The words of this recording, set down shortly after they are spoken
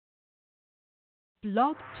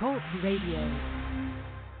Blog Talk Radio.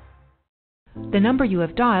 The number you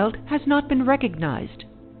have dialed has not been recognized.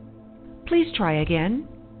 Please try again.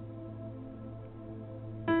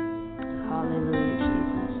 Hallelujah,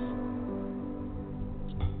 Jesus.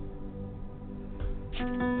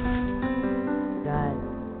 God,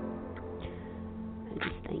 I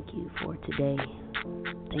just thank you for today.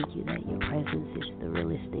 Thank you that your presence is the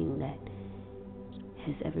realest thing that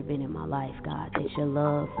has ever been in my life, God. That your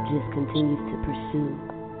love just continues to pursue.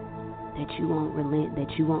 That you won't relent,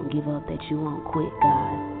 that you won't give up, that you won't quit,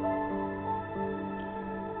 God.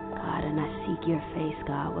 God, and I seek your face,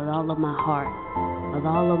 God, with all of my heart, with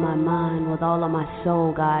all of my mind, with all of my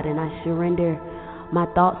soul, God. And I surrender my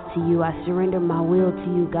thoughts to you. I surrender my will to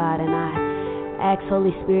you, God. And I ask,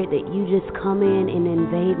 Holy Spirit, that you just come in and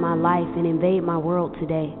invade my life and invade my world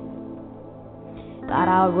today. God,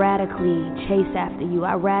 I'll radically chase after you.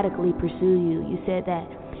 I radically pursue you. You said that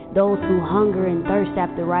those who hunger and thirst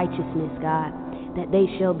after righteousness, God, that they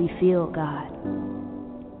shall be filled, God.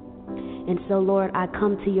 And so, Lord, I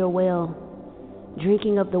come to your well,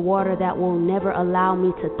 drinking of the water that will never allow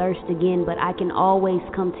me to thirst again, but I can always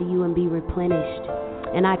come to you and be replenished.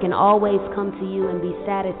 And I can always come to you and be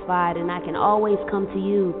satisfied. And I can always come to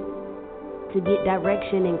you to get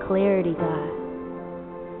direction and clarity, God.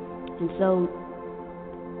 And so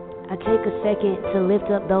I take a second to lift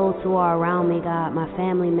up those who are around me, God, my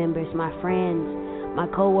family members, my friends, my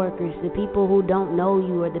co-workers, the people who don't know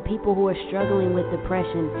you, or the people who are struggling with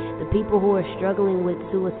depression, the people who are struggling with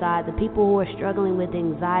suicide, the people who are struggling with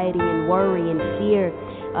anxiety and worry and fear,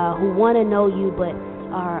 who want to know you but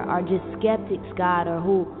are just skeptics, God, or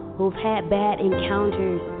who've had bad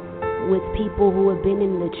encounters with people who have been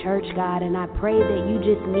in the church, God. And I pray that you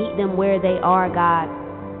just meet them where they are, God.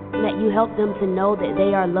 That you help them to know that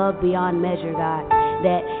they are loved beyond measure, God.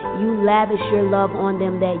 That you lavish your love on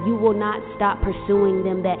them, that you will not stop pursuing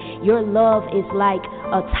them, that your love is like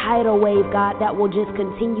a tidal wave, God, that will just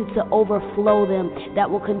continue to overflow them,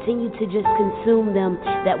 that will continue to just consume them,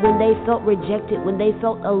 that when they felt rejected, when they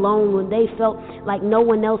felt alone, when they felt like no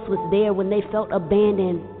one else was there, when they felt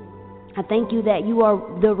abandoned, I thank you that you are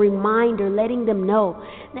the reminder, letting them know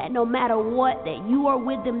that no matter what, that you are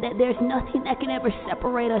with them, that there's nothing that can ever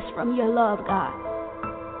separate us from your love, God.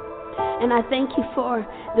 And I thank you for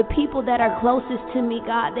the people that are closest to me,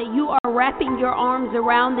 God, that you are wrapping your arms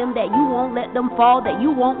around them, that you won't let them fall, that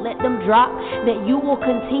you won't let them drop, that you will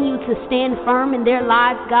continue to stand firm in their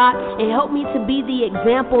lives, God, and help me to be the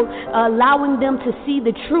example, allowing them to see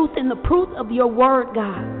the truth and the proof of your word,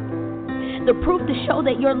 God. The proof to show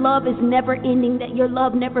that your love is never ending, that your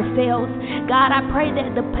love never fails. God, I pray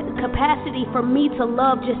that the capacity for me to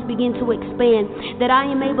love just begin to expand, that I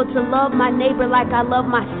am able to love my neighbor like I love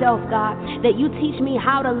myself, God, that you teach me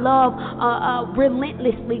how to love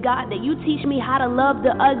relentlessly, God, that you teach me how to love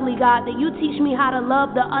the ugly, God, that you teach me how to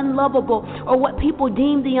love the unlovable, or what people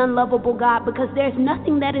deem the unlovable, God, because there's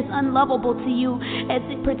nothing that is unlovable to you as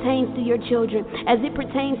it pertains to your children, as it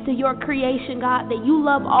pertains to your creation, God, that you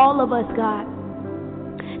love all of us, God.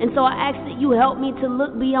 And so I ask that you help me to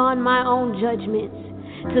look beyond my own judgments,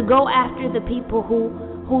 to go after the people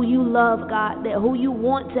who you love, God, that who you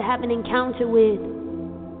want to have an encounter with.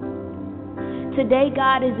 Today,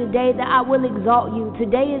 God, is a day that I will exalt you.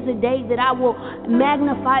 Today is a day that I will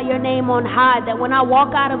magnify your name on high, that when I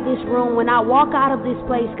walk out of this room, when I walk out of this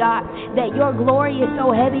place, God, that your glory is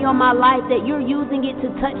so heavy on my life that you're using it to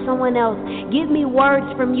touch someone else. Give me words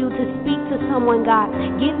from you to speak to someone, God.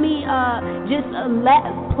 Give me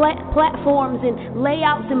platforms and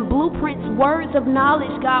layouts and blueprints, words of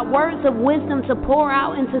knowledge, God, words of wisdom to pour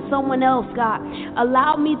out into someone else, God.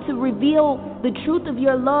 Allow me to reveal the truth of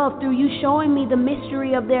your love through you showing me the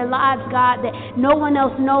mystery of their lives, God, that no one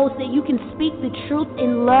else knows, that you can speak the truth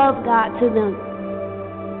in love, God, to them.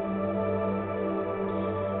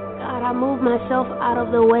 God, I move myself out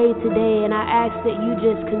of the way today, and I ask that you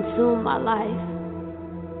just consume my life.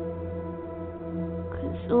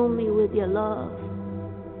 Consume me with your love.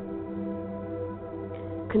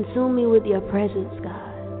 Consume me with your presence,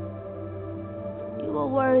 God. You are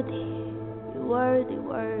worthy. You're worthy,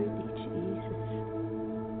 worthy, Jesus.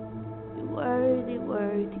 You're worthy,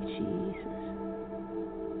 worthy, Jesus.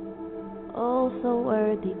 Oh, so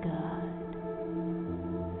worthy, God.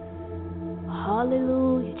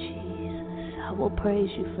 Hallelujah, Jesus. I will praise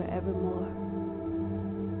you forevermore.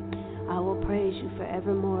 I will praise you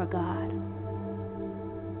forevermore, God.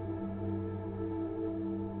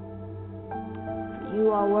 You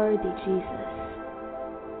are worthy, Jesus.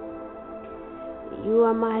 You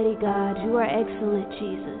are mighty, God. You are excellent,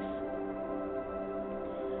 Jesus.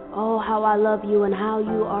 Oh, how I love you and how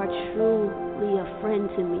you are truly a friend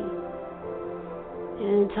to me.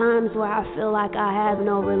 In times where I feel like I have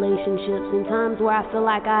no relationships, in times where I feel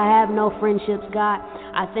like I have no friendships, God,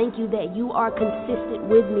 I thank you that you are consistent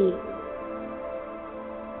with me.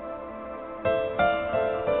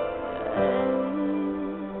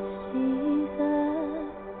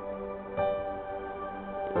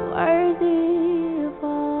 Worthy of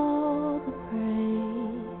all the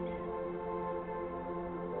praise.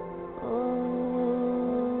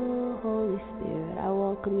 Oh, Holy Spirit, I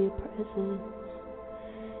welcome your presence.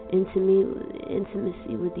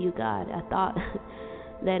 Intimacy with you, God. I thought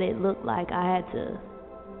that it looked like I had to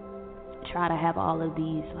try to have all of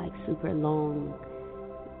these like super long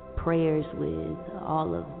prayers with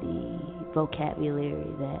all of the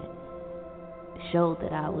vocabulary that showed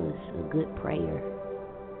that I was a good prayer.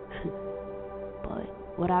 But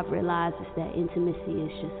what I've realized is that intimacy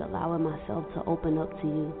is just allowing myself to open up to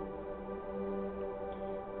you,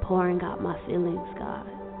 pouring out my feelings, God,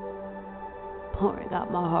 pouring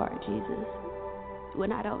out my heart, Jesus,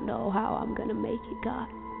 when I don't know how I'm going to make it, God.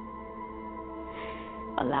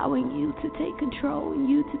 Allowing you to take control and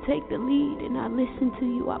you to take the lead, and I listen to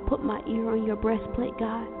you. I put my ear on your breastplate,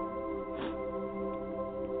 God.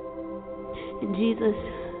 And Jesus,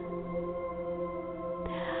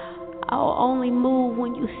 I'll only move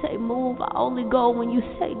when you say move. I'll only go when you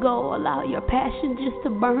say go. Allow your passion just to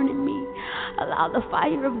burn in me. Allow the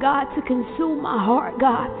fire of God to consume my heart,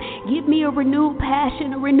 God. Give me a renewed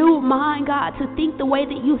passion, a renewed mind, God, to think the way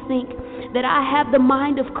that you think, that I have the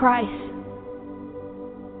mind of Christ,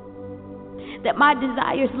 that my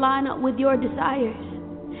desires line up with your desires,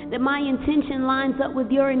 that my intention lines up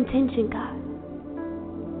with your intention, God.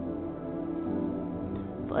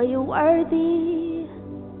 For you're worthy,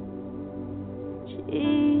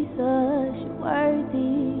 Jesus, you're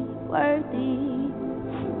worthy, worthy.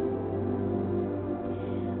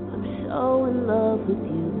 I'm so in love with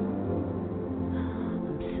you.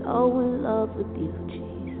 I'm so in love with you, Jesus.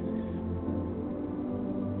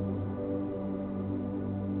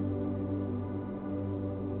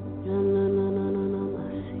 Na na na na na na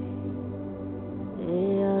masi.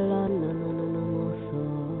 La na na na na moso.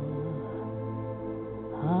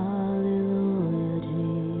 Hallelujah,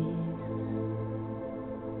 Jesus.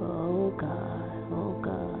 Oh God, oh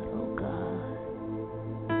God, oh God.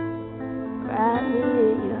 Wrap me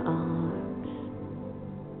in your arms.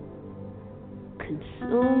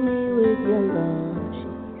 Consume me with your love,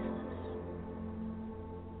 Jesus.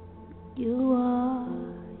 You are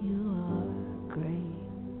great.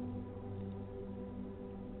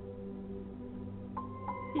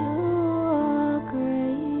 You are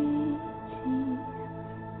great, Jesus.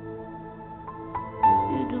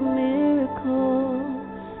 You do miracles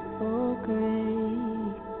so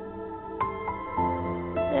great.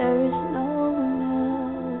 There is no one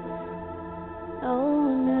else, no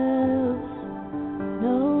one else,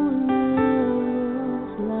 no one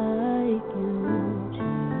else like you,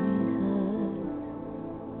 Jesus.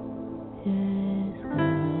 Yes,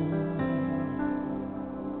 God.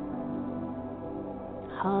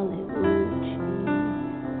 Hallelujah, Jesus.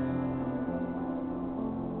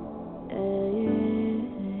 Hey.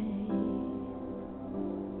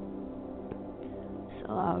 So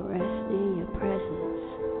I'll rest in your presence.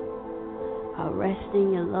 I'll rest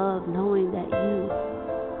in your love, knowing that you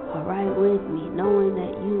are right with me, knowing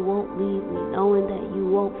that you won't leave me, knowing that you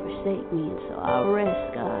won't forsake me. And so I'll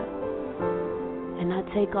rest, God. And I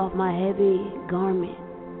take off my heavy garment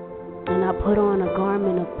and I put on a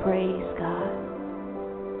garment of praise, God.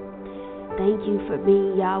 Thank you for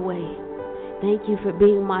being Yahweh. Thank you for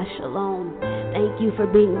being my shalom. Thank you for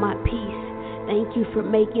being my peace. Thank you for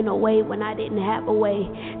making a way when I didn't have a way.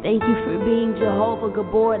 Thank you for being Jehovah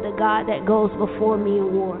Gabor, the God that goes before me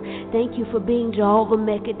in war. Thank you for being Jehovah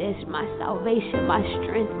Mekadesh, my salvation, my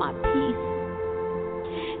strength, my peace.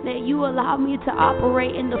 That you allow me to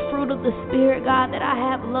operate in the fruit of the Spirit, God, that I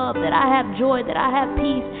have love, that I have joy, that I have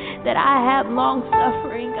peace, that I have long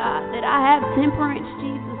suffering, God, that I have temperance,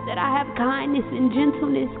 Jesus, that I have kindness and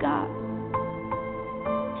gentleness, God.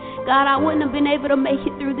 God, I wouldn't have been able to make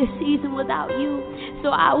it through this season without you. So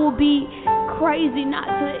I will be crazy not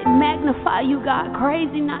to magnify you, God,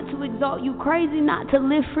 crazy not to exalt you, crazy not to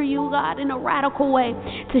live for you, God, in a radical way,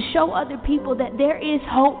 to show other people that there is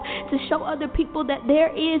hope, to show other people that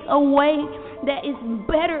there is a way that is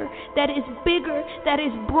better, that is bigger, that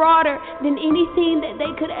is broader than anything that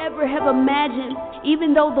they could ever have imagined.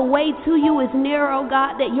 Even though the way to you is narrow,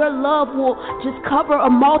 God, that your love will just cover a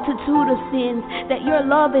multitude of sins, that your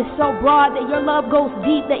love is so broad, that your love goes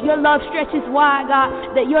deep, that your love stretches wide, God,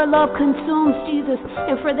 that your love consumes wounds, Jesus.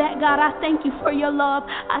 And for that, God, I thank you for your love.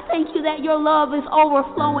 I thank you that your love is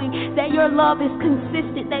overflowing, that your love is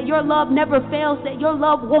consistent, that your love never fails, that your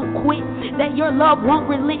love won't quit, that your love won't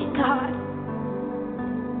relent, God.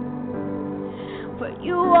 For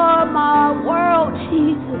you are my world,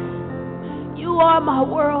 Jesus. You are my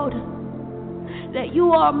world. That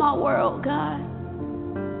you are my world, God.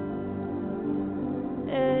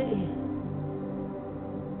 Hey.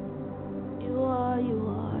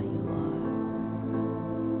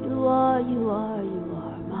 You are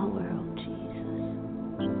my world,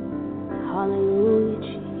 Jesus. Hallelujah,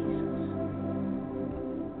 Jesus.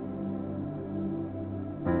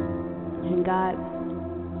 And God,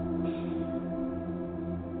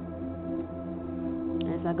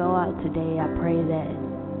 as I go out today, I pray that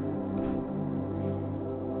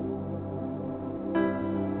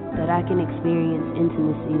I can experience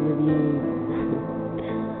intimacy with you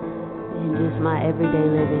in just my everyday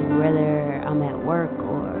living, whether I'm at work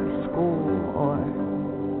or school or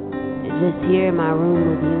just here in my room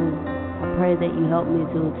with you. I pray that you help me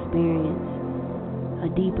to experience a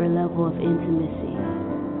deeper level of intimacy.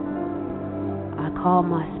 I call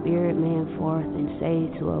my spirit man forth and say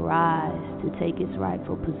to arise, to take its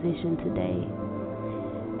rightful position today,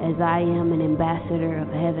 as I am an ambassador of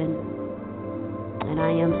heaven, and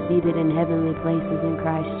I am seated in heavenly places in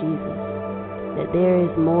Christ Jesus, that there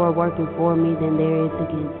is more working for me than there is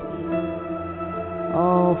against me.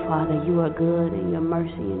 Oh, Father, you are good and your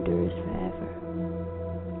mercy endures forever.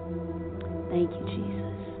 Thank you,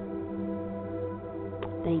 Jesus.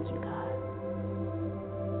 Thank you, God.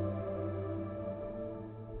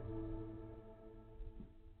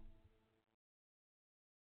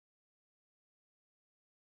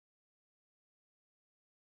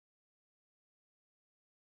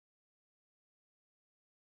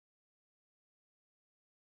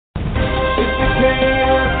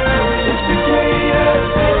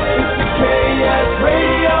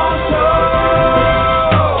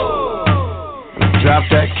 Drop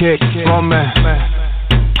that kick for me.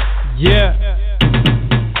 Yeah.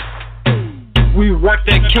 We rock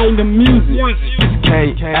that kingdom music.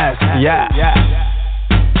 KS, yeah.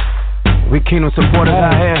 We kingdom supporters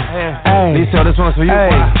out here. Lisa, this one's for you.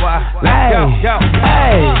 Let's go.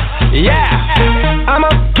 Hey, yeah. I'm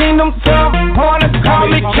a kingdom supporter, call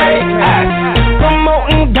me KS.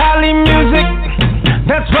 Promoting godly music,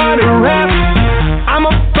 that's why the rap. I'm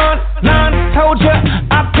a frontline soldier,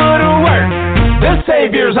 I put in work. The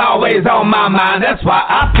Savior's always on my mind, that's why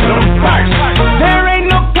I put him first. There ain't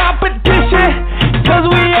no competition, cause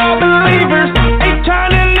we all believers. Ain't trying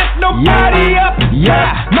to lift nobody up,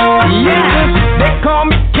 yeah, no Jesus. They call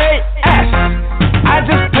me KS, I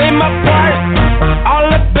just play my part. All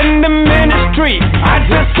up in the ministry, I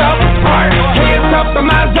just support. Hands up in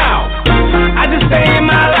my zone, I just stay in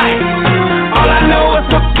my life. All I know is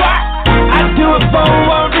support, I do it for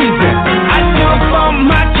one reason, I do it for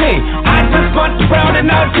my king. I just want the world to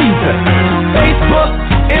know Jesus. Facebook,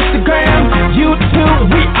 Instagram, YouTube,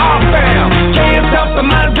 we all fam. Hands up in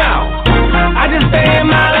my zone, I just stay in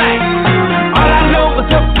my life. All I know is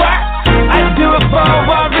support, I do it for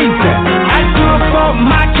one reason, I do it for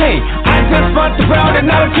my king. I just want the world to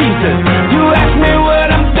know Jesus. You ask me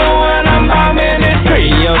what I'm doing, I'm on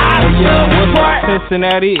ministry. What's up,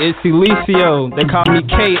 Cincinnati? It's Elicio. They call me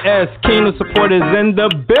KS. Kingdom supporters in the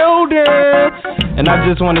building. And I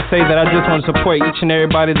just want to say that I just want to support each and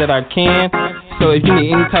everybody that I can. So if you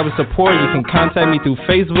need any type of support, you can contact me through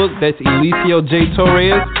Facebook. That's Elicio J.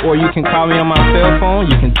 Torres. Or you can call me on my cell phone.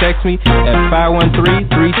 You can text me at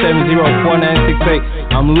 513-370-4968.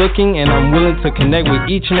 I'm looking and I'm willing to connect with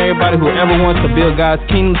each and everybody who ever wants to build God's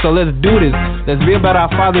kingdom. So let's do this. Let's be about our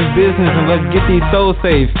Father's business and let's get these souls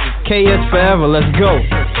saved. KS forever. Let's go.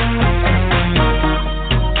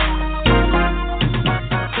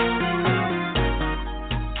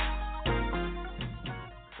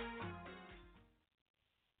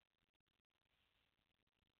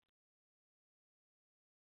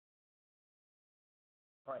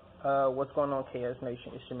 What's going on, KS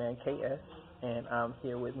Nation? It's your man KS, and I'm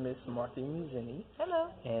here with Miss Martha Muzini. Hello.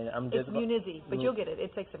 And I'm just Munizi, but you'll get it.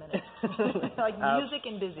 It takes a minute. Like music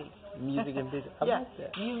and busy. Music and busy. I like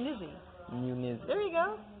that. Munizi. There you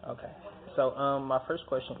go. Okay. So my first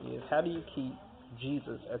question is, how do you keep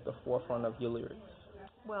Jesus at the forefront of your lyrics?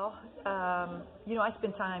 Well, I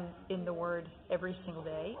spend time in the Word every single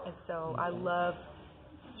day, and so I love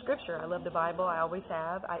Scripture. I love the Bible. I always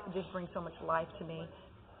have. It just brings so much life to me.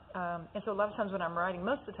 And so a lot of times when I'm writing,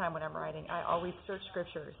 most of the time when I'm writing, I always search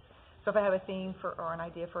scriptures. So if I have a theme or an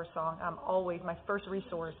idea for a song, I'm always, my first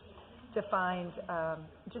resource to find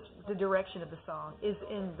just the direction of the song is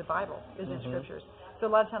in the Bible, is in scriptures. So a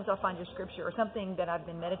lot of times I'll find your scripture or something that I've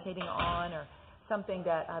been meditating on, or something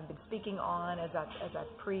that I've been speaking on as I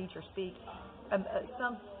preach or speak,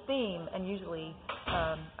 some theme, and usually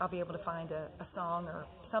I'll be able to find a song or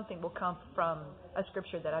something will come from a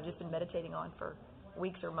scripture that I've just been meditating on for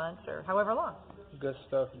weeks or months or however long. Good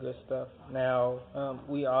stuff, good stuff. Now,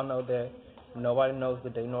 we all know that nobody knows the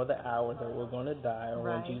day nor the hour that we're going to die or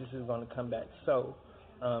Right. when Jesus is going to come back. So,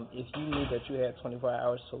 if you knew that you had 24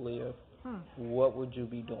 hours to live, what would you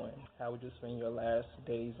be doing? How would you spend your last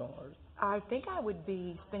days on earth? I think I would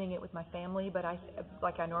be spending it with my family, but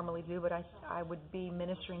like I normally do. But I would be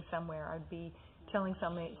ministering somewhere. I'd be telling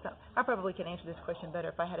somebody. I probably can answer this question better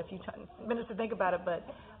if I had a few minutes to think about it. But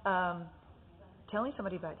telling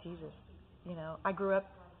somebody about Jesus. You know, I grew up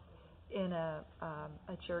in a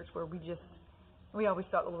church where we always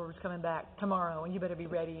thought the Lord was coming back tomorrow, and you better be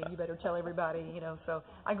ready, and you better tell everybody. You know, so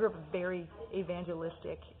I grew up very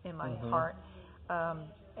evangelistic in my heart.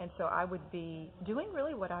 And so I would be doing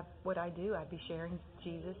really what I do. I'd be sharing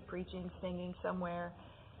Jesus, preaching, singing somewhere,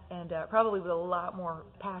 and probably with a lot more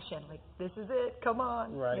passion. Like, this is it, come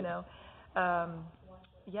on, Right. you know.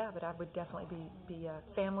 Yeah, but I would definitely be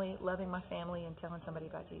family, loving my family, and telling somebody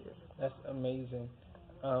about Jesus. That's amazing.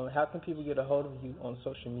 How can people get a hold of you on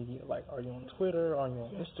social media? Like, are you on Twitter? Are you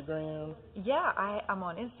on Instagram? Yeah, I'm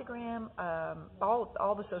on Instagram,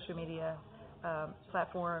 all the social media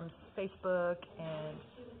platforms, Facebook and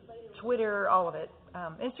Twitter, all of it.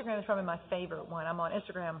 Instagram is probably my favorite one. I'm on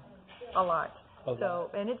Instagram a lot. Okay. So,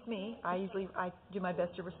 and it's me. I do my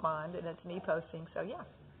best to respond, and it's me posting. So yeah.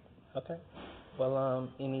 Okay. Well,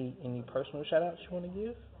 any personal shout outs you want to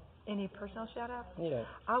give? Any personal shout outs? Yeah.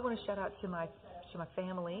 I want to shout out to my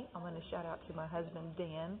family. I want to shout out to my husband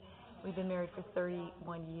Dan. We've been married for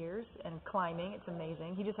 31 years and climbing. It's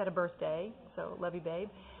amazing. He just had a birthday, so love you, babe.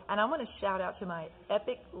 And I want to shout out to my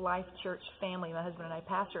Epic Life Church family. My husband and I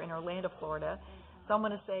pastor in Orlando, Florida. So I'm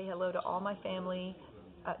going to say hello to all my family,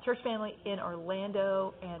 church family in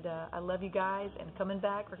Orlando, and I love you guys. And coming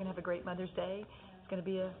back, we're going to have a great Mother's Day. It's going to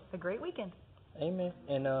be a great weekend. Amen.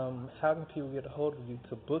 And how can people get a hold of you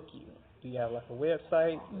to book you? Do you have like a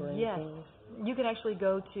website or anything? Yes. You can actually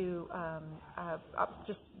go to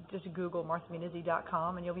just Google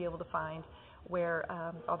MarthaMunizzi.com, and you'll be able to find where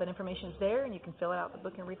all that information is there, and you can fill out the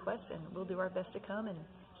booking request, and we'll do our best to come and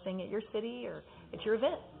sing at your city or at your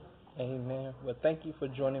event. Amen. Well, thank you for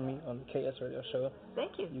joining me on the KS Radio Show.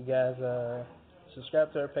 Thank you. You guys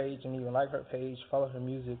subscribe to her page and even like her page, follow her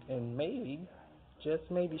music, and maybe, just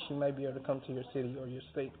maybe, she might be able to come to your city or your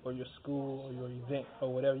state or your school or your event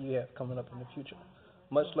or whatever you have coming up in the future.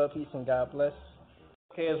 Much love, peace, and God bless.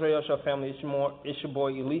 KS Radio Show family, it's your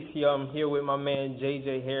boy Elysia. I'm here with my man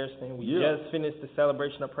JJ Harrison. We just finished the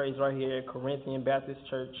celebration of praise right here at Corinthian Baptist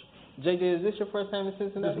Church. JJ, is this your first time in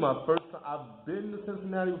Cincinnati? This is my first time. I've been to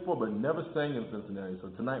Cincinnati before, but never sang in Cincinnati. So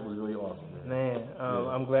tonight was really awesome, man.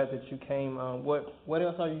 I'm glad that you came. What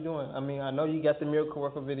else are you doing? I mean, I know you got the Miracle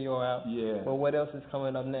Worker video out. Yeah. But what else is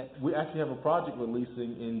coming up next? We actually have a project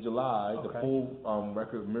releasing in July, Okay. the full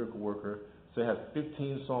record of Miracle Worker. So it has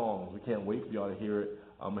 15 songs. We can't wait for y'all to hear it.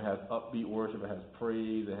 It has upbeat worship. It has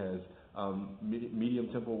praise. It has medium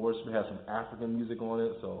tempo worship. It has some African music on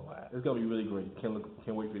it. So it's going to be really great. Can't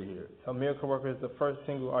wait for you to hear it. So Miracle Worker is the first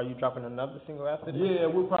single. Are you dropping another single after this? Yeah,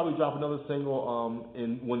 we'll probably drop another single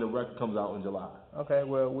when the record comes out in July. Okay,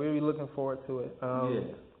 well, we're looking forward to it.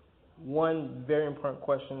 One very important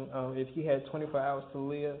question. If you had 24 hours to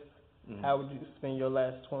live, how would you spend your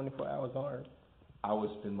last 24 hours on Earth? I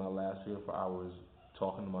would spend my last 24 hours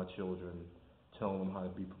talking to my children, telling them how to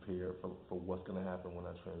be prepared for what's going to happen when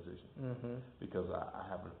I transition. Because I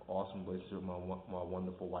have an awesome relationship with my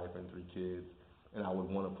wonderful wife and 3 kids, and I would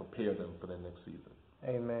want to prepare them for their next season.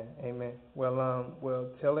 Amen, amen.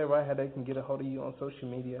 Well, tell everybody how they can get a hold of you on social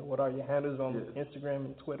media. What are your handles on Instagram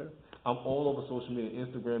and Twitter? I'm all over social media.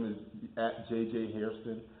 Instagram is at JJ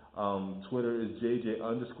Harrison. Twitter is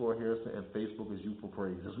JJ_Harrison, and Facebook is You for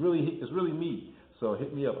Praise. It's really me. So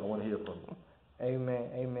hit me up. I want to hear from you. Amen,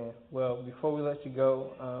 amen. Well, before we let you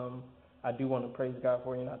go, I do want to praise God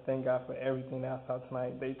for you, and I thank God for everything that I saw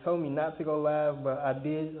tonight. They told me not to go live, but I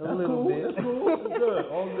did a little bit. That's cool. It's good.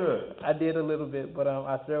 All good. I did a little bit, but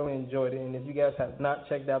I thoroughly enjoyed it. And if you guys have not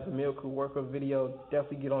checked out the Miracle Worker video,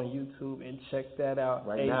 definitely get on YouTube and check that out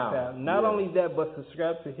right ASAP. now. Not only that, but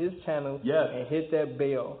subscribe to his channel and hit that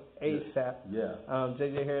bell ASAP. Yeah.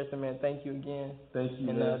 JJ Harrison, man, thank you again. Thank you,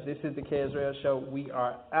 and, man. This is the KsRadio Show. We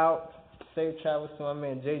are out. Safe travels to my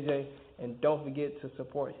man JJ. And don't forget to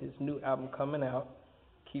support his new album coming out.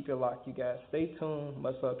 Keep it locked, you guys. Stay tuned.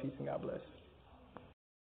 Much love, peace, and God bless.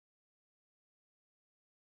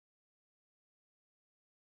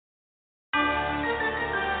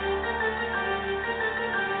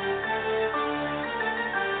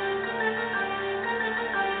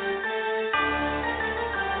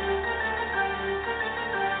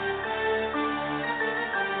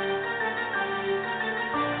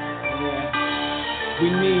 We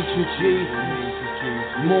need you,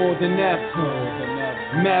 Jesus, more than ever.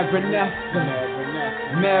 Maranatha,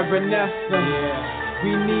 Maranatha. We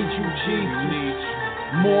need you, Jesus,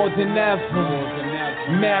 more than ever.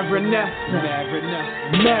 Maranatha,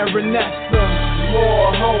 Maranatha.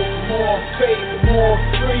 More hope, more faith, more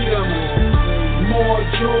freedom, more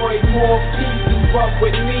joy, more peace is what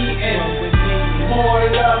we're needing. More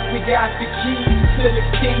love, we got the keys to the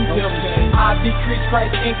kingdom. I decrease,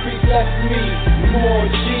 Christ increase, that's me. More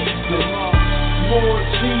Jesus, more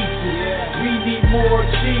Jesus. We need more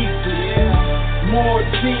Jesus, more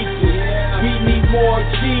Jesus. We need more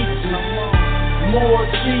Jesus, more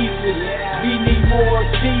Jesus. We need more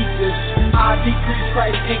Jesus. I decrease,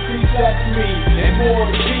 Christ increase, that's me. And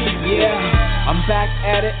more Jesus. Yeah, I'm back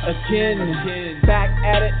at it again. Back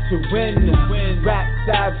at it to win. Rap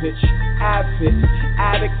savage, avid,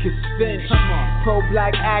 Atticus Finch.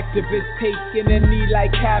 Pro-black activist taking a knee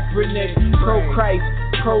like Kaepernick. Pro-Christ,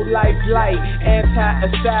 pro-life light,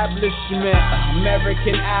 anti-establishment.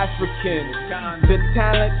 American African, the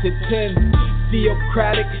talented 10.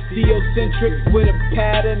 Theocratic, theocentric with a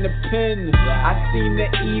pad and a pen. I seen the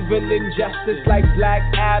evil injustice like Black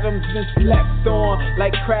Adam's been slept on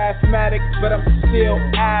like Craftmatic, but I'm still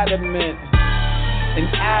adamant. An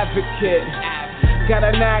advocate. Got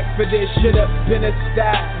a knack for this, should've been a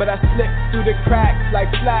stat, but I slipped through the cracks like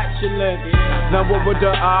flatulence. Now what were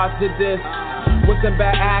the odds of this? Wasn't by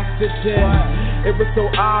accident. It was so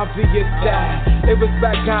obvious that it was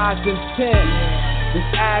by God's intent.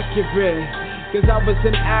 It's accurate, cause I was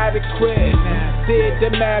inadequate. Did the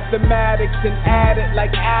mathematics and added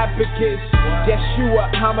like advocates. Yeshua,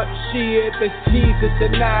 HaMashiach, the Jesus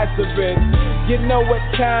of Nazareth. You know what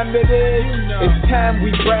time it is? It's time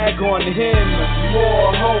we brag on him.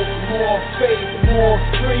 More hope, more faith, more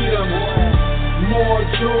freedom, more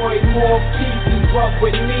joy, more peace is what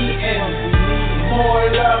we're needing. More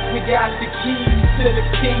love, we got the keys to the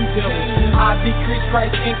kingdom. I decrease,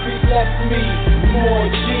 Christ increase, that's me. More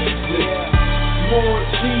Jesus, more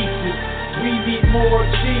Jesus. We need more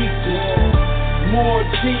Jesus, more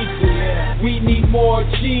Jesus. We need more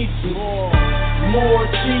Jesus, more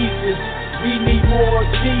Jesus. We need more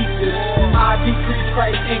Jesus. I decrease,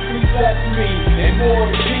 Christ increase, that's me. And more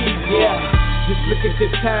Jesus. Yeah. Just look at the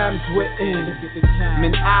times we're in.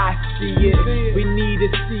 Man, I see it. We need to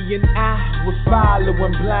see an eye. We're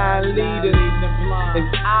following blind leaders.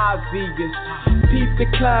 It's obvious. Peep the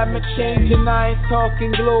climate change, and I ain't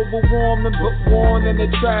talking global warming, but warning to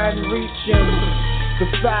try and reach him. The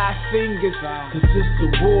 5 fingers, cause it's the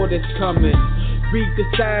war that's coming. Read the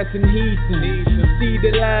signs and heed them. See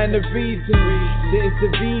the line of reason. There's a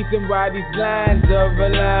reason why these lines are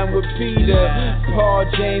aligned with Peter, Paul,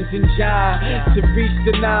 James, and John to reach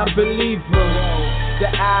the non-believer. The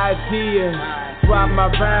idea, why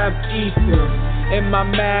my rhymes ether, and my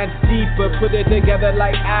mind's deeper. Put it together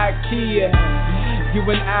like IKEA. You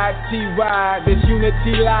and ITY, this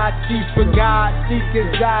unity lie, for God,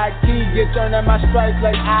 seekers, IKEA, turning my stripes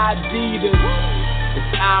like Adidas.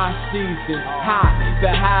 It's our season, hot, the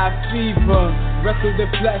high fever. Wrestle the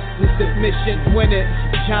flesh, the submission, win it.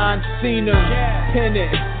 John Cena, pin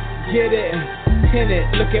it, get it, pin it.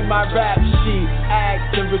 Look at my rap sheet, ask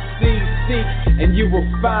and receive, seek, and you will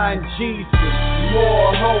find Jesus.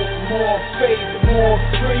 More hope, more faith, more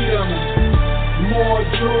freedom, more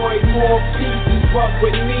joy, more peace is what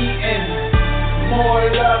we're needing. More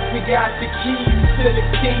love, we got the keys to the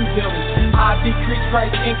kingdom. I decrease,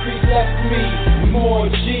 Christ increase, that's me.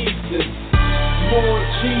 More Jesus, more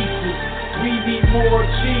Jesus. We need more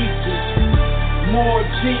Jesus, more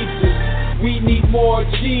Jesus. We need more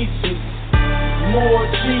Jesus, more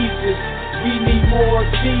Jesus. We need more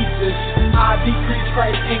Jesus. I decrease,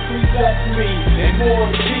 Christ increase, that's me. And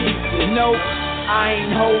more Jesus. Nope, I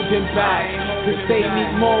ain't holding back, cause they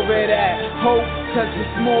need more of that. Hope, cause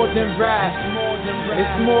it's more than rap.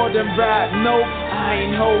 It's more than rap. Nope, I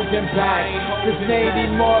ain't holding back, cause they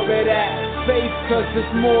need more of that. Faith, cause it's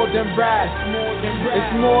more than rap.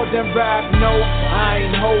 It's more than rap. Nope, I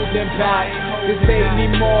ain't holding back, cause they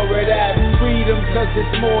need more of that. Freedom, cause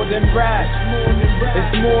it's more than rap.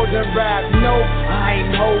 It's more than rap. Nope, I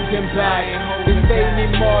ain't holding back, cause they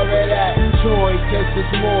need more of that. Joy, cause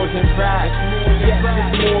it's more than rap. Yes,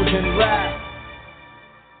 it's more than rap.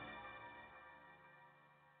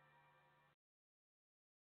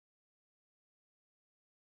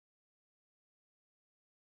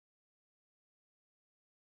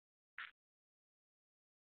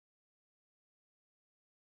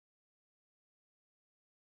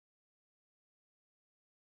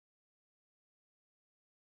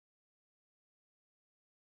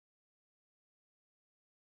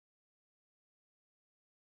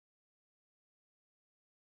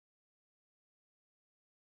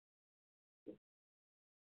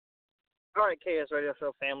 All right,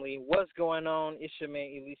 KsRadioShow family, what's going on? It's your man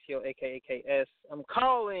Eliseo, aka KS. I'm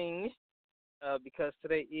calling because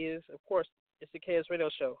today is, of course, it's the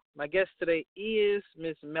KsRadioShow. My guest today is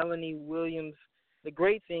Miss Melanie Williams. The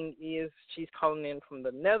great thing is she's calling in from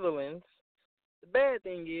the Netherlands. The bad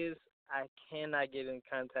thing is I cannot get in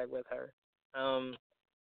contact with her.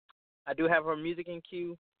 I do have her music in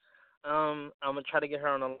queue. I'm gonna try to get her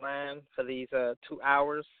on the line for these 2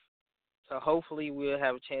 hours. So hopefully we'll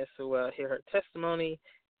have a chance to hear her testimony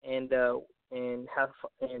and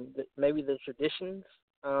maybe the traditions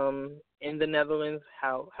in the Netherlands,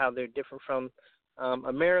 how they're different from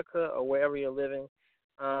America or wherever you're living.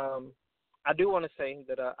 I do want to say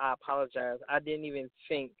that I apologize. I didn't even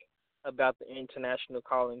think about the international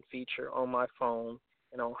calling feature on my phone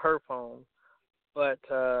and on her phone, but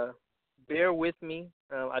bear with me.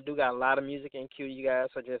 I do got a lot of music in queue, you guys,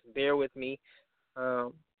 so just bear with me.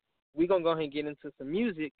 We're going to go ahead and get into some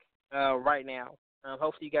music right now.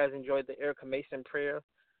 Hopefully you guys enjoyed the Erica Mason prayer.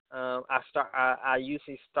 I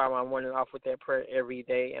usually start my morning off with that prayer every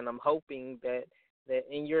day, and I'm hoping that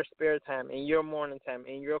in your spare time, in your morning time,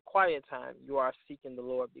 in your quiet time, you are seeking the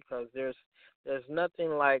Lord, because there's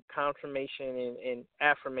nothing like confirmation and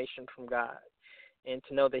affirmation from God, and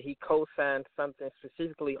to know that he co-signed something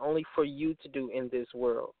specifically only for you to do in this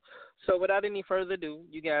world. So without any further ado,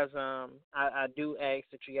 you guys, I do ask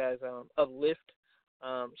that you guys uplift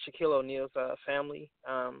Shaquille O'Neal's family.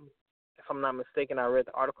 If I'm not mistaken, I read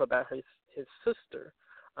the article about his sister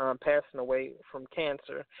passing away from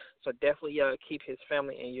cancer. So definitely keep his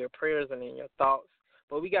family in your prayers and in your thoughts.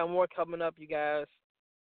 But we got more coming up, you guys.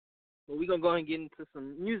 But we're going to go ahead and get into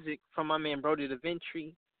some music from my man Brody Da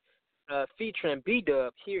Vinci, featuring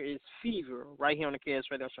B-Dub. Here is Fever, right here on the KS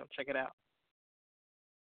Radio Show. Check it out.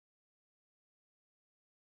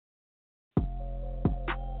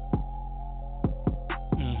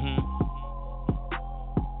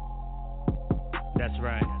 That's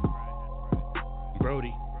right.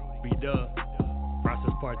 Brody, B-Dub,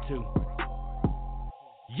 Process Part 2.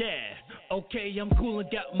 Yeah, okay, I'm cool and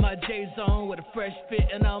got my J's on with a fresh fit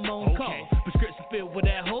and I'm on call. Prescription filled with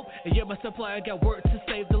that hope, and yeah, my supplier got work to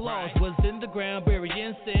save the lost. Was in the ground, buried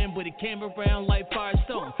in sin, but it came around like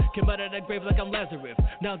Firestone. Came out of that grave like I'm Lazarus.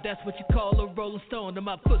 Now that's what you call a rolling stone, and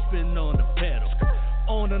my foot's been on the pedal.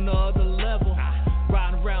 On another level,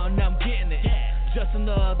 riding around, now I'm getting it. Just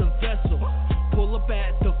another vessel. Pull up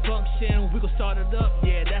at the function, we gon' start it up,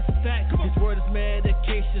 yeah, that's a fact. This word is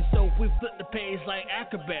medication, so we flip the page like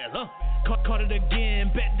acrobats, Caught it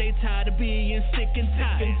again, bet they tired of being sick and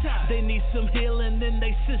tired. They need some healing in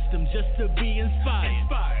their system just to be inspired.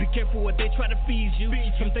 Be careful what they try to feed you.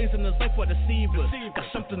 Some things in this life are deceivers. Got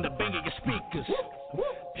something to bang at your speakers.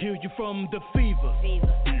 Heal you from the fever.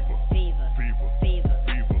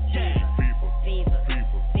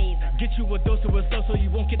 Get you a dose of result so you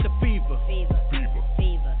won't get the fever.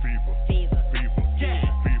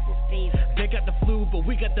 They got the flu, but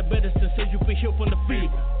we got the medicine so you be healed from the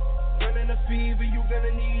fever. Running a fever, you gonna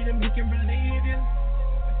need him, he can relieve you.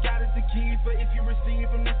 God is the keeper, if you receive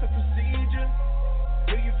him, that's a procedure.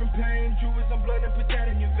 Heal you from pain, drew his own blood and put that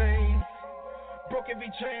in your veins. Broke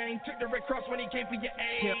every chain, took the Red Cross when he came for your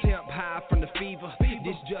aid. Pimp high from the fever.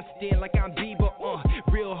 This just in like I'm Bieber.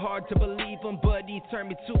 Real hard to believe him, but he turned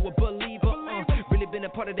me to a believer. Really been a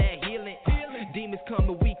part of that healing. Demons come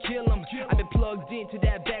and we kill them. I've been plugged into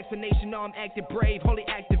that vaccination. Now I'm acting brave, wholly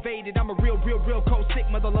activated. I'm a real cold sick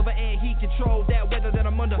mother lover, and he controlled that weather that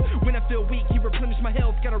I'm under. When I feel weak, he replenished my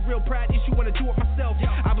health. Got a real pride issue, wanna do it myself.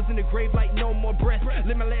 I was in the grave like no more breath.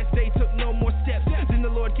 Lived my last day, took no more steps. Then the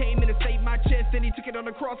Lord came in and saved my chest. Then he took it on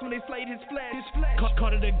the cross when they slayed his flesh.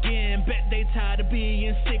 Caught it again, bet they tired of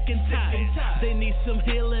being sick and tired. They need some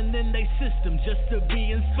healing in their system just to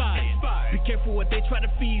be inspired. Be careful what they try to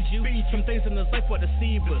feed you. Some things in this life are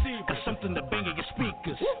deceivers. Got something to bang at your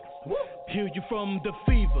speakers. Heal you from the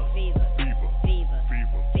fever.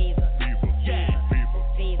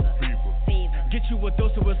 Get you a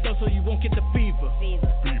dose of result so you won't get the fever.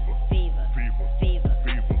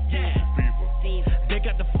 They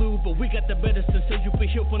got the flu, but we got the medicine so you be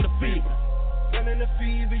healed from the fever. Running a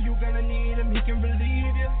fever, you gonna need him, he can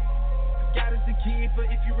relieve you. God is the keeper,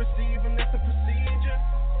 if you receive him, that's a procedure.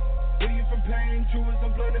 Heal you from pain, drew his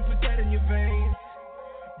own blood and put that in your veins.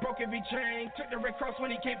 Broke every chain, took the Red Cross when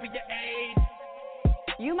he came for your aid.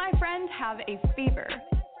 You, my friend, have a fever.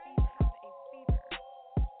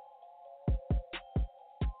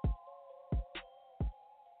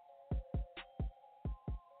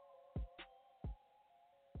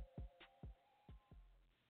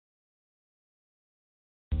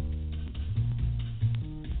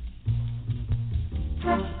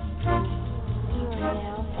 You are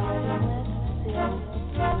now vibing with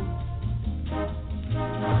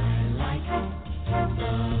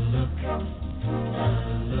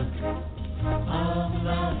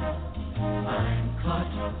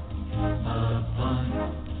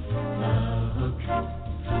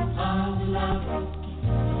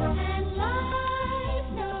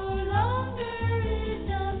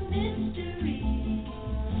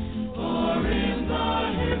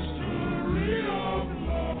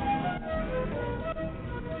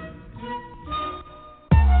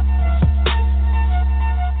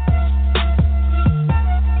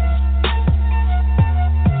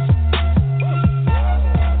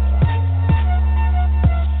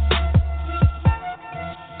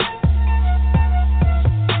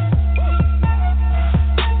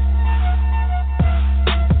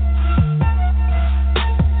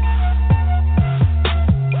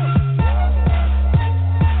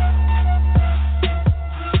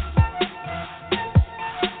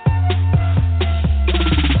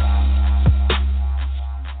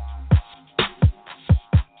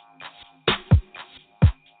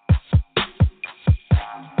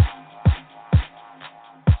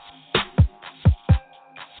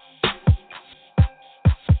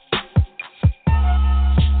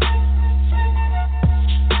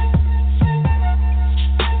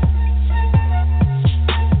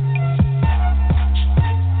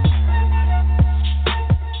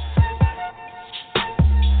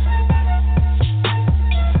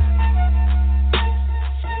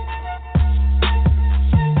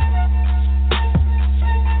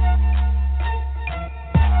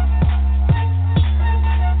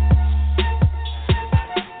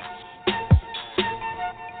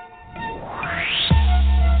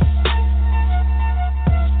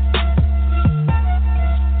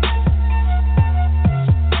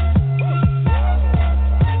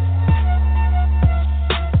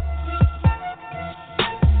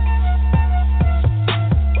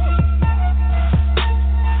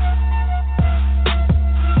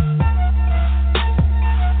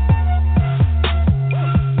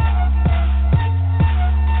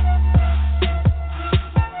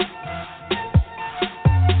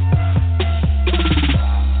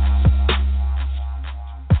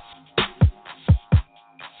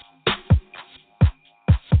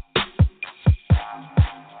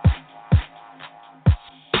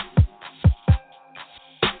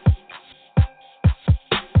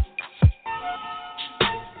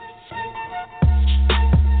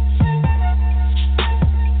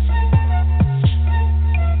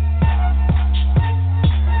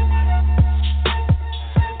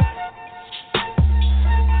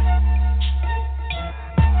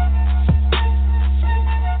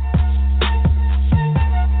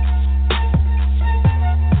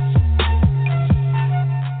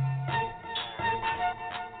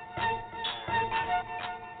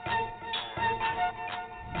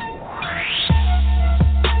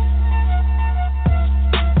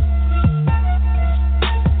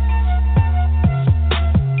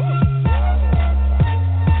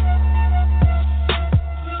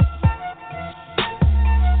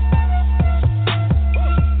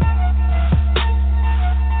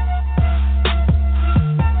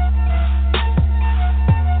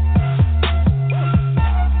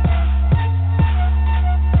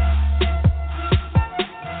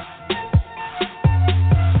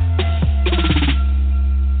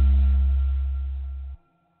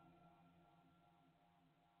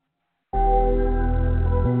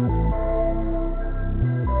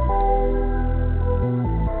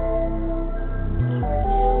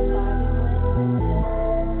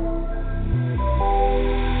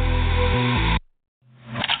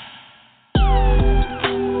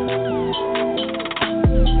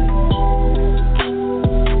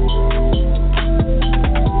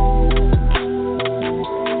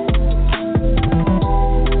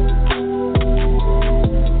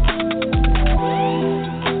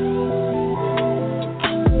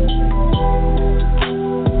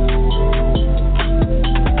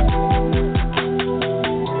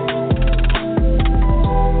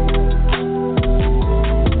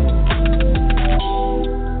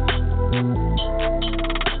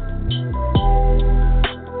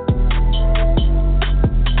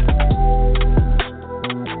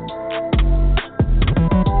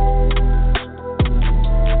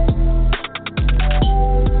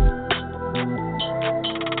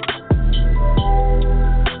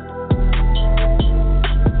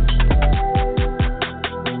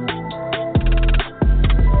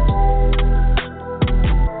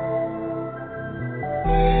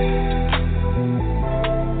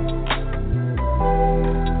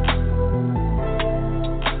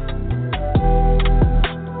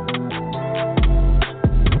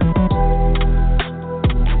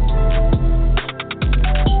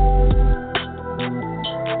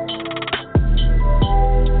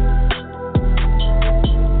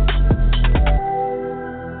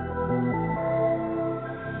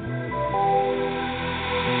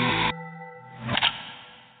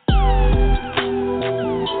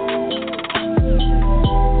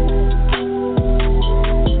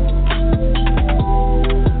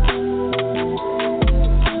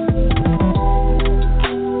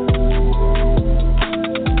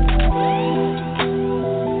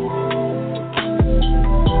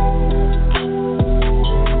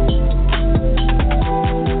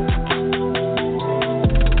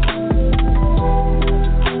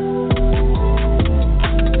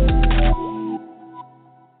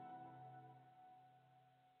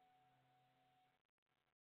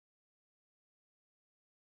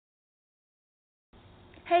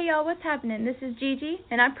Hey y'all, what's happening? This is Gigi,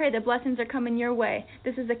 and I pray that blessings are coming your way.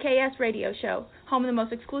 This is the KsRadioShow, home of the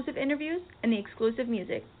most exclusive interviews and the exclusive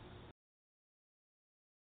music.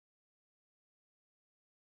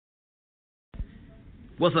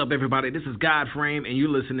 What's up, everybody? This is Godframe, and you're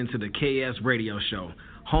listening to the KsRadioShow,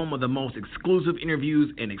 home of the most exclusive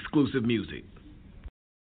interviews and exclusive music.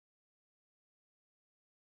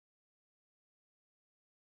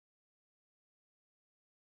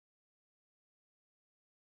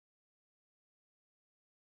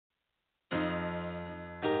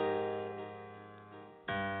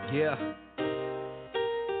 Yeah.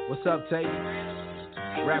 What's up, Tate?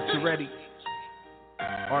 Raps are ready.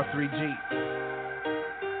 R3G.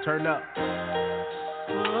 Turn up.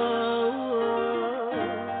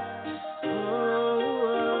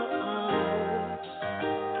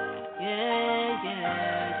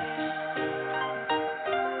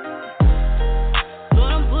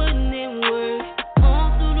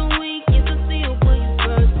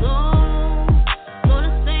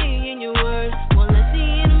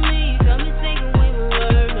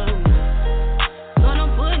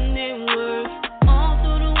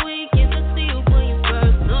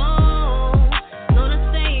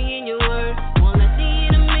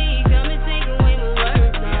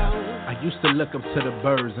 Look up to the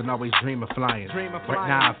birds and always dream of flying. Right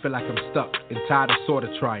now I feel like I'm stuck and tired of sort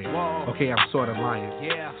of trying. Okay, I'm sort of lying.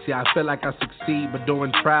 See, I feel like I succeed, but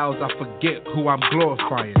during trials I forget who I'm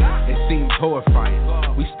glorifying. It seems horrifying.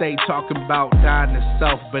 We stay talking about dying to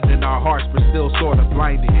self, but in our hearts we're still sort of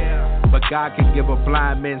blinded. But God can give a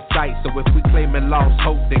blind man sight, so if we claiming lost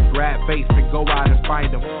hope, then grab faith and go out and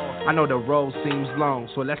find them. I know the road seems long,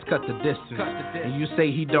 so let's cut the distance. And you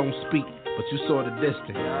say he don't speak, but you sort of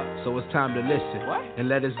distant. So it's time to listen and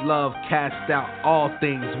let his love cast out all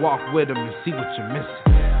things. Walk with him and see what you're missing.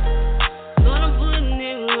 Lord, I'm putting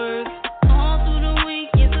in work all through the week.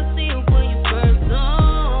 Yes, I still put you first.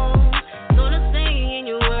 Oh, Lord, I stay in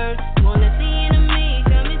your word. Won't let the enemy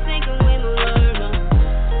come and take away my word. No.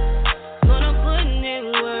 Lord, I'm putting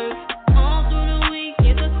in work all through the week.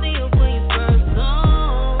 Yes, I still put you first.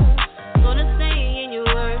 Oh, Lord, I stay in your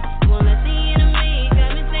word. Won't let the enemy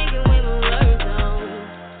come and take away my word. No.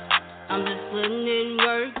 I'm just putting in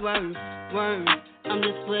work. I'm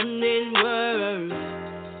just putting in work.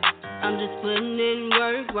 I'm just putting in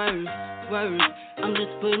work. I'm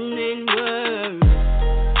just putting in work.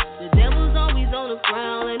 The devil's always on the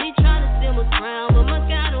prowl, and he try to steal my crown, but my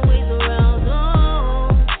God always around. Oh,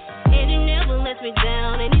 and he never lets me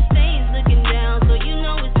down, and he stays looking down, so you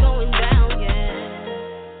know it's going down, yeah.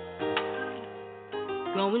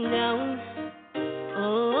 Going down.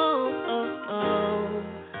 Oh.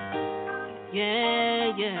 Yeah.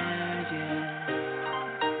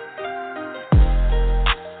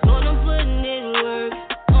 Lord, I'm putting in work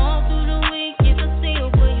all through the week. Yes, I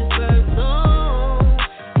still put you first. Oh,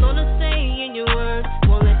 Lord, I stay in your word.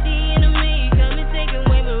 Won't let the enemy come and take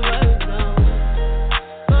away my words. Oh,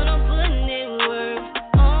 Lord, I'm putting in work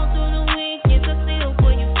all through the week. Yes, I still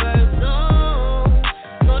put you first. Oh,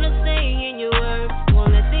 Lord, I stay in your word.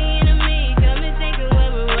 Won't let the enemy come and take away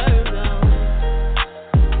my words. Oh,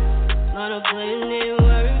 Lord, I'm putting in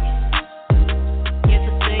work. Yes,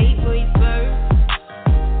 I stay for you first.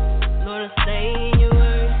 Lord, I stay in your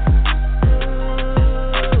word.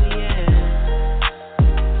 Ooh, yeah.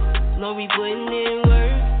 Lord, we putting in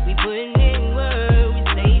work. We putting in work. We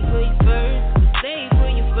stay for you first. We stay for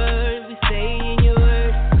you first. We stay in your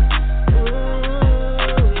word.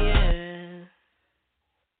 Ooh, yeah.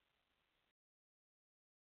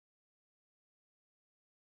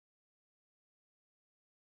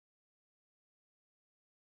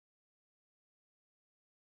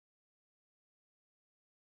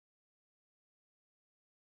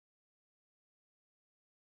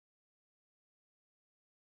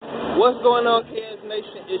 What's going on, KS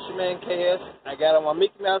Nation? It's your man KS. I got on my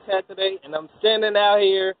Mickey Mouse hat today, and I'm standing out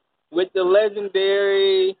here with the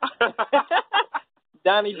legendary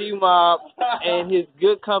Donnie D Mob and his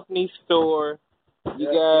Good Company store. You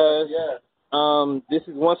guys, this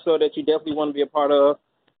is one store that you definitely want to be a part of.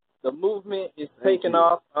 The movement is taking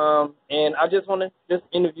off, and I just want to just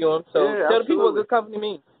interview him. So tell the people what Good Company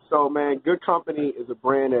means. So, man, Good Company is a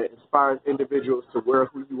brand that inspires individuals to wear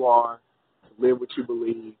who you are, to live what you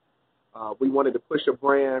believe. We wanted to push a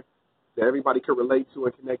brand that everybody could relate to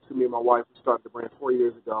and connect to. Me and my wife, we started the brand 4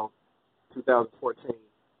 years ago, 2014.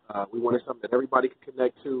 We wanted something that everybody could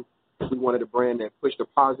connect to. We wanted a brand that pushed a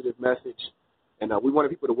positive message, and we wanted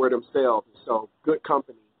people to wear themselves. And so Good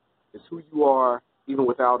Company is who you are, even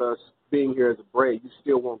without us being here as a brand. You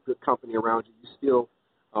still want good company around you. You still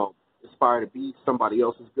aspire to be somebody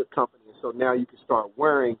else's good company. And so now you can start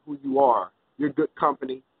wearing who you are You're good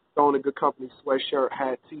company. Throwing a good company sweatshirt,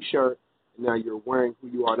 hat, T-shirt, and now you're wearing who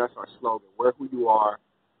you are. That's our slogan. Wear who you are,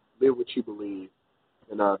 live what you believe.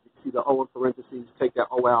 And see the O in parentheses, take that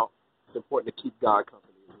O out. It's important to keep God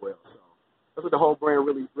company as well. So that's what the whole brand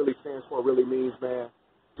really stands for, really means, man.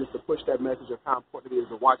 Just to push that message of how important it is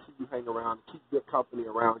to watch who you hang around, keep good company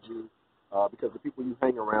around you, because the people you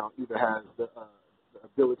hang around either has the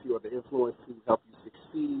ability or the influence to help you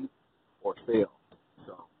succeed or fail.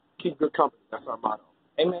 So keep good company. That's our motto.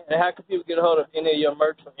 Amen. And how can people get a hold of any of your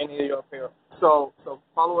merch or any of your apparel? So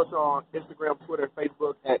follow us on Instagram, Twitter, and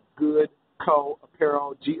Facebook at Good Co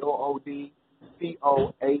Apparel, GoodCoApparel.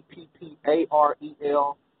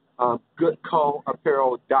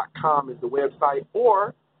 GoodCoApparel.com is the website,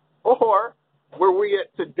 or where we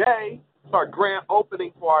at today, it's our grand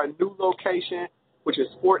opening for our new location, which is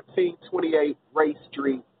 1428 Ray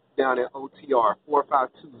Street down at OTR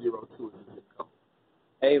 45202 is the zip code.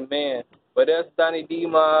 Amen. But that's Donnie D.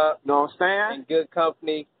 Mob. Know what I'm saying? And good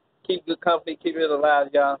company. Keep good company. Keep it alive,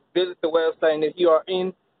 y'all. Visit the website, and if you are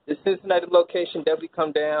in the Cincinnati location, definitely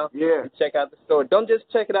come down and check out the store. Don't just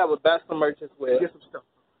check it out, but buy some merch as well. Get some stuff.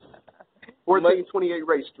 1428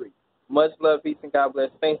 Ray Street. Much love, peace, and God bless.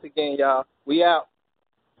 Thanks again, y'all. We out.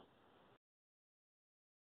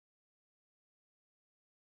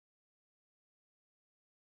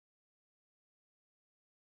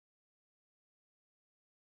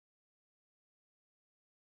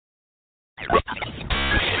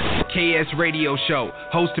 KS Radio Show,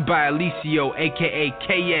 hosted by Alicio, a.k.a.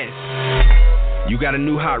 KS. You got a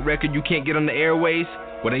new hot record you can't get on the airways?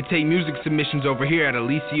 Well, they take music submissions over here at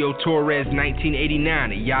Alicio Torres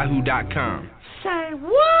 1989 at yahoo.com. Say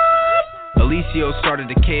what? Alicio started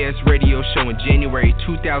the KS Radio Show in January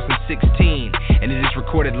 2016, and it is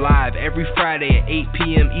recorded live every Friday at 8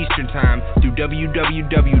 p.m. Eastern Time through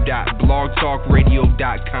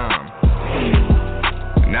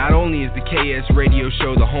www.blogtalkradio.com. Not only is the KS Radio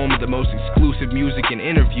Show the home of the most exclusive music and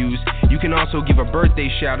interviews, you can also give a birthday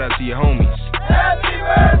shout out to your homies. Happy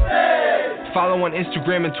birthday! Follow on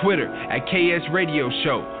Instagram and Twitter at KS Radio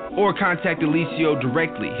Show, or contact Alicio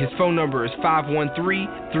directly. His phone number is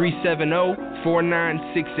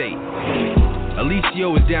 513-370-4968.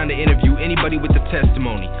 Alicio is down to interview anybody with a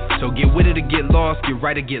testimony, so get with it or get lost, get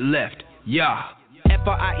right or get left. Yeah.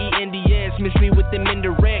 FRIENDS, miss me with them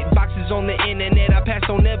indirect boxes on the internet. I pass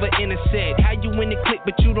on never intersect. How you in the click,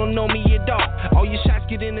 but you don't know me at all. All your shots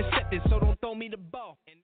get intercepted, so don't throw me the ball.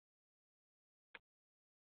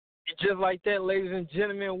 Just like that, ladies and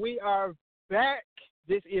gentlemen, we are back.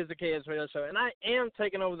 This is the KS Radio Show, and I am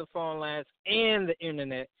taking over the phone lines and the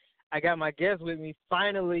internet. I got my guest with me.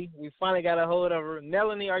 Finally, we finally got a hold of her.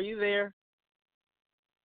 Melanie, are you there?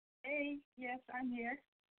 Hey, yes, I'm here.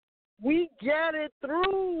 We got it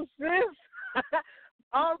through, sis.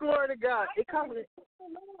 All glory to God. It comes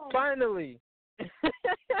finally. Yes,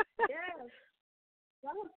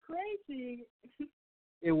 that was crazy.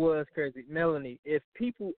 It was crazy. Melanie, if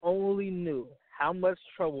people only knew how much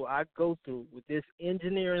trouble I go through with this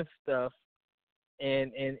engineering stuff,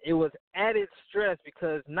 and it was added stress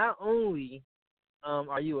because not only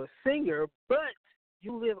are you a singer, but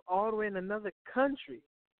you live all the way in another country.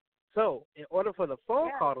 So, in order for the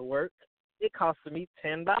phone call to work, it costed me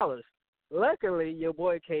 $10. Luckily, your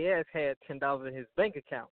boy KS had $10 in his bank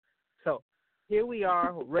account. So, here we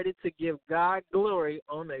are, ready to give God glory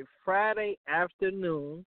on a Friday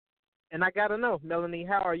afternoon. And I got to know, Melanie,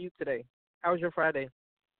 how are you today? How was your Friday?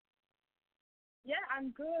 Yeah,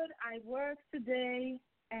 I'm good. I worked today,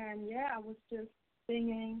 and, I was just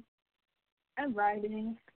singing and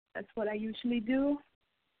writing. That's what I usually do.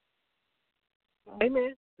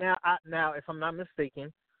 Amen. Now, if I'm not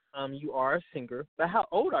mistaken, you are a singer, but how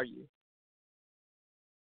old are you?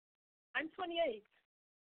 I'm 28.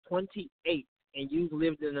 28, and you've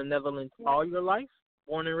lived in the Netherlands all your life,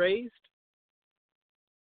 born and raised?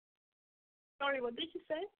 Sorry, what did you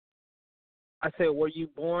say? I said, were you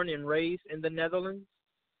born and raised in the Netherlands?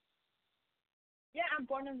 Yeah, I'm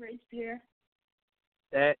born and raised here.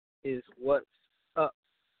 That is what's up.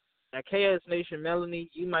 Now, KS Nation, Melanie,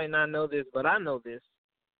 you might not know this, but I know this.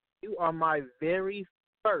 You are my very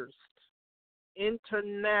first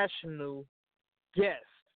international guest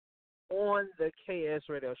on the KS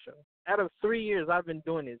Radio Show. Out of 3 years I've been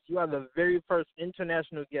doing this, you are the very first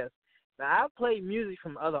international guest. Now, I've played music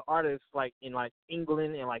from other artists like in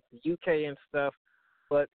England and the UK and stuff,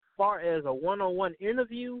 but as far as a one-on-one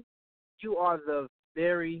interview, you are the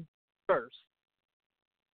very first.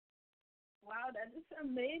 Wow, that is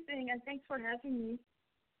amazing, and thanks for having me.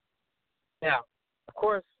 Now, of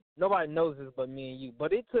course, nobody knows this but me and you,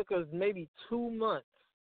 but it took us maybe 2 months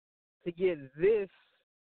to get this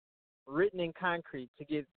written in concrete to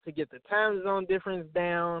get the time zone difference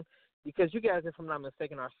down, because you guys, if I'm not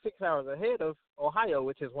mistaken, are 6 hours ahead of Ohio,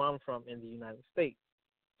 which is where I'm from in the United States.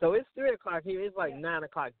 So it's 3 o'clock here. It's like 9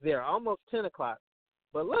 o'clock there, almost 10 o'clock.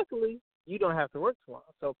 But luckily, you don't have to work tomorrow.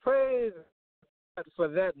 So praise God for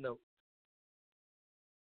that note.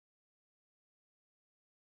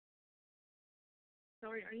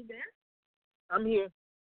 Sorry, are you there? I'm here.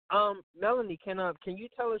 Melanie, can you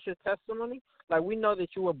tell us your testimony? Like, we know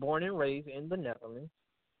that you were born and raised in the Netherlands,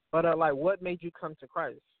 but like, what made you come to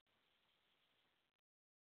Christ?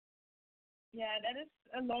 Yeah, that is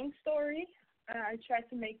a long story. I tried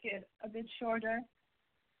to make it a bit shorter,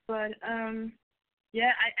 but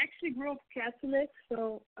yeah, I actually grew up Catholic,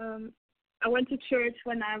 so I went to church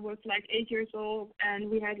when I was like 8 years old, and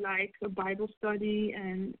we had like a Bible study,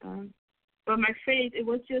 and but my faith, it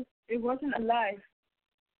wasn't alive.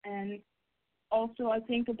 And also, I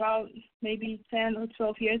think about maybe 10 or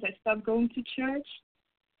 12 years, I stopped going to church.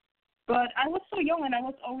 But I was so young, and I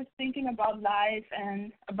was always thinking about life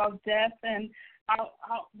and about death and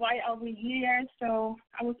why are we here? So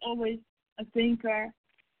I was always a thinker.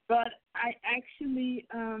 But I actually,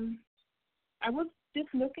 I was just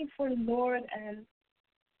looking for the Lord, and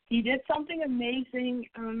He did something amazing.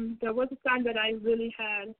 There was a time that I really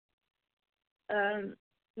had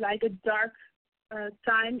like a dark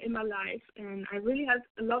time in my life, and I really had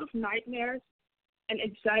a lot of nightmares and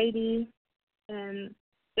anxiety, and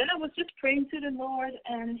then I was just praying to the Lord,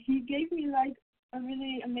 and He gave me like a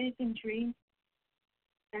really amazing dream.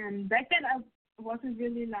 And back then I wasn't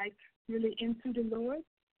really into the Lord,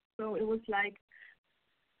 so it was like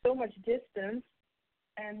so much distance.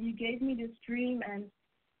 And He gave me this dream, and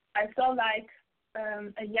I saw like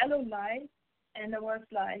a yellow light, and there was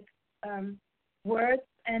like words,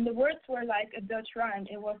 and the words were like a Dutch rhyme.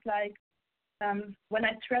 It was like, when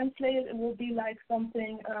I translate it, it will be like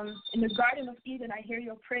something, in the Garden of Eden, I hear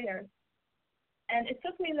your prayers. And it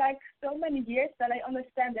took me like so many years that I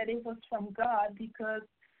understand that it was from God, because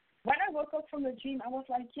when I woke up from the dream, I was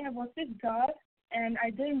like, yeah, was this God? And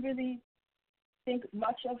I didn't really think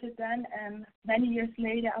much of it then. And many years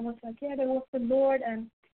later, I was like, yeah, that was the Lord. And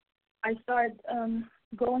I started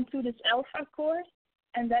going to this Alpha course,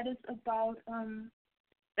 and that is about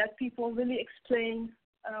that people really explain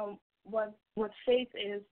what faith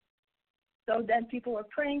is. So then people were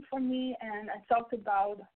praying for me, and I talked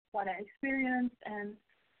about what I experienced, and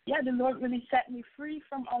yeah, the Lord really set me free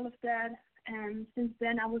from all of that. And since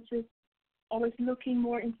then, I was just always looking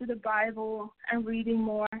more into the Bible and reading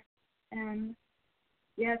more. And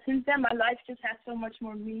yeah, since then, my life just has so much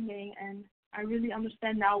more meaning, and I really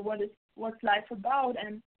understand now what's life about.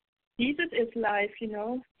 And Jesus is life, you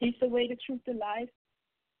know. He's the way, the truth, the life.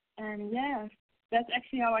 And yeah, that's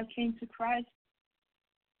actually how I came to Christ.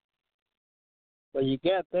 Well, you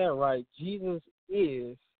got that right. Jesus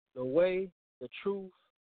is the way, the truth,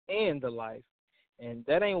 and the life. And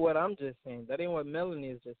that ain't what I'm just saying. That ain't what Melanie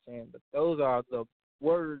is just saying. But those are the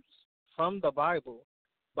words from the Bible.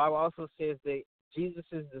 The Bible also says that Jesus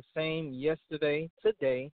is the same yesterday,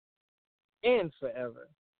 today, and forever.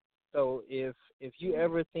 So if you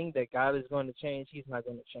ever think that God is going to change, He's not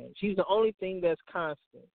going to change. He's the only thing that's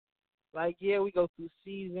constant. Like, yeah, we go through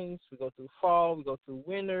seasons. We go through fall. We go through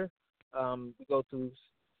winter. We go through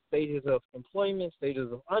stages of employment,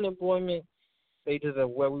 stages of unemployment, stages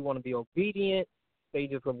of where we want to be obedient,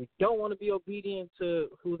 stages where we don't want to be obedient to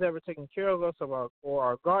who's ever taking care of us or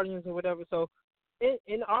our guardians or whatever. So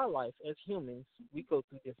in our life as humans, we go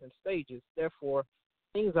through different stages. Therefore,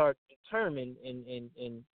 things are determined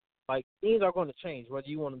in like things are going to change whether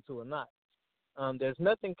you want them to or not. There's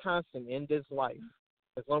nothing constant in this life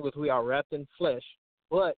as long as we are wrapped in flesh,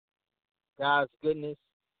 but God's goodness,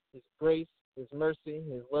 His grace, His mercy,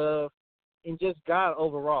 His love, and just God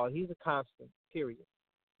overall. He's a constant, period.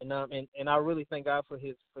 And I really thank God for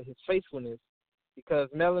His faithfulness, because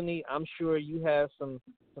Melanie, I'm sure you have some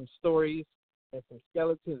stories and some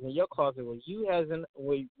skeletons in your closet where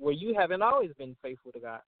you haven't always been faithful to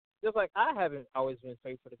God. Just like I haven't always been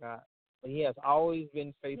faithful to God, but He has always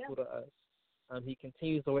been faithful to us. He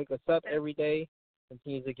continues to wake us up every day,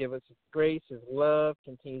 continues to give us His grace, His love,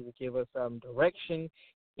 continues to give us direction,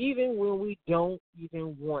 even when we don't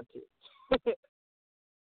even want it.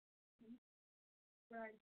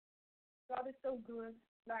 Right. God is so good.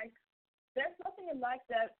 Like, there's nothing in life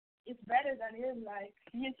that is better than Him. Like,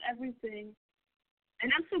 He is everything.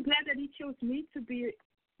 And I'm so glad that He chose me to be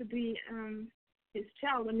His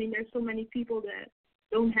child. I mean, there's so many people that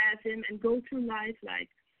don't have Him and go through life like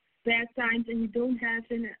bad times, and you don't have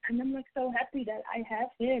Him. And I'm like so happy that I have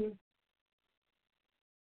Him.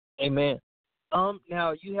 Amen.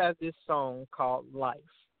 Now you have this song called Life,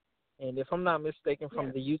 And if I'm not mistaken,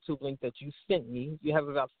 from the YouTube link that you sent me, you have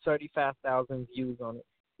about 35,000 views on it.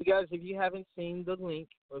 You guys, if you haven't seen the link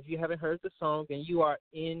or if you haven't heard the song, then you are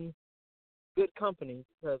in good company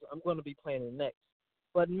because I'm going to be playing it next.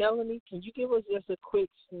 But Melanie, can you give us just a quick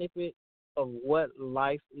snippet of what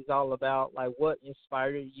life is all about? Like, what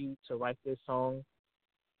inspired you to write this song?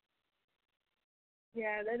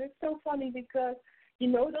 Yeah, that is so funny because, you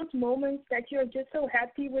know, those moments that you're just so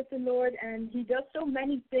happy with the Lord and He does so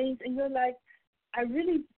many things and you're like, I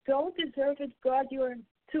really don't deserve it, God, you're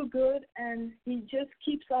too good, and He just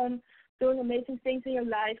keeps on doing amazing things in your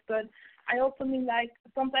life. But I also mean, like,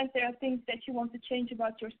 sometimes there are things that you want to change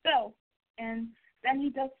about yourself, and then He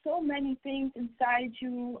does so many things inside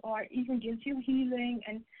you, or even gives you healing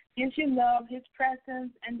and gives you love, His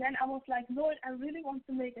presence. And then I was like, Lord, I really want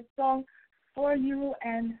to make a song for you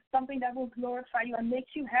and something that will glorify you and make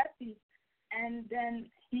you happy. And then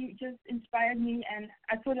He just inspired me, and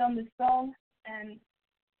I put on the song, and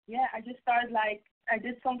yeah, I just started, like, I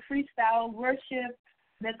did some freestyle worship.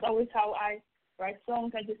 That's always how I write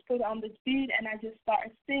songs. I just put on the beat and I just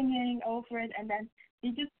started singing over it, and then He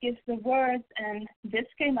just gives the words, and this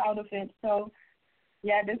came out of it. So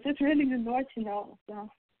yeah, this is really the Lord, you know. So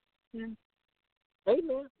yeah.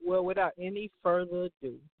 Amen. Well, without any further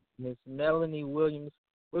ado, Miss Melanie Williams,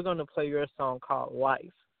 we're going to play your song called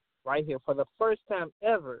Life right here for the first time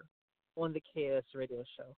ever on the KS Radio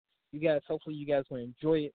Show. You guys, hopefully you guys will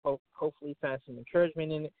enjoy it, hopefully find some encouragement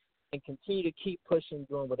in it, and continue to keep pushing,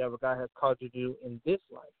 doing whatever God has called you to do in this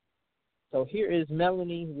life. So here is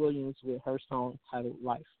Melanie Williams with her song titled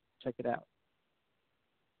Life. Check it out.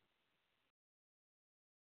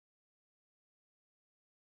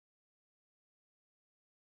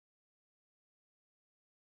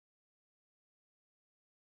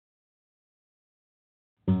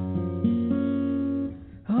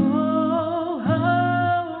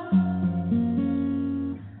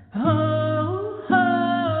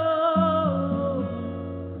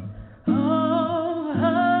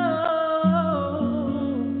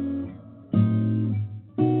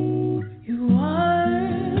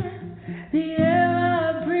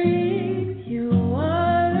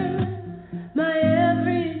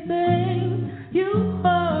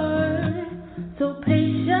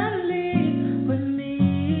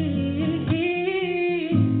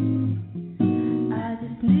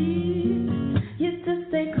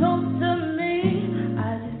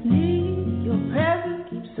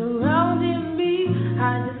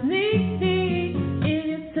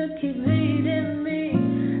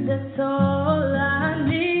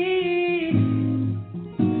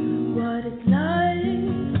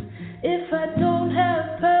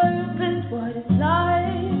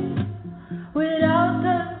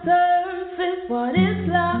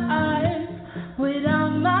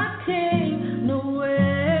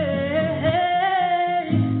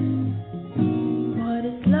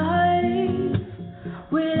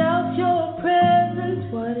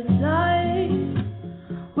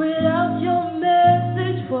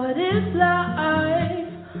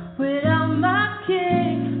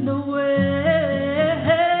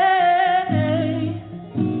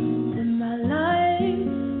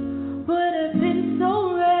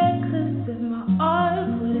 All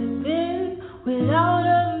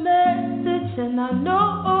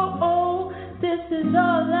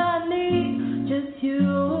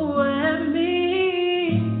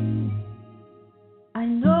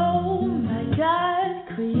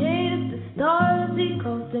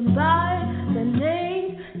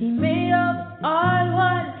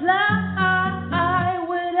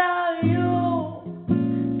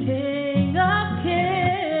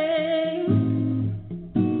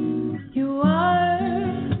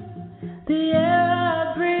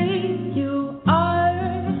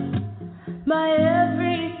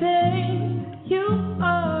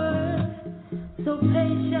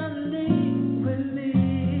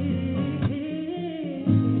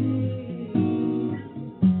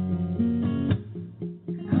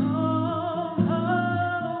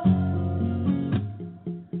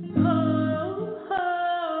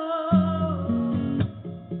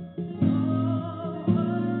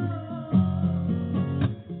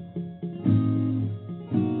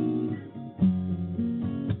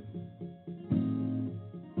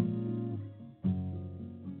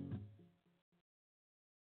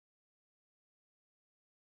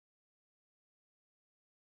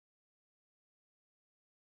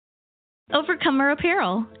Overcomer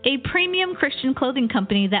Apparel, a premium Christian clothing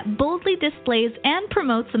company that boldly displays and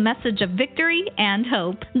promotes a message of victory and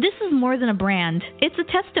hope. This is more than a brand, it's a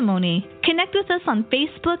testimony. Connect with us on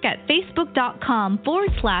Facebook at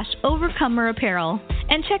facebook.com/Overcomer Apparel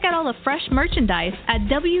and check out all the fresh merchandise at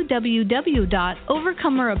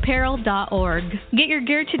www.overcomerapparel.org. Get your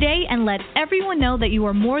gear today and let everyone know that you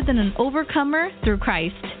are more than an overcomer through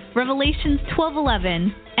Christ. Revelations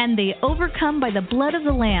 12:11, and they overcome by the blood of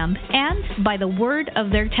the Lamb and by the word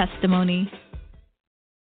of their testimony.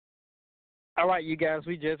 All right, you guys,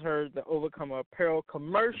 we just heard the Overcomer Apparel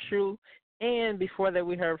commercial, and before that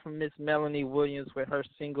we heard from Miss Melanie Williams with her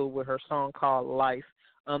single, with her song called Life.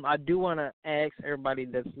 I do want to ask everybody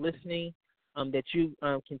that's listening that you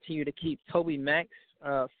continue to keep Toby Mack's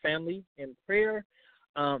family in prayer.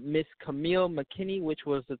 Miss Camille McKinney, which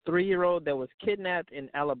was the 3-year-old that was kidnapped in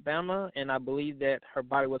Alabama, and I believe that her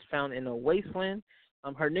body was found in a wasteland.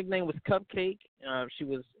 Her nickname was Cupcake. She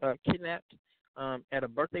was kidnapped at a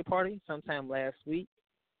birthday party sometime last week.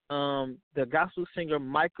 The gospel singer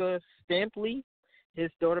Micah Stampley,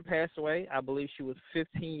 his daughter passed away. I believe she was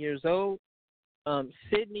 15 years old.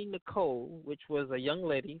 Sydney Nicole, which was a young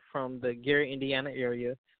lady from the Gary, Indiana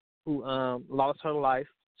area, who lost her life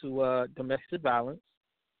to domestic violence.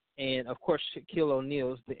 And, of course, Shaquille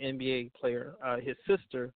O'Neal, the NBA player, his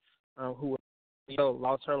sister, who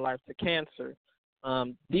lost her life to cancer.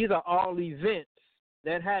 These are all events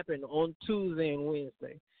that happened on Tuesday and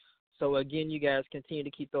Wednesday. So, again, you guys continue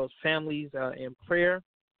to keep those families in prayer.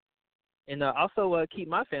 And also keep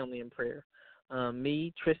my family in prayer.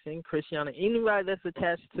 Me, Tristan, Christiana, anybody that's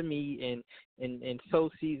attached to me and sow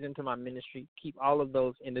seeds into my ministry, keep all of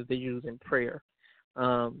those individuals in prayer.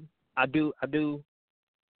 I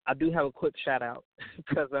do have a quick shout out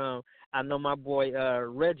because I know my boy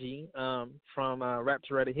Reggie from Rap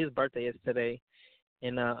to Ready, his birthday is today,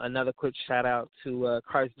 and another quick shout out to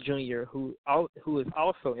Christ Jr. who is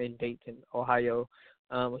also in Dayton, Ohio.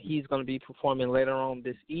 He's going to be performing later on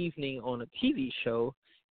this evening on a TV show,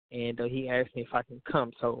 and he asked me if I can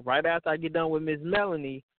come. So right after I get done with Miss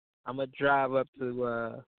Melanie, I'm gonna drive up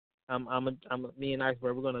to me and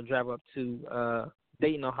Iceberg, we're gonna drive up to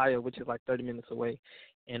Dayton, Ohio, which is like 30 minutes away.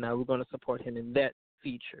 And we're going to support him in that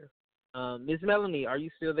feature. Ms. Melanie, are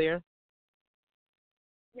you still there?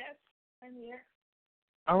 Yes, I'm here.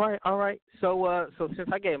 All right. So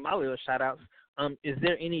since I gave my little shout-outs, is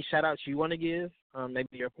there any shout-outs you want to give?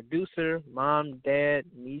 Maybe your producer, mom, dad,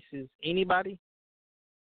 nieces, anybody?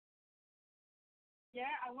 Yeah,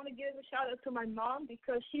 I want to give a shout-out to my mom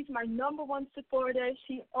because she's my number one supporter.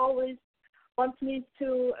 She always wants me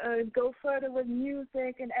to go further with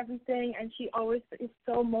music and everything, and she always is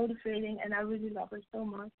so motivating, and I really love her so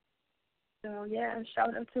much. So, yeah,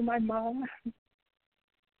 shout out to my mom.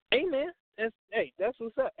 Hey, man, that's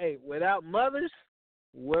what's up. Hey, without mothers,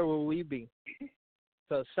 where will we be?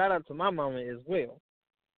 So shout out to my mama as well.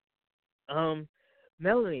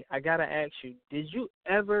 Melanie, I got to ask you, did you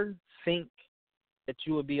ever think that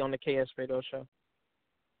you would be on the KS Radio Show?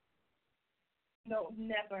 No,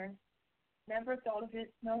 never. Never thought of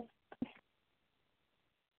it, no.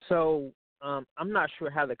 So I'm not sure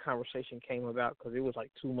how the conversation came about because it was like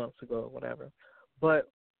 2 months ago or whatever.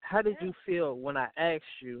 But how did you feel when I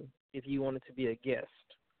asked you if you wanted to be a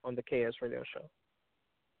guest on the KS Radio Show?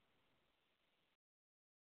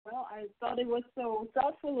 Well, I thought it was so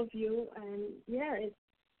thoughtful of you, and, yeah, it's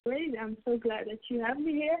great. I'm so glad that you have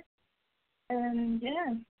me here. And,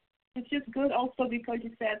 yeah. It's just good also because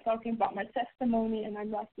you said talking about my testimony, and I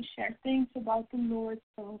love to share things about the Lord.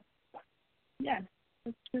 So, yeah,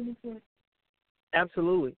 it's really good.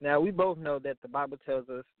 Absolutely. Now, we both know that the Bible tells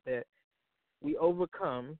us that we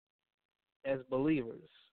overcome as believers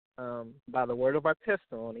by the word of our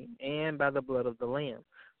testimony and by the blood of the Lamb.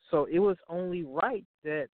 So it was only right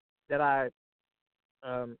that I'm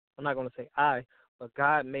not going to say but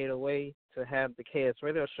God made a way to have the KS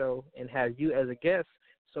Radio Show and have you as a guest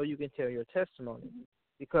so you can tell your testimony.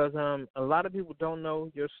 Because a lot of people don't know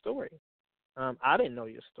your story. I didn't know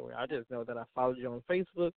your story. I just know that I followed you on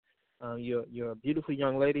Facebook. You're a beautiful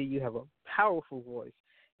young lady. You have a powerful voice.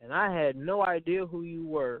 And I had no idea who you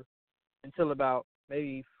were until about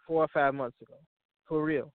maybe 4 or 5 months ago. For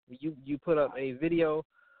real. You put up a video.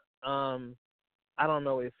 I don't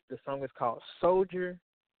know if the song is called Soldier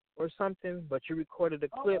or something, but you recorded a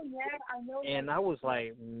clip. Oh, yeah, I know. And I was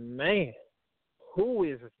like, man, who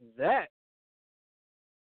is that?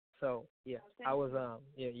 So yeah, I was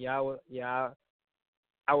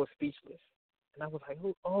I was speechless, and I was like,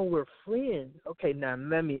 oh, we're friends. Okay, now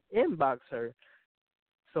let me inbox her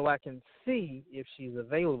so I can see if she's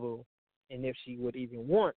available and if she would even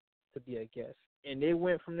want to be a guest. And it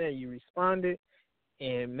went from there. You responded,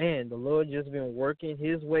 and, man, the Lord just been working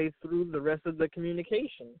his way through the rest of the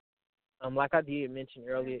communication. Like I did mention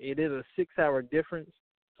earlier, it is a 6-hour difference.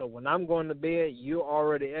 So when I'm going to bed, you're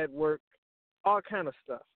already at work, all kind of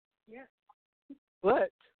stuff. Yeah.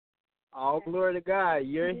 But all glory to God,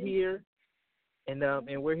 you're here, and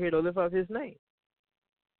we're here to lift up his name.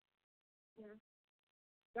 Yeah.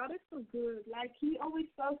 God is so good. Like, he always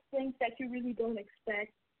does things that you really don't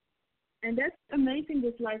expect. And that's amazing,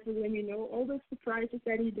 this life with him, all those surprises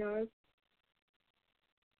that he does.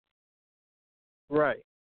 Right.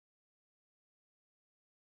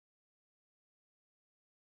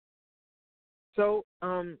 So,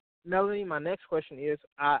 Melanie, my next question is,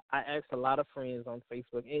 I asked a lot of friends on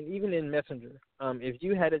Facebook and even in Messenger, if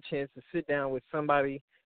you had a chance to sit down with somebody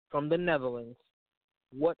from the Netherlands,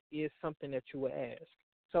 what is something that you would ask?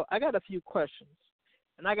 So I got a few questions,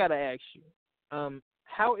 and I got to ask you,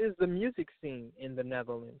 how is the music scene in the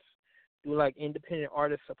Netherlands? Do, like, independent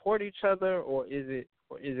artists support each other, or is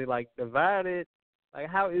it like divided? Like,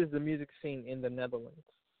 how is the music scene in the Netherlands?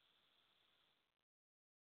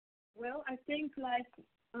 Well, I think, like,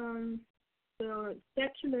 the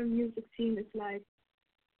secular music scene is, like,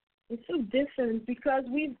 it's so different because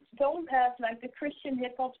we don't have, like, the Christian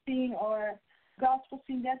hip-hop scene or gospel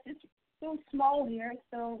scene. It's so small here.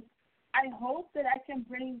 So I hope that I can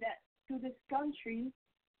bring that to this country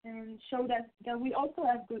and show that we also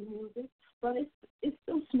have good music. But it's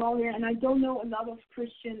so small here, and I don't know a lot of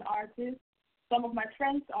Christian artists. Some of my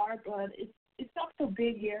friends are, but it's not so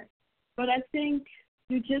big here. But I think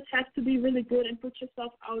you just have to be really good and put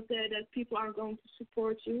yourself out there that people are going to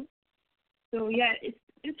support you. So, yeah,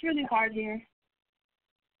 it's really hard here.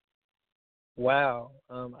 Wow.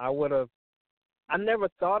 I never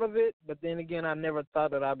thought of it, but then again, I never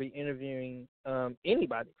thought that I'd be interviewing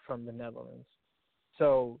anybody from the Netherlands.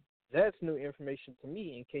 So that's new information to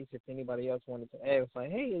me in case if anybody else wanted to ask,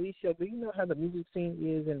 like, hey, Alicia, do you know how the music scene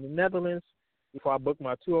is in the Netherlands before I book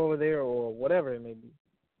my tour over there or whatever it may be?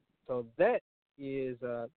 So that's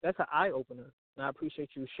an eye-opener, and I appreciate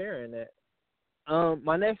you sharing that.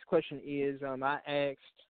 My next question is, I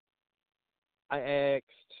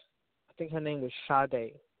think her name was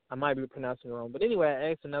Sade. I might be pronouncing it wrong. But anyway,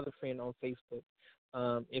 I asked another friend on Facebook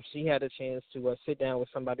if she had a chance to sit down with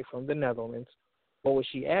somebody from the Netherlands, what would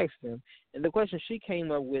she ask them? And the question she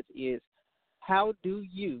came up with is, how do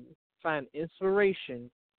you find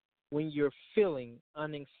inspiration when you're feeling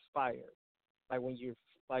uninspired? Like when you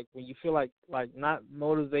feel like not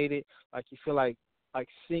motivated, like you feel like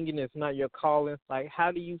singing is not your calling. Like,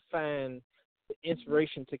 how do you find the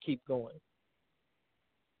inspiration to keep going?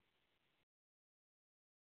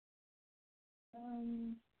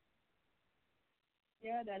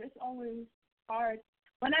 Yeah, that is always hard.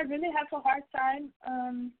 When I really have a hard time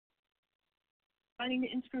finding the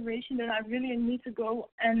inspiration, then I really need to go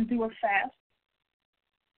and do a fast.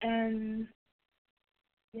 And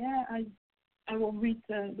yeah, I will read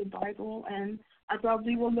the Bible, and I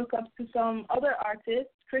probably will look up to some other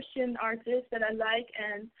artists, Christian artists that I like,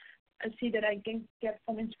 and I see that I can get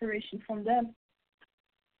some inspiration from them.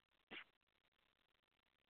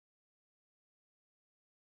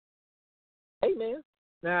 Hey, man.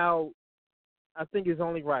 Now, I think it's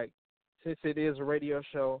only right, since it is a radio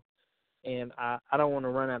show, and I don't want to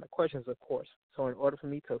run out of questions, of course. So in order for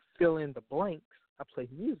me to fill in the blanks, I play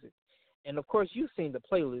music. And, of course, you've seen the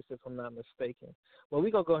playlist, if I'm not mistaken. Well,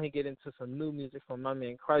 we're going to go ahead and get into some new music from my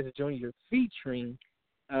man, Christ Jr., featuring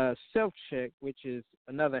Self-Check, which is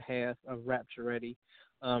another half of Rapture Ready,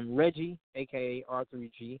 Reggie, a.k.a.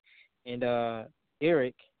 R3G, and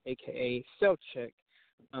Eric, a.k.a. Self-Check.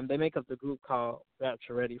 They make up the group called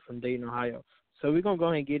Rapture Ready from Dayton, Ohio. So we're going to go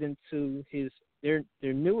ahead and get into their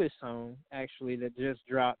newest song, actually, that just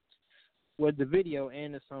dropped, where the video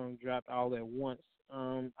and the song dropped all at once.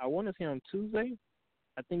 I want to say on Tuesday.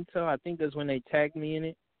 I think so. I think that's when they tagged me in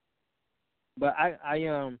it. But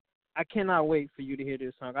I cannot wait for you to hear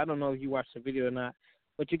this song. I don't know if you watched the video or not,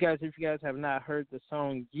 but if you guys have not heard the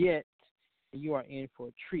song yet, you are in for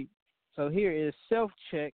a treat. So here is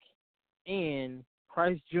Self-Check and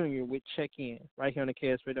Christ Jr. with Check In right here on the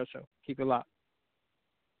KsRadio Show. Keep it locked.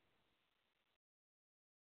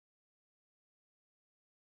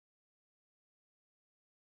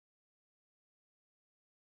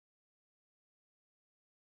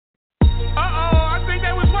 I think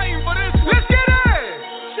they was waiting for this. Let's get it!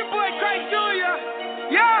 It's your boy Christ Jr.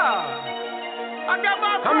 Yeah! I got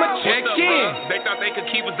my bro. I'ma check in. They thought they could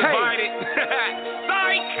keep us divided.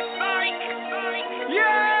 Psych!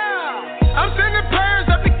 Yeah! I'm sending prayers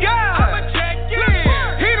up to God. I'ma check in.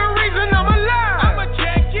 He the reason I'm alive. I'ma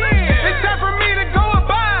check in. It's time for me to go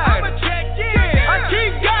abide. I'ma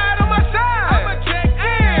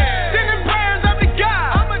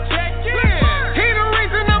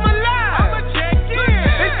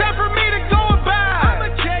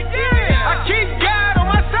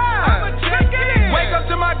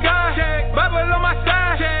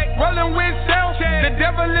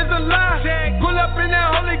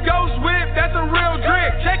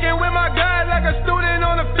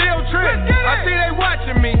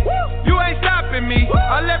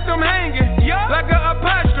I left them hanging like an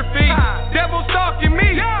apostrophe. Devil stalking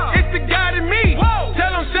me, it's the God in me.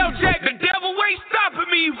 Tell him self-check, the devil ain't stopping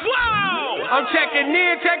me. Whoa! I'm checking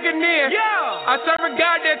in. I serve a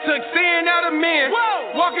God that took sin out of men.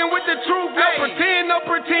 Walking with the truth, no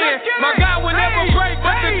pretend. My God will never break,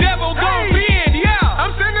 but the devil gon' bend.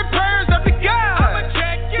 I'm sending prayers up to God. I'ma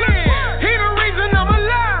check in. He the reason I'm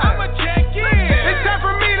alive. I'ma check in. It's time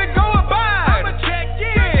for me to go abide. I'ma check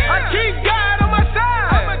in. I keep God on my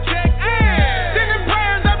side. I'ma check in. Sending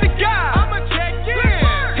prayers up to God. I'ma check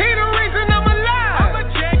in. He the reason I'm alive. I'ma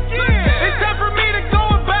check in. It's time for me to go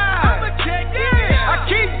abide. I'ma check in. I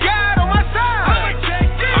keep God on my side. I'ma check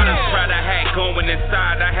in. All this pride I had going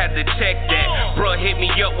inside, I had to check that. Bruh hit me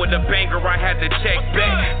up with a banger, I had to check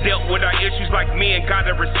back. Dealt with our issues like men,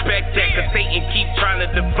 gotta respect that. Cause Satan keep trying to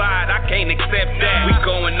divide, I can't accept that. We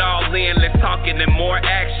going all in, let's talk it and more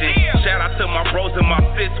action. Shout out to my bros and my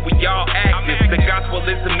sis, we all active. The gospel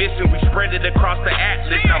is a mission, we spread it across the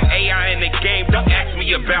atlas. I'm AI in the game, don't ask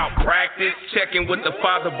me about practice. Checking with the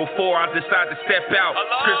Father before I decide to step out.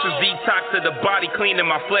 Scriptures detox to the body, cleaning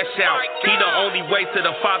my flesh out. He the only way to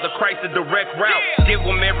the Father, Christ the direct route. Give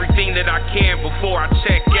him everything that I can before I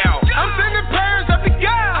check out. I'm sending prayers up to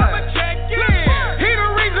God. I'ma check in. He the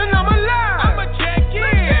reason I'm alive. I'ma check in.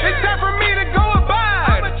 It's time for me to go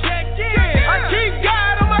abide. I'ma check in. I keep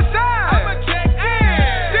God on my side. I'ma check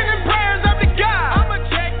in. Sending prayers up to God. I'ma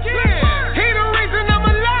check in. He the reason I'm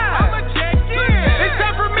alive. I'ma check in. It's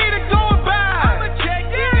time for me to go abide. I'ma check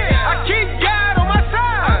in. I keep God on my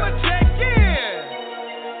side. I'ma check in.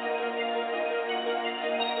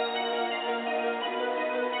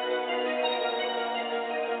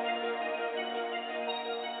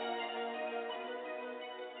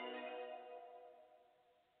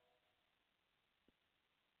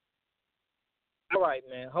 All right,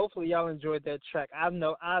 man. Hopefully y'all enjoyed that track. I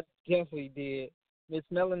know I definitely did. Miss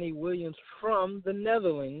Melanie Williams from the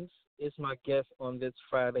Netherlands is my guest on this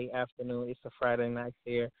Friday afternoon. It's a Friday night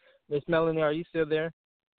here. Miss Melanie, are you still there?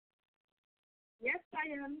 Yes,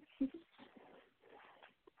 I am.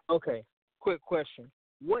 Okay, quick question.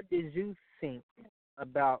 What did you think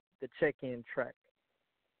about the check-in track?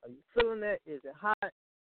 Are you feeling that? Is it hot?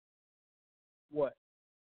 What?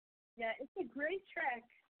 Yeah, it's a great track.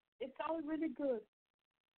 It's all really good.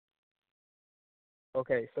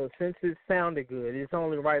 Okay, so since it sounded good, it's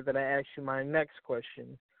only right that I ask you my next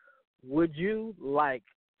question. Would you like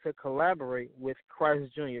to collaborate with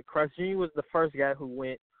Christ Jr.? Christ Jr. was the first guy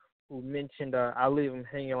who mentioned, I leave him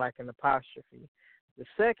hanging like an apostrophe. The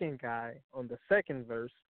second guy on the second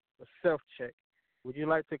verse was Self-Check. Would you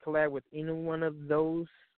like to collab with any one of those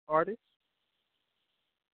artists?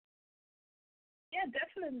 Yeah,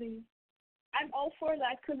 definitely. I'm all for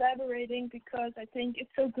that, collaborating, because I think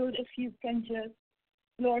it's so good if you can just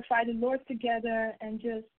glorify the Lord together and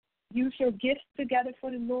just use your gifts together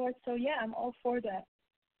for the Lord. So, yeah, I'm all for that.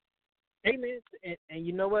 Amen. And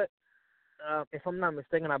you know what? If I'm not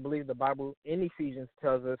mistaken, I believe the Bible in Ephesians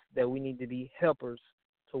tells us that we need to be helpers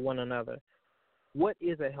to one another. What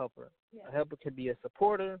is a helper? Yeah. A helper can be a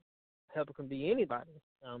supporter. A helper can be anybody.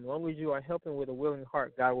 As long as you are helping with a willing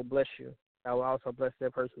heart, God will bless you. God will also bless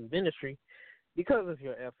that person's ministry because of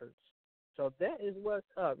your efforts. So that is what's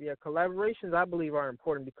up. Yeah, collaborations, I believe, are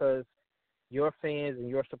important because your fans and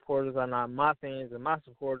your supporters are not my fans and my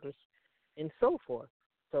supporters, and so forth.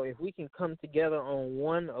 So if we can come together on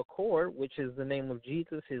one accord, which is the name of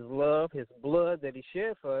Jesus, his love, his blood that he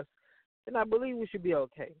shed for us, then I believe we should be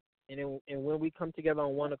okay. And when we come together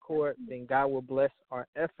on one accord, then God will bless our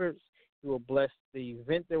efforts. He will bless the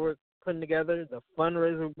event that we're putting together, the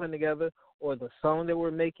fundraiser we're putting together, or the song that we're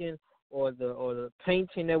making, or the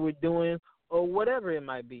painting that we're doing, or whatever it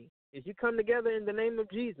might be. If you come together in the name of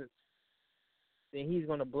Jesus, then he's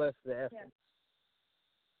going to bless the effort. Yeah.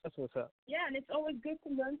 That's what's up. Yeah, and it's always good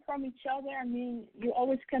to learn from each other. I mean, you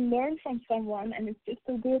always can learn from someone, and it's just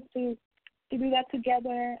so good to do that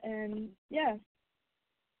together. And, yeah.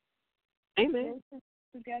 Amen.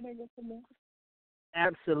 Together with the Lord.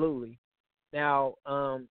 Absolutely. Now,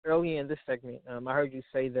 earlier in this segment, I heard you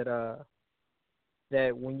say that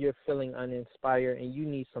that when you're feeling uninspired and you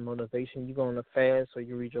need some motivation, you go on a fast or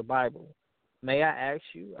you read your Bible. May I ask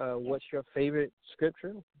you, what's your favorite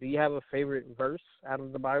scripture? Do you have a favorite verse out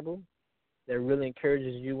of the Bible that really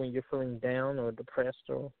encourages you when you're feeling down or depressed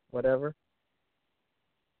or whatever?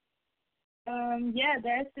 Yeah,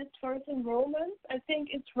 there's this verse in Romans. I think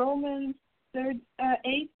it's Romans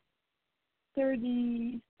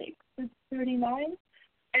 8:36-39,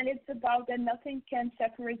 and it's about that nothing can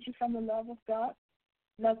separate you from the love of God,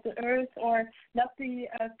 not the earth or not the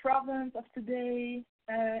problems of today,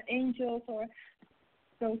 angels or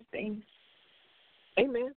those things.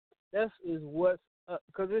 Amen. That is what's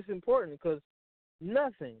because it's important because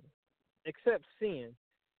nothing except sin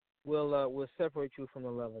will separate you from the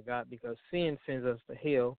love of God because sin sends us to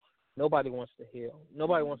hell. Nobody wants to hell.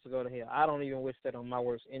 Nobody wants to go to hell. I don't even wish that on my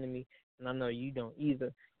worst enemy, and I know you don't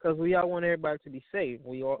either because we all want everybody to be saved.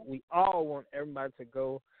 We all want everybody to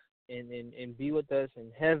go and be with us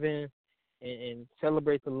in heaven and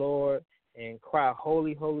celebrate the Lord and cry,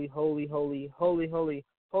 holy, holy, holy, holy, holy, holy,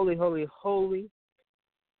 holy, holy, holy,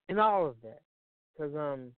 and all of that. Because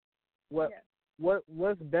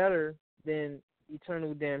what's better than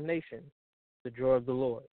eternal damnation? The joy of the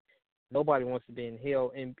Lord. Nobody wants to be in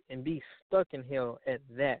hell and be stuck in hell at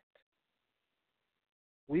that.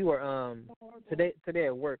 We were today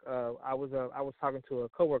at work. I was talking to a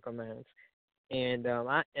coworker of mine, and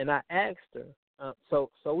I asked her. So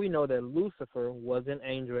we know that Lucifer was an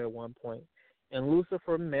angel at one point, and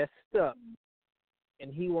Lucifer messed up,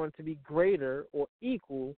 and he wanted to be greater or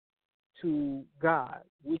equal to God,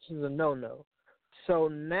 which is a no-no. So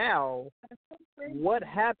now, what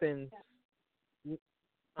happens?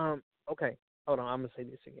 Okay, hold on. I'm gonna say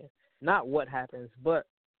this again. Not what happens, but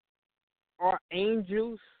are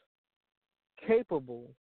angels capable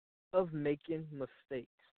of making mistakes?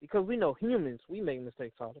 Because we know humans, we make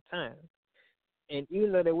mistakes all the time. And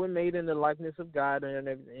even though they were made in the likeness of God and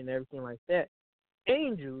everything like that,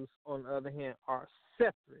 angels, on the other hand, are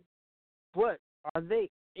separate. But are they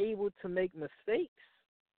able to make mistakes?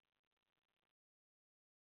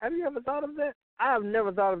 Have you ever thought of that? I have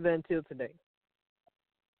never thought of that until today.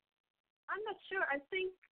 I'm not sure. I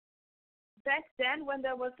think back then when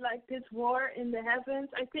there was like this war in the heavens,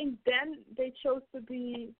 I think then they chose to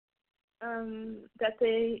be, that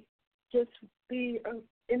they just be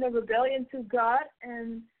in a rebellion to God,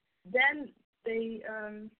 and then they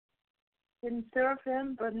didn't serve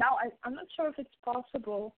him. But now I'm not sure if it's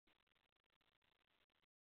possible.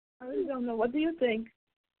 I really don't know. What do you think?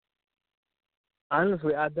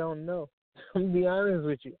 Honestly, I don't know. I'm gonna be honest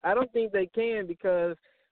with you. I don't think they can because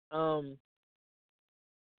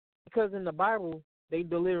in the Bible they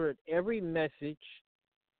delivered every message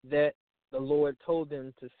that the Lord told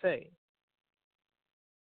them to say.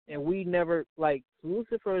 And we never, like,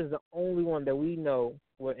 Lucifer is the only one that we know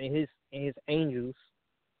in his angels.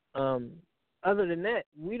 Other than that,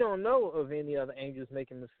 we don't know of any other angels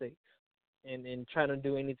making mistakes and trying to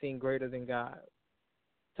do anything greater than God.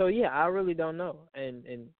 So yeah, I really don't know,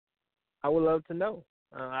 and I would love to know.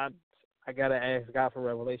 I gotta ask God for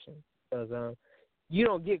revelation because you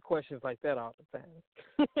don't get questions like that all the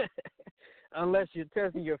time, unless you're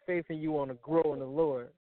testing your faith and you want to grow in the Lord.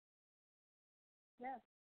 Yeah.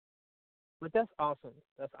 But that's awesome.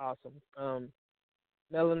 That's awesome.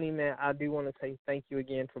 Melanie, man, I do want to say thank you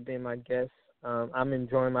again for being my guest. I'm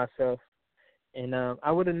enjoying myself, and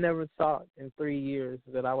I would have never thought in 3 years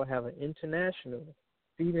that I would have an international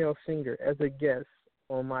female singer as a guest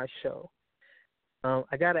on my show.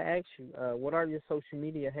 I got to ask you, what are your social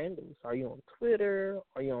media handles? Are you on Twitter?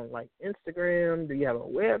 Are you on, like, Instagram? Do you have a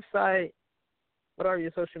website? What are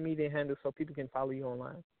your social media handles so people can follow you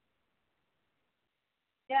online?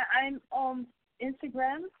 Yeah, I'm on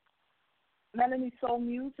Instagram, Melanie Soul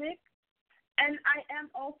Music. And I am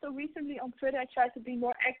also recently on Twitter. I try to be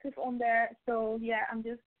more active on there. So, yeah, I'm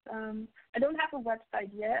just, I don't have a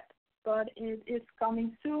website yet, but it is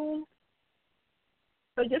coming soon.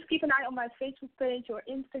 So just keep an eye on my Facebook page or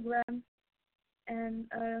Instagram, and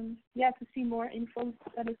to see more info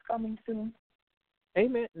that is coming soon.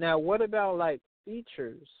 Amen. Now, what about like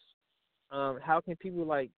features? How can people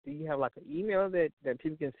do you have like an email that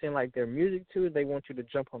people can send like their music to? They want you to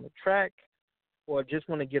jump on the track, or just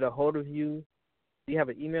want to get a hold of you. Do you have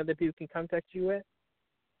an email that people can contact you at?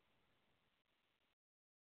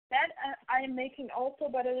 That I am making also,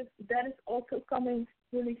 but that is also coming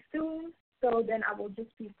really soon. So then I will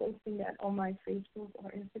just be posting that on my Facebook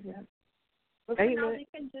or Instagram. But for now, you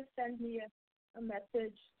can just send me a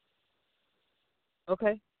message.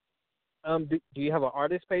 Okay. Do you have an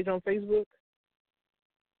artist page on Facebook?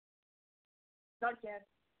 Not yet.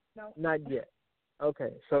 No. Not yet.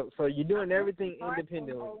 Okay. So you're doing everything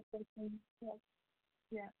independently.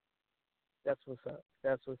 Yeah. That's what's up.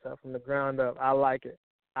 That's what's up from the ground up. I like it.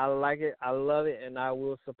 I like it. I love it, and I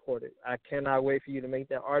will support it. I cannot wait for you to make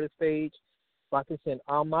that artist page, so I can send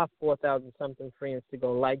all my 4,000-something friends to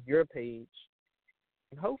go like your page,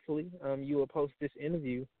 and hopefully, you will post this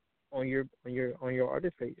interview on your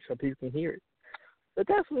artist page so people can hear it. But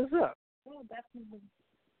that's what's up. Oh, definitely.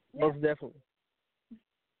 Yeah. Most definitely.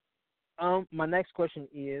 My next question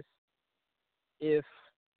is, if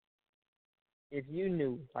you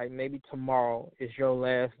knew, like maybe tomorrow is your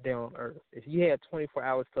last day on Earth, if you had 24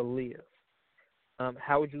 hours to live,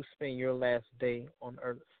 how would you spend your last day on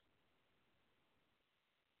earth?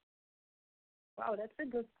 Wow, that's a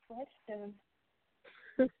good question.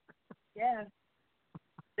 Yeah.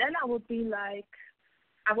 Then I would be like,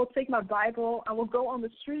 I will take my Bible, I will go on the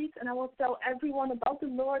streets, and I will tell everyone about the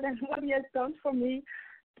Lord and what He has done for me,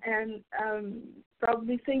 and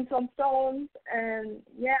probably sing some songs. And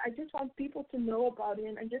yeah, I just want people to know about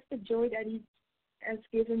Him and just the joy that He has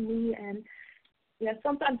given me. And yeah,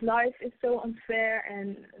 sometimes life is so unfair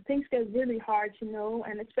and things get really hard,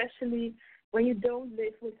 and especially when you don't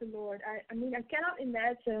live with the Lord. I mean, I cannot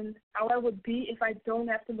imagine how I would be if I don't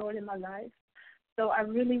have the Lord in my life. So I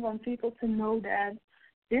really want people to know that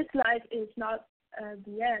this life is not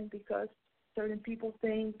the end, because certain people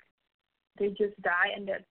think they just die and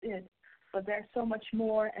that's it. But there's so much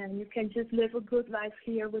more, and you can just live a good life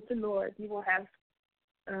here with the Lord. You will have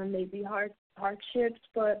maybe hardships,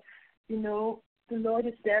 but, the Lord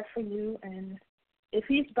is there for you, and if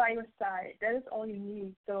He's by your side, that is all you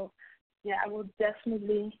need. So, yeah, I will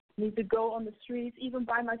definitely need to go on the streets, even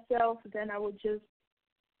by myself. Then I would just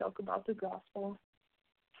talk about the gospel.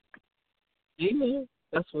 Amen.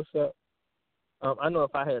 That's what's up. I know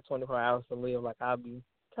if I had 24 hours to live, I'd be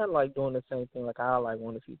kind of doing the same thing. I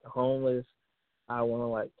want to feed the homeless. I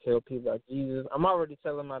want to tell people about Jesus. I'm already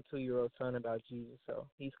telling my 2-year-old son about Jesus, so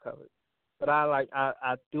he's covered. But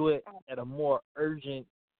I do it at a more urgent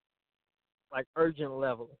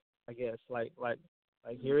level, I guess.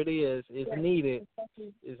 Here it is. It's needed.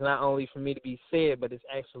 It's not only for me to be said, but it's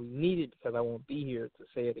actually needed because I won't be here to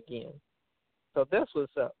say it again. So that's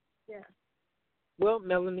what's up. Yeah. Well,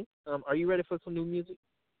 Melanie, are you ready for some new music?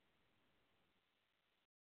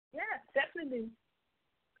 Yeah, definitely.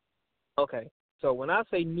 Okay. So when I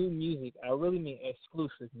say new music, I really mean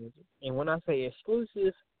exclusive music. And when I say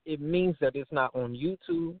exclusive, it means that it's not on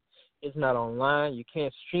YouTube. It's not online. You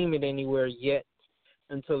can't stream it anywhere yet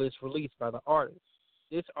until it's released by the artist.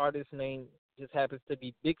 This artist's name just happens to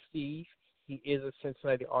be Big Steve. He is a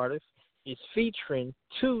Cincinnati artist. It's featuring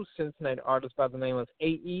 2 Cincinnati artists by the name of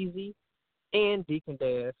A-Easy and Deacon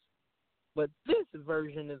Dash. But this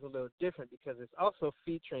version is a little different because it's also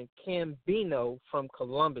featuring Cambino from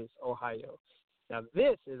Columbus, Ohio. Now,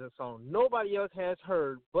 this is a song nobody else has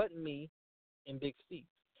heard but me and Big Steve.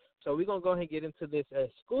 So we're going to go ahead and get into this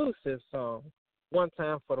exclusive song, One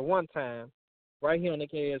Time for the One Time, right here on the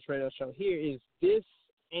KS Radio Show. Here is This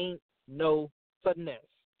Ain't No Finesse.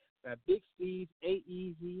 Now, Big Steve,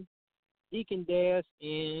 A-Easy, Deacon Dash,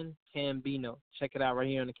 and Cambino. Check it out right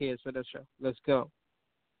here on the KS Radio Show. Let's go.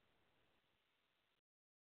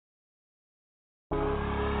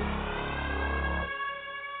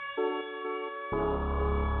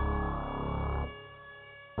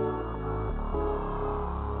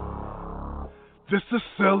 This a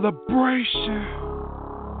celebration.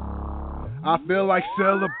 I feel like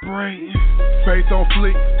celebrating. Faith on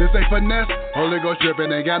fleek, this ain't finesse. Holy Ghost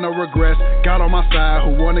dripping, ain't got no regrets. God on my side,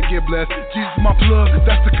 who wanna get blessed. Jesus my plug,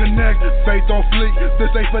 that's the connect. Faith on fleek,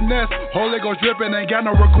 this ain't finesse. Holy Ghost dripping, ain't got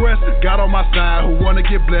no regrets. God on my side, who wanna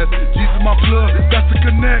get blessed. Jesus my plug, that's the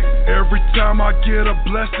connect. Every time I get a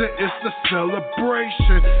blessing, it's a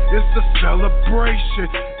celebration. It's a celebration.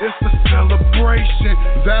 It's a celebration.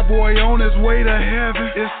 That boy on his way to heaven.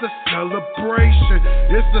 It's a celebration.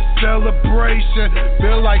 It's a celebration.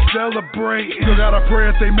 Feel like celebrating. Still gotta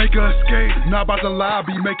pray if they make a escape. Not about to lie,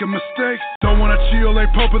 be making mistakes. Don't wanna chill, they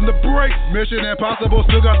pumping the brakes. Mission impossible,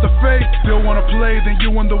 still got the faith. Still wanna play, then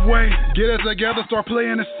you in the way. Get it together, start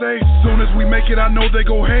playing it safe. Soon as we make it, I know they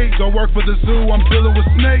go hate. Don't work for the zoo, I'm dealing with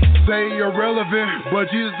snakes. Say irrelevant,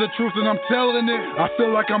 but Jesus the truth and I'm telling it. I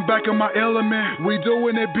feel like I'm back in my element. We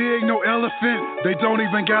doing it big, no elephant. They don't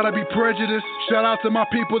even gotta be prejudiced. Shout out to my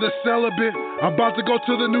people that celibate. I'm about to go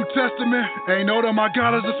to the New Testament. Ain't know that my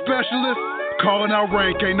God is a specialist. Calling out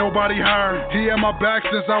rank, ain't nobody higher. He had my back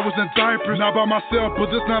since I was in diapers. Not by myself,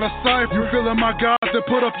 but this not a cipher. You feeling my God, then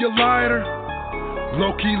put up your lighter.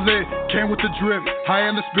 Low-key lit, came with the drip. High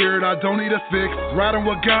in the spirit, I don't need a fix. Riding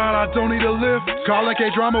with God, I don't need a lift. Calling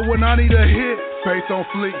K-drama when I need a hit. Faith on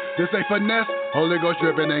fleek, this ain't finesse. Holy Ghost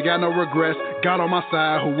dripping, ain't got no regrets. God on my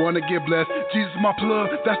side, who wanna get blessed. Jesus my plug,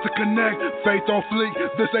 that's the connect. Faith on fleek,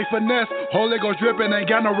 this ain't finesse. Holy Ghost dripping, ain't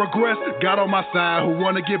got no regrets. God on my side, who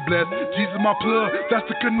wanna get blessed. Jesus my plug, that's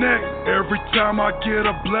the connect. Every time I get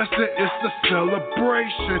a blessing, it's a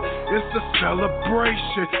celebration. It's a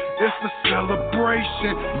celebration. It's a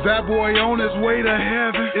celebration. That boy on his way to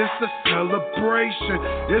heaven. It's a celebration.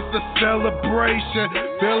 It's a celebration.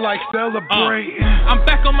 Feel like celebrating. I'm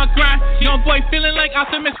back on my grind. Young boy feeling like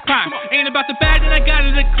Optimus Prime. Ain't about the bag, then I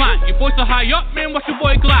gotta decline. Your boy so high up, man, watch your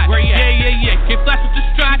boy glide. Yeah. Can't flash with the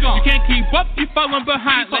stride. You can't keep up, you falling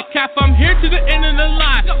behind. Like Cap, I'm here to the end of the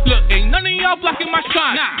line. Look, ain't none of y'all blocking my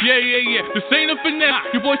shine. Yeah. This ain't a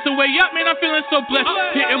finesse. Your boy so way up, man, I'm feeling so blessed.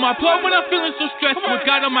 Hitting my plug when I'm feeling so stressed. With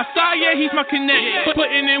God on my side, yeah, he's my connect.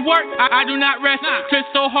 Putting in work, I do not rest. Trip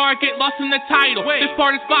so hard, get lost in the title. This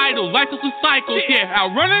part is vital, life is a cycle. Yeah,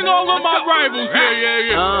 outrunning all of my rivals.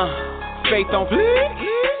 Yeah. Faith on fleek.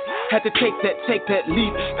 Had to take that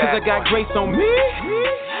leap, cause I got grace on me.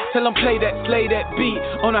 Tell them play that, slay that beat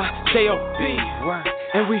on a J.O.B.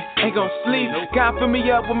 And we ain't gon' sleep. God fill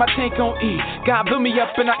me up with my tank on E. God fill me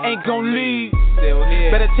up and I ain't gon' leave.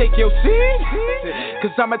 Better take your seat,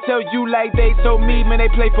 cause I'ma tell you like they told me, man, they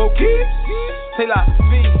play for keeps. Say la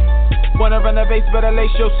V. Wanna run the base, better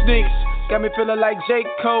lace your sneaks. Got me feeling like J.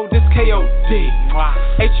 Cole, this K.O.D.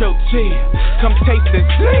 H.O.T. Come taste and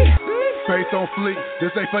see. Faith on fleek,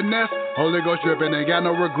 this ain't finesse. Holy Ghost drippin', ain't got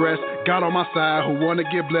no regrets. God on my side, who wanna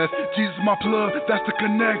get blessed. Jesus my plug, that's the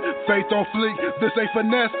connect. Faith on fleek, this ain't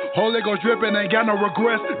finesse. Holy Ghost drippin', ain't got no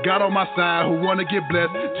regrets. God on my side, who wanna get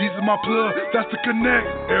blessed. Jesus my plug, that's the connect.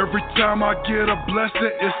 Every time I get a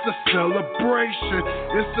blessing, it's a celebration.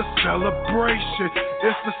 It's a celebration.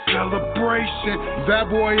 It's a celebration. That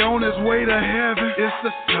boy on his way to heaven. It's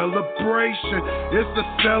a celebration. It's a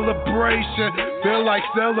celebration. Feel like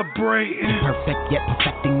celebrating. Imperfect yet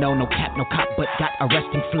perfecting, no cap, no cop, but got a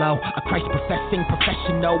resting flow. A Christ professing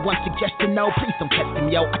professional, one suggestion, no, please don't test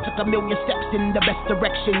him, yo. I took a million steps in the best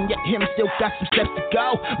direction, yet him still got some steps to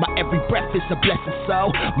go. My every breath is a blessing,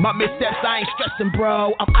 so my missteps, I ain't stressing,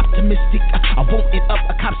 bro. I'm optimistic, I won't end up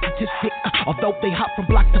a cop statistic. Although they hop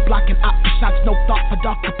from block to block and out for shots, no thought for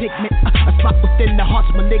darker pigment. A spot within the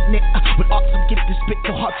heart's malignant, with awesome gift to spit,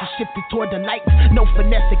 the hearts are shifted toward the light. No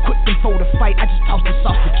finesse, equipped them for the fight. I just toss the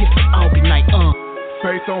sauce to kiss it all good night.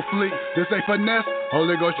 Faith on fleek, this ain't finesse.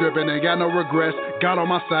 Holy Ghost drippin', ain't got no regrets. God on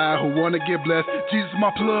my side, who wanna get blessed. Jesus my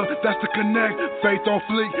plug, that's the connect. Faith on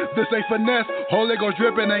fleek, this ain't finesse. Holy Ghost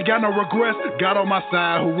drippin', ain't got no regrets. God on my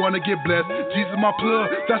side, who wanna get blessed. Jesus my plug,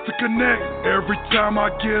 that's the connect. Every time I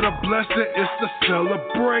get a blessing, it's a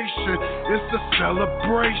celebration. It's a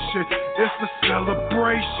celebration. It's a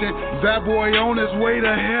celebration. That boy on his way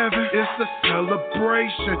to heaven. It's a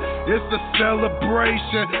celebration. It's a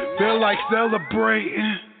celebration. Feel like celebrating.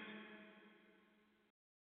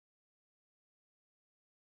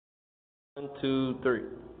 1, 2, 3.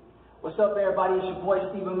 What's up, everybody? It's your boy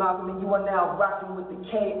Stephen Malcolm, and you are now rocking with the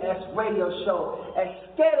KS Radio Show. Let's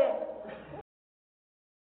get it!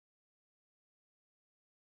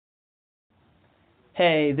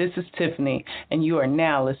 Hey, this is Tiffany, and you are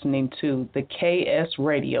now listening to the KS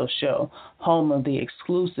Radio Show, home of the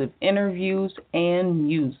exclusive interviews and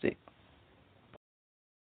music.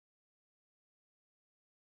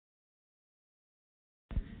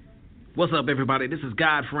 What's up, everybody? This is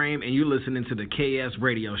Godframe, and you're listening to the KS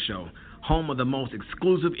Radio Show, home of the most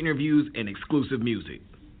exclusive interviews and exclusive music.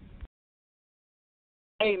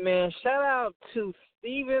 Hey, man, shout out to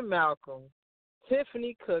Stephen Malcolm,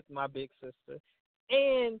 Tiffany Cook, my big sister,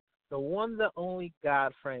 and the one, the only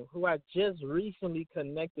Godframe, who I just recently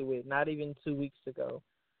connected with not even 2 weeks ago,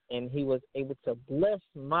 and he was able to bless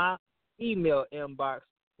my email inbox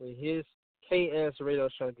with his KS Radio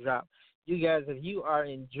Show drop. You guys, if you are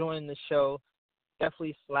enjoying the show,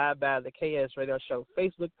 definitely slide by the KS Radio Show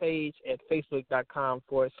Facebook page at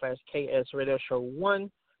facebook.com/KS Radio Show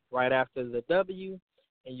 1 right after the W.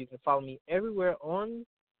 And you can follow me everywhere on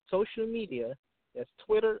social media. That's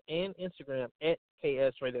Twitter and Instagram at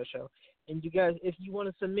KS Radio Show. And you guys, if you want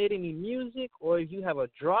to submit any music or if you have a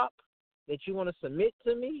drop that you want to submit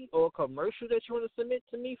to me or a commercial that you want to submit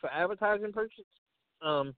to me for advertising purposes,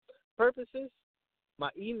 my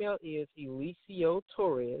email is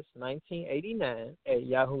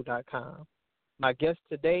ElicioTorres1989@yahoo.com. My guest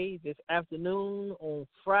today, this afternoon on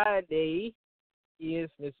Friday, is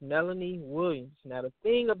Miss Melanie Williams. Now, the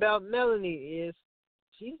thing about Melanie is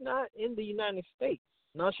she's not in the United States.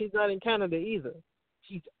 No, she's not in Canada either.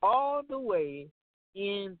 She's all the way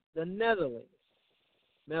in the Netherlands.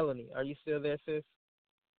 Melanie, are you still there, sis?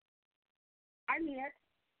 I'm here.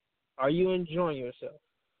 Are you enjoying yourself?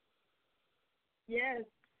 Yes,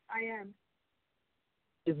 I am.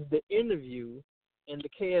 Is the interview and the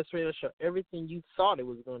KS Radio Show everything you thought it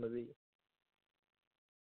was going to be?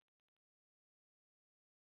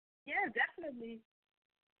 Yeah, definitely.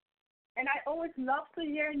 And I always love to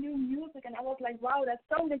hear new music, and I was like, wow, that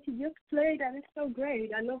song that you just played, that is so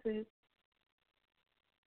great. I love it.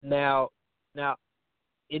 Now,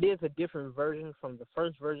 it is a different version from the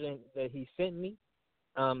first version that he sent me.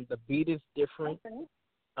 The beat is different. Okay.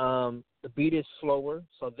 The beat is slower,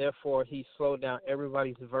 so therefore he slowed down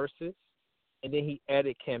everybody's verses, and then he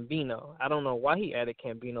added Cambino. I don't know why he added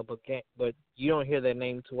Cambino, but you don't hear that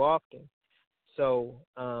name too often. So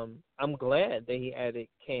I'm glad that he added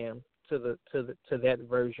Cam to that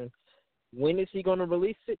version. When is he going to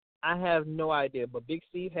release it? I have no idea. But Big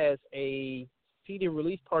Steve has a CD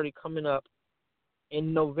release party coming up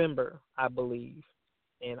in November, I believe.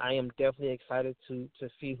 And I am definitely excited to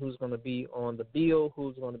see who's going to be on the bill,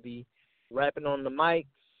 who's going to be rapping on the mic,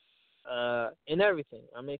 and everything.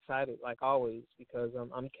 I'm excited, like always, because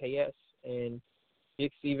I'm KS, and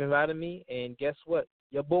Big Steve invited me, and guess what?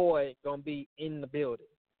 Your boy going to be in the building.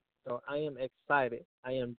 So I am excited.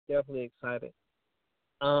 I am definitely excited.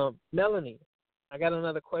 Melanie, I got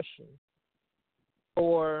another question.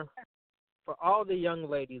 For all the young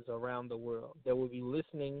ladies around the world that will be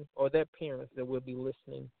listening, or their parents that will be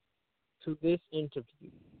listening to this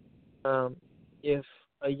interview, if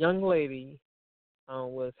a young lady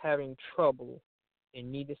was having trouble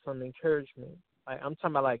and needed some encouragement, like I'm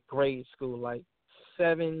talking about like grade school, like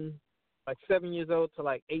 7 years old to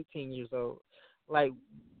like 18 years old, like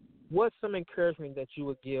what's some encouragement that you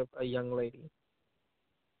would give a young lady?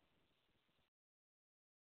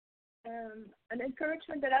 An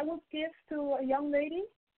encouragement that I would give to a young lady?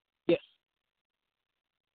 Yes.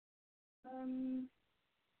 I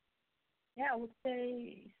would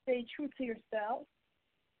say stay true to yourself.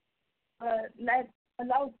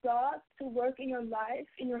 Allow God to work in your life,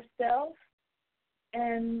 in yourself,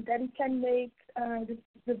 and that He can make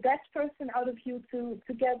the best person out of you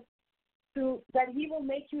that He will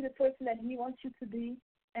make you the person that He wants you to be.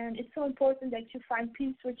 And it's so important that you find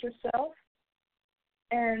peace with yourself.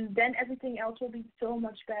 And then everything else will be so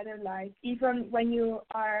much better. Like even when you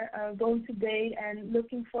are going to date and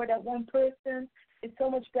looking for that one person, it's so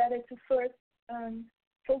much better to first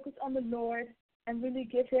focus on the Lord and really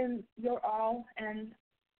give Him your all and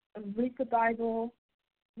read the Bible,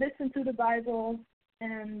 listen to the Bible,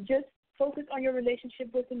 and just focus on your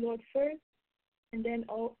relationship with the Lord first, and then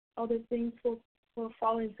all other things will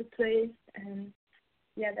fall into place. And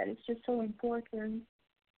that is just so important.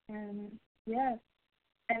 And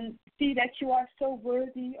and see that you are so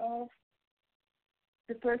worthy of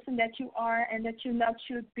the person that you are, and that you not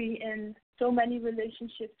should be in so many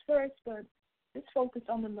relationships first, but just focus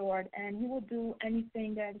on the Lord, and He will do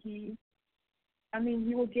anything that He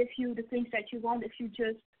will give you the things that you want if you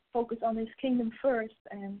just focus on His kingdom first,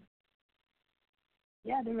 and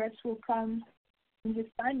the rest will come in His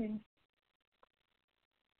timing.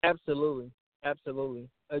 Absolutely.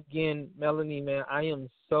 Again, Melanie, man, I am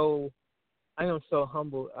so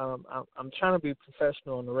humbled. I'm trying to be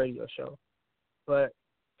professional on the radio show, but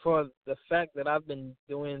for the fact that I've been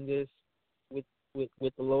doing this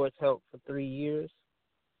with the Lord's help for 3 years,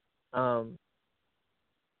 I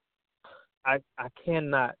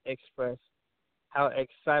cannot express how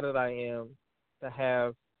excited I am to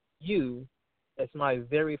have you as my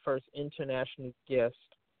very first international guest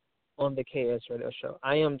on the KS Radio Show.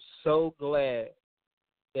 I am so glad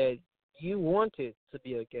that you wanted to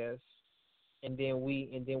be a guest. And then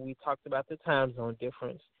we talked about the time zone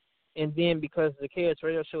difference. And then because the KS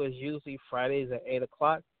Radio Show is usually Fridays at 8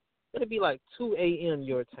 o'clock, it'll be like 2 a.m.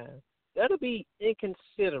 your time. That'll be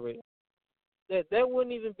inconsiderate. That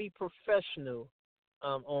wouldn't even be professional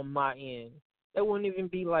on my end. That wouldn't even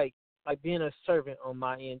be like being a servant on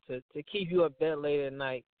my end to keep you up that late at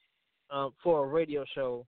night for a radio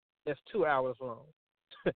show that's 2 hours long.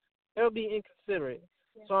 That'll be inconsiderate.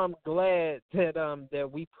 So I'm glad that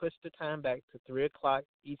we pushed the time back to 3 o'clock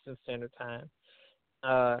Eastern Standard Time,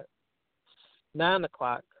 9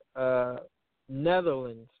 o'clock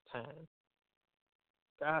Netherlands time.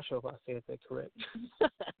 Gosh, I hope I said that correct.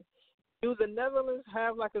 Do the Netherlands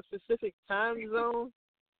have like a specific time zone?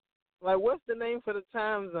 Like, what's the name for the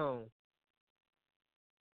time zone?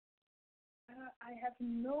 I have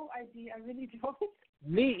no idea. I really don't.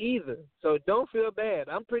 Me either. So don't feel bad.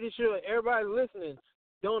 I'm pretty sure everybody listening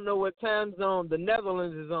don't know what time zone the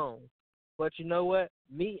Netherlands is on. But you know what?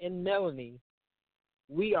 Me and Melanie,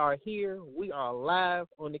 we are here. We are live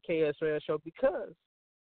on the KS Radio Show because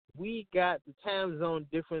we got the time zone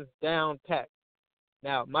difference down pat.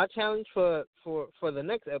 Now, my challenge for the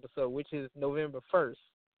next episode, which is November 1st,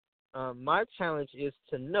 my challenge is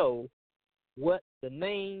to know what the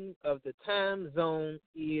name of the time zone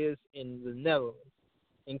is in the Netherlands.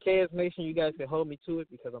 In KS Nation, you guys can hold me to it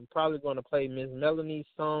because I'm probably going to play Miss Melanie's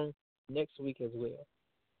song next week as well.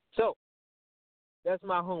 So that's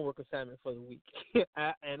my homework assignment for the week,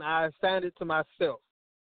 and I assigned it to myself.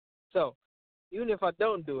 So even if I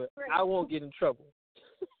don't do it, I won't get in trouble.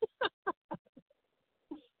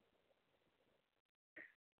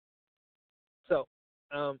 So,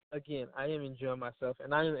 again, I am enjoying myself,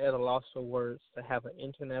 and I am at a loss for words to have an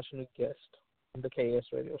international guest on the KS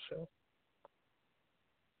Radio Show.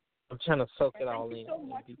 I'm trying to soak it all in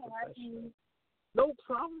and be professional. No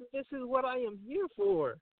problem. This is what I am here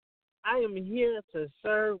for. I am here to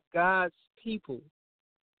serve God's people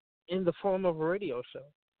in the form of a radio show.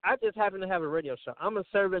 I just happen to have a radio show. I'm a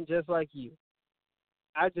servant just like you.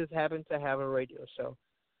 I just happen to have a radio show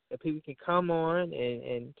that people can come on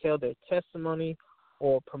and tell their testimony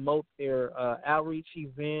or promote their outreach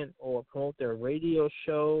event or promote their radio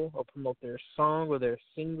show or promote their song or their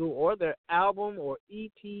single or their album or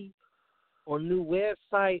EP or new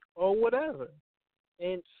website or whatever.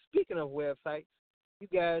 And speaking of websites, you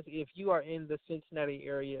guys, if you are in the Cincinnati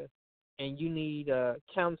area and you need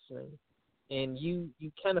counseling and you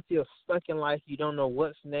kind of feel stuck in life, you don't know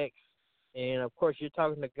what's next, and, of course, you're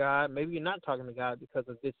talking to God. Maybe you're not talking to God because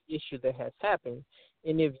of this issue that has happened.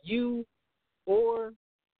 And if you or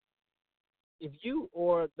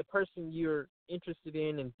the person you're interested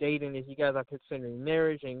in and dating, if you guys are considering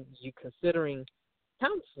marriage and you're considering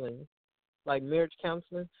counseling, like marriage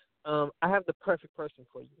counseling, I have the perfect person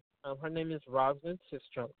for you. Her name is Rosalind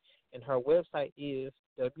Sistrom, and her website is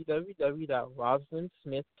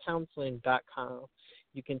www.rosalinsmithcounseling.com.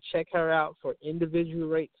 You can check her out for individual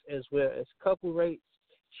rates as well as couple rates.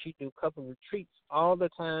 She do couple retreats all the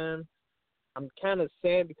time. I'm kind of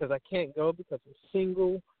sad because I can't go because I'm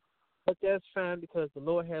single, but that's fine because the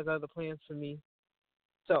Lord has other plans for me.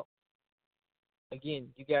 So,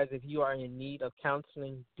 again, you guys, if you are in need of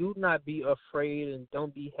counseling, do not be afraid and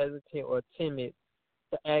don't be hesitant or timid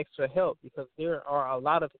to ask for help because there are a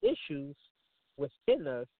lot of issues within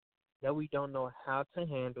us that we don't know how to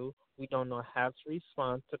handle. We don't know how to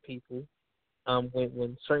respond to people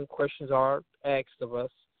when certain questions are asked of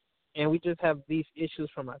us. And we just have these issues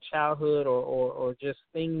from our childhood or just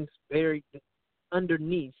things buried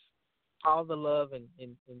underneath all the love and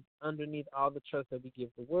underneath all the trust that we give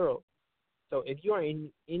the world. So if you are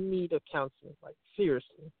in need of counseling, like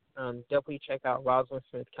seriously, definitely check out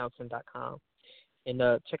RosalindSmithCounseling.com and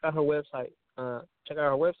check out her website. Check out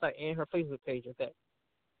her website and her Facebook page at that.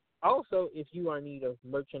 Also, if you are in need of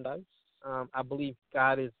merchandise, I believe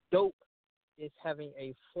God is Dope is having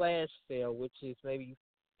a flash sale, which is maybe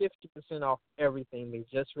 50% off everything. They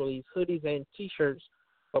just released hoodies and T-shirts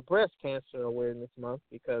for Breast Cancer Awareness Month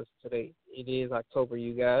because today it is October,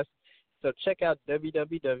 you guys. So check out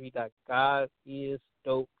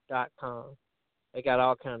www.godisdope.com. They got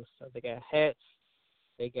all kinds of stuff. They got hats,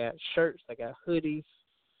 they got shirts, they got hoodies.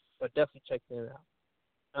 So definitely check them out.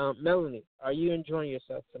 Melanie, are you enjoying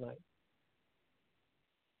yourself tonight?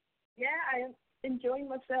 Yeah, I am enjoying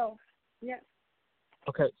myself. Yes.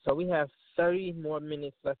 Okay, so we have 30 more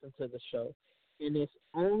minutes left into the show, and it's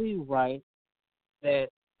only right that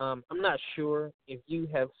I'm not sure if you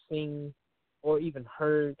have seen or even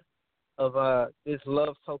heard of this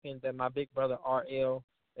love token that my big brother RL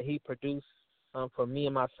that he produced for me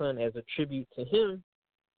and my son as a tribute to him,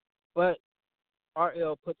 but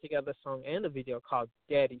RL put together a song and a video called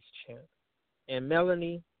Daddy's Champ. And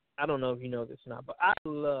Melanie, I don't know if you know this or not, but I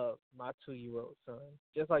love my 2-year-old son,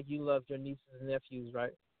 just like you love your nieces and nephews,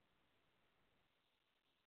 right?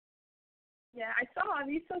 Yeah, I saw him.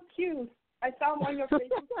 He's so cute. I saw him on your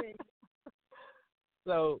Facebook page.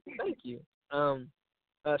 So, thank you.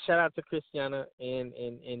 Shout out to Christiana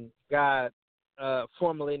and God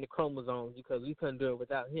formulating the chromosomes because we couldn't do it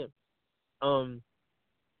without him.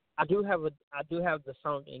 I do have the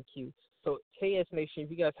song in queue. So KS Nation,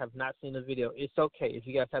 if you guys have not seen the video, it's okay. If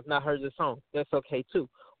you guys have not heard the song, that's okay too.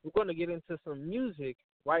 We're going to get into some music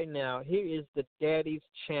right now. Here is the Daddy's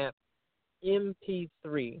Champ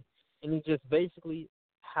MP3, and it's just basically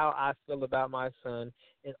how I feel about my son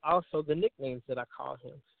and also the nicknames that I call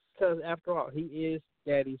him. Because after all, he is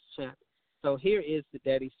Daddy's Champ. So here is the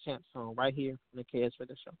Daddy's Champ song right here on the KS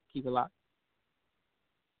Radio Show. Keep it locked.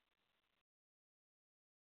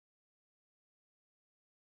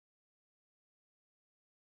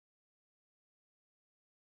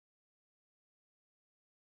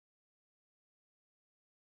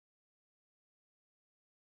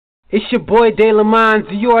 It's your boy De La Mons.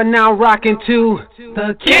 You are now rocking to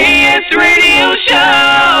the KS Radio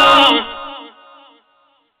Show.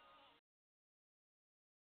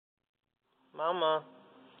 Mama.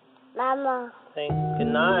 Mama. Say good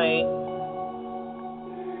night.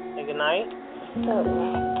 Say good night. Good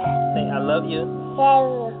night. Say I love you.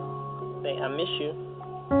 Love you. Say, I miss you.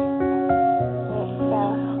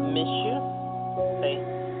 Miss you. Say,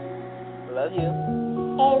 love you.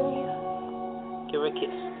 Give her a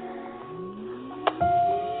kiss.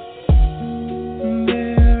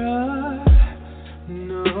 There are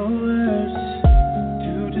no words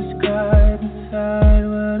to describe inside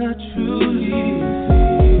what I truly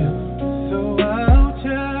feel. So I'll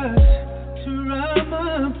just try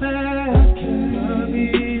my best.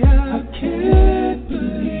 I can't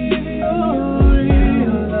believe you're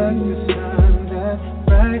real. Like the sun that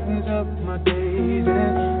brightens up my days,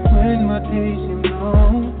 and when my days seem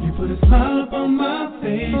long, you put a smile upon my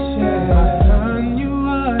face. Yeah, son, you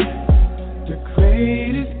are the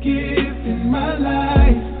greatest gift in my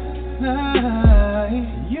life.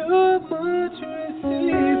 You're much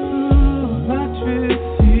receivable, much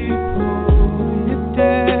receivable. Your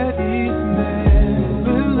daddy's man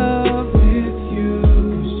will love with you,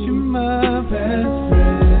 'cause you're my best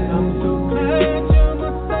friend. I'm so glad you're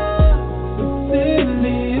my son, so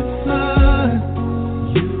silly and fun.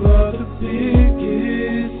 You are the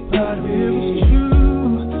biggest part of it. Was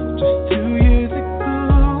true just 2 years ago.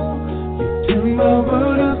 You turned my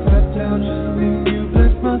world upside down just when you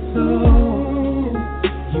blessed my soul.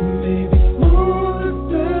 You may be small as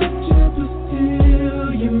that chip, but still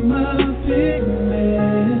you're my big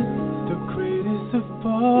man, the greatest of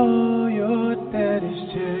all. Your daddy's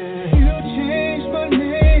child. You changed my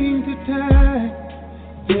name to die.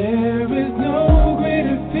 There is no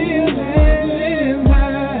greater feeling than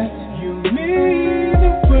that. You mean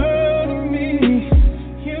the world to me.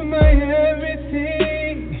 You're my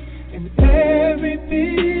everything and every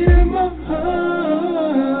beat of my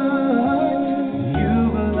heart. You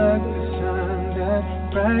are like the sun that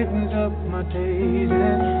brightens up my days,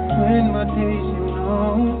 and when my days seem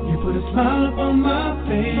long, you put a smile upon my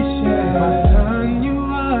face. Yeah, son, you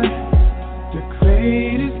are the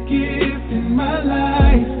greatest gift in my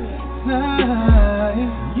life.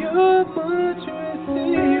 You're much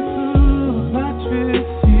receivable, much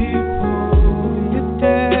receivable. Your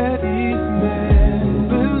daddy's man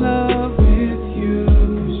will love with you,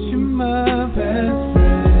 'cause you're my best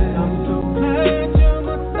friend. I'm so glad you're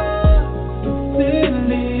my son, so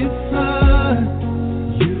silly and fun.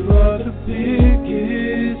 You are the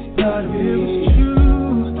biggest part of it. Was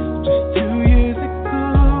true just 2 years ago.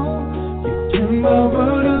 You turned my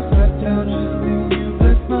world upside down just when you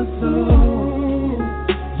blessed my soul.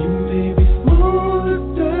 You may be small as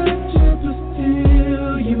that chip, but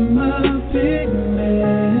still you're my big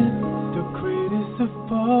man, the greatest of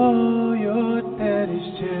all. Your daddy's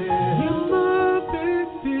child. You're my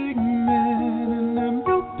big man, and I'm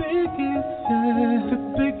your biggest fan, the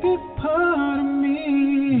biggest part of me.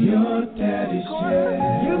 Your daddy's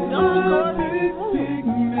child. You're my big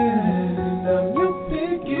man, and I'm your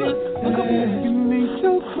biggest fan. You mean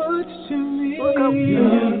so much to me.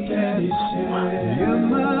 Your daddy's child. You're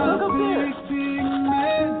my big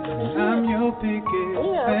man, and I'm your biggest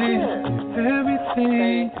fan. You're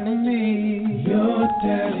everything to me. Your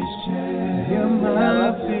daddy's child. You're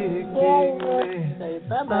my big man.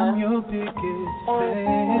 I'm your biggest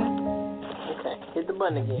fan. Okay, hit the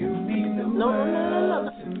button again. You mean the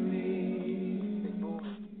world to me.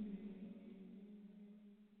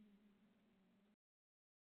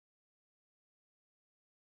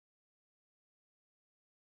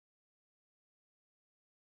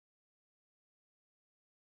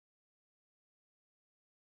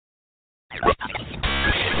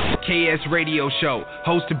 KS Radio Show,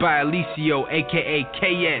 hosted by Alicio, aka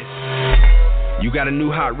KS. You got a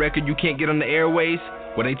new hot record you can't get on the airways?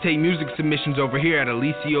 Well, they take music submissions over here at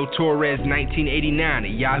Alicio Torres 1989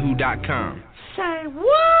 at yahoo.com. Say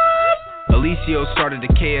what? Alicio started the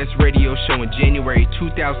KS Radio Show in January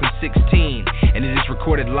 2016, and it is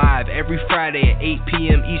recorded live every Friday at 8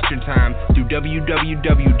 p.m. Eastern Time through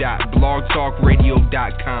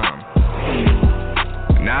www.blogtalkradio.com.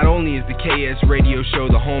 Not only is the KS Radio Show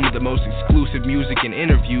the home of the most exclusive music and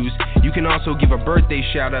interviews, you can also give a birthday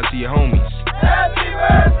shout out to your homies. Happy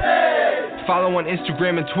birthday! Follow on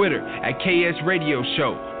Instagram and Twitter at KS Radio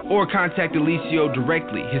Show, or contact Alicio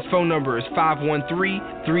directly. His phone number is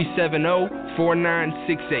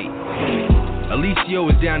 513-370-4968. Alicio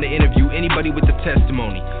is down to interview anybody with a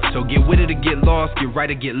testimony, so get with it or get lost, get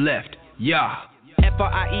right or get left. Yeah.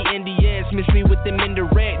 FRIENDS, miss me with them in the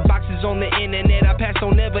red boxes on the internet. I pass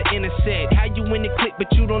on never intersect. How you in the click,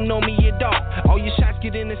 but you don't know me at all. All your shots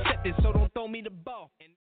get intercepted, so don't throw me the ball.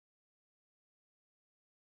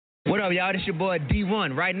 What up, y'all? This your boy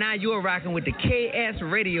D1. Right now, you are rocking with the KS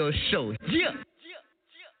Radio Show. Yeah.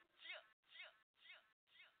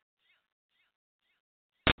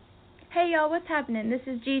 Hey y'all, what's happening? This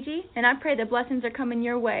is Gigi, and I pray that blessings are coming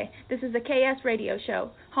your way. This is the KS Radio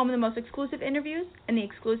Show, home of the most exclusive interviews and the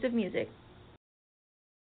exclusive music.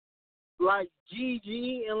 Like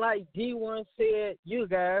Gigi and like D1 said, you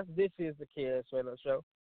guys, this is the KsRadioShow. Show.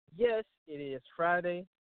 Yes, it is Friday.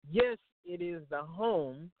 Yes, it is the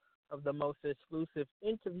home of the most exclusive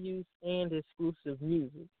interviews and exclusive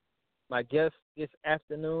music. My guest this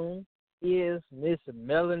afternoon is Miss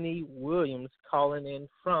Melanie Williams, calling in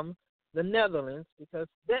from the Netherlands, because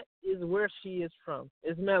that is where she is from.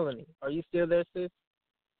 Is Melanie. Are you still there, sis?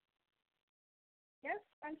 Yes,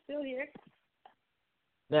 I'm still here.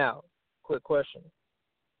 Now, quick question.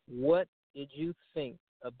 What did you think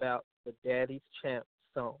about the Daddy's Champ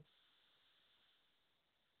song?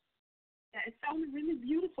 Yeah, it sounded really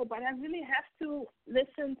beautiful, but I really have to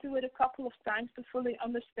listen to it a couple of times to fully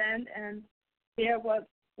understand and hear what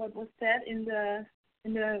was said in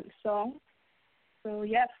the song. So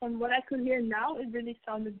yeah, from what I could hear now, it really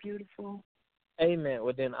sounded beautiful. Amen.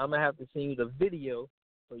 Well, then I'm gonna have to send you the video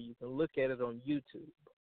so you can look at it on YouTube.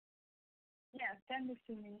 Yeah, send it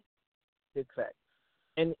to me. Big fact.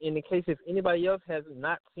 And in the case if anybody else has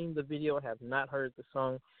not seen the video, have not heard the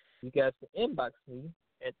song, you guys can inbox me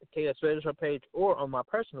at the KsRadioShow page or on my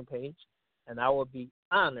personal page, and I will be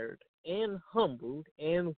honored and humbled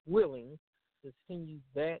and willing to send you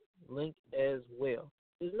that link as well.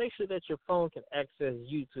 Just make sure that your phone can access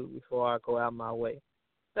YouTube before I go out my way.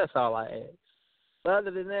 That's all I ask. But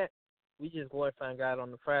other than that, we just glorifying God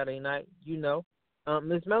on the Friday night, you know.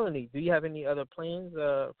 Miss Melanie, do you have any other plans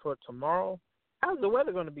for tomorrow? How's the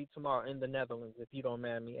weather going to be tomorrow in the Netherlands, if you don't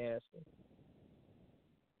mind me asking?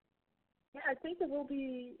 Yeah, I think it will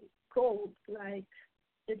be cold. Like,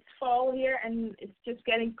 it's fall here, and it's just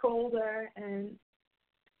getting colder, and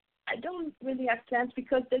I don't really have plans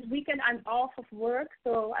because this weekend I'm off of work,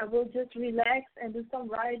 so I will just relax and do some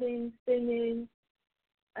writing, singing,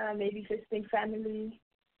 maybe visiting family,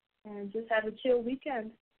 and just have a chill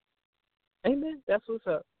weekend. Amen. That's what's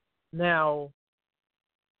up. Now,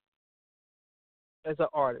 as an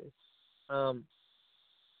artist,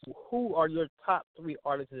 who are your top 3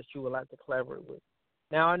 artists that you would like to collaborate with?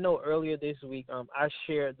 Now, I know earlier this week I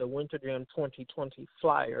shared the Winter Jam 2020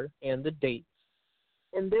 flyer and the dates,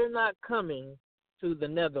 and they're not coming to the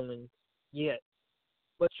Netherlands yet.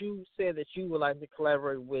 But you said that you would like to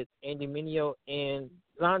collaborate with Andy Mineo and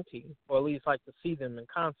Zanti, or at least like to see them in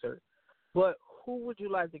concert. But who would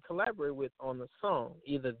you like to collaborate with on the song?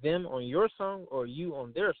 Either them on your song or you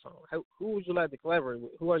on their song. Who would you like to collaborate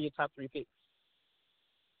with? Who are your top 3 picks?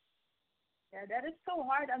 Yeah, that is so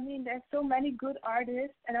hard. I mean, there's so many good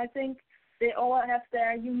artists, and I think they all have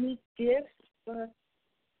their unique gifts. But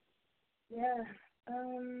yeah,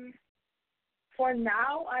 for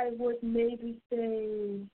now, I would maybe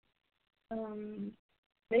say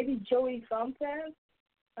maybe Joey Fontes,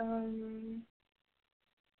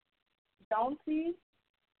 Dante,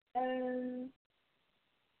 and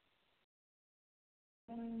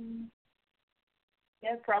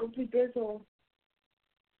yeah, probably Bizzle.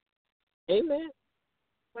 Amen.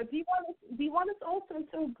 But D1 is also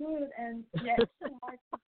so good, and yeah, it's so hard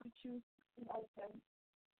to choose about them.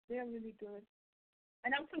 They're really good.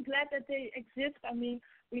 And I'm so glad that they exist. I mean,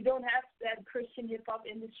 we don't have that Christian hip-hop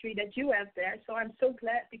industry that you have there, so I'm so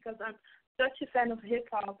glad because I'm such a fan of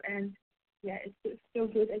hip-hop, and yeah, it's so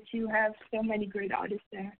good that you have so many great artists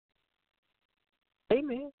there.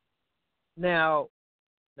 Amen. Now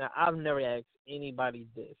I've never asked anybody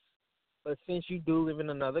this, but since you do live in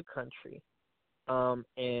another country,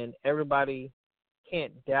 and everybody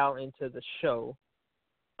can't dial into the show,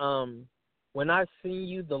 when I send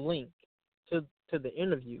you the link to the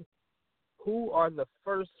interview, who are the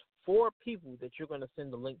first 4 people that you're going to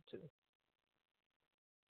send the link to?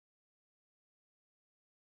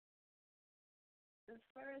 The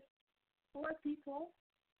first 4 people?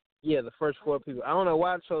 Yeah, the first 4 people. I don't know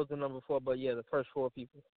why I chose the number 4, but yeah, the first 4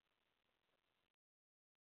 people.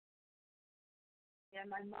 Yeah,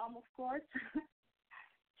 my mom, of course.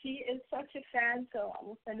 She is such a fan, so I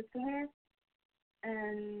will send it to her.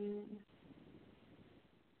 And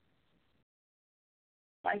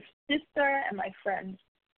my sister and my friends.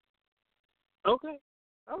 Okay.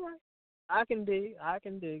 All right. I can dig it.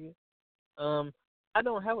 I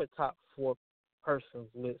don't have a top 4 persons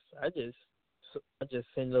list. I just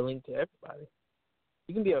send the link to everybody.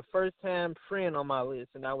 You can be a first-time friend on my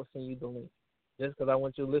list, and I will send you the link just because I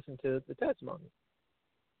want you to listen to the testimony.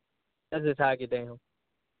 That's just how I get down,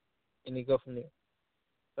 and you go from there.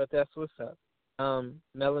 But that's what's up.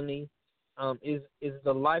 Melanie, is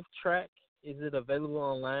the Life track, is it available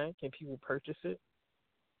online? Can people purchase it?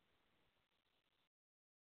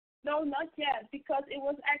 No, not yet, because it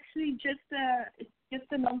was actually just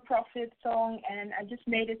a non-profit song, and I just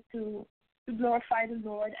made it to glorify the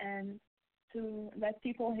Lord and to let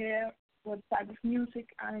people hear what type of music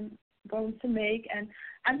I'm going to make. And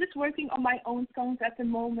I'm just working on my own songs at the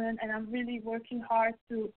moment, and I'm really working hard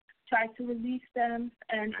to try to release them.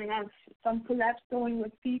 And I have some collabs going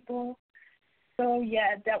with people. So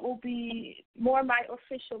yeah, that will be more my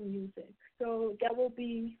official music. So that will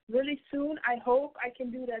be really soon. I hope I can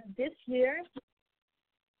do that this year.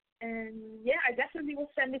 And yeah, I definitely will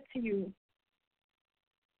send it to you.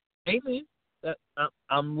 Amen.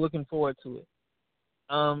 I'm looking forward to it.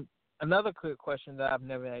 Another quick question that I've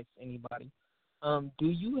never asked anybody. Do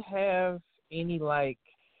you have any like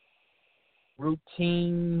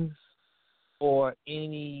routines or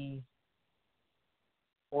any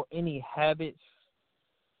habits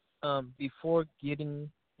before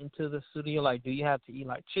getting into the studio? Like, do you have to eat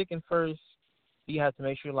like chicken first? Do you have to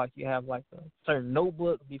make sure like you have like a certain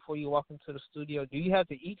notebook before you walk into the studio? Do you have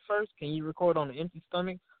to eat first? Can you record on an empty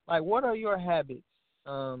stomach? Like, what are your habits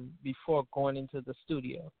before going into the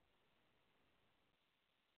studio?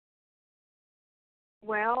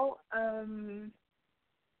 Well,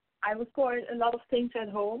 I record a lot of things at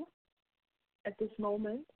home at this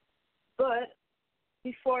moment, but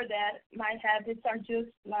before that, my habits are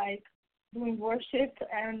just like doing worship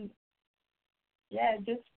and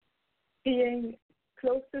just being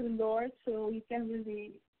close to the Lord, so He can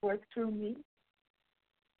really work through me.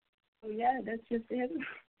 So yeah, that's just it.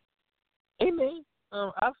 Amen.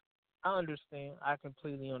 I understand. I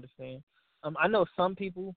completely understand. I know some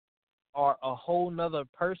people are a whole nother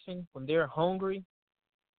person when they're hungry,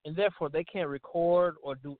 and therefore they can't record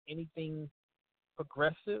or do anything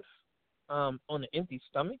progressive on an empty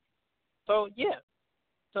stomach. So yeah,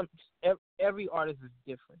 every artist is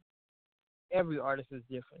different. Every artist is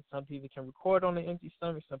different. Some people can record on an empty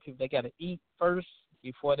stomach. Some people, they got to eat first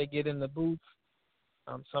before they get in the booth.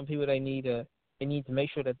 Some people, they need to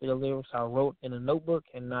make sure that their lyrics are wrote in a notebook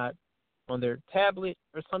and not on their tablet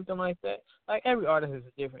or something like that. Like, every artist is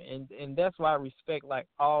different, and that's why I respect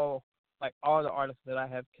all the artists that I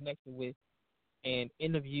have connected with and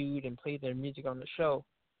interviewed and played their music on the show.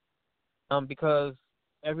 Because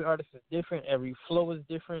every artist is different, every flow is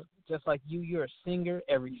different. Just like you're a singer,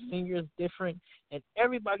 every singer is different, and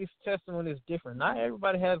everybody's testimony is different. Not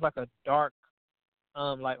everybody has like a dark,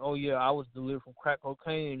 like, oh yeah, I was delivered from crack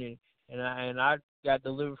cocaine and I got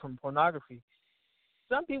delivered from pornography.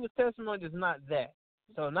 Some people's testimony is not that.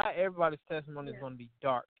 So not everybody's testimony is going to be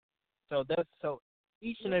dark. So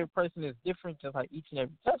each and every person is different, just like each and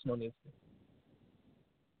every testimony is different.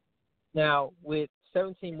 Now, with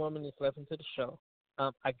 17 more minutes left into the show,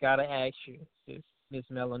 I gotta ask you, Miss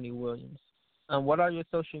Melanie Williams, what are your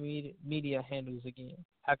social media handles again?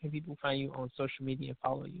 How can people find you on social media and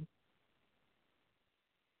follow you?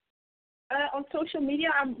 On social media,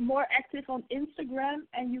 I'm more active on Instagram,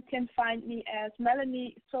 and you can find me as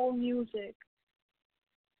Melanie Soul Music.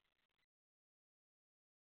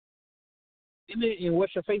 And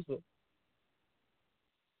what's your Facebook?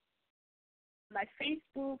 My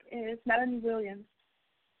Facebook is Melanie Williams.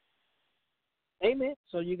 Amen.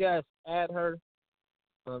 So you guys add her.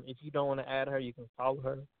 If you don't want to add her, you can follow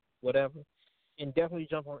her, whatever. And definitely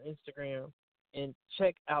jump on Instagram and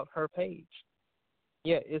check out her page.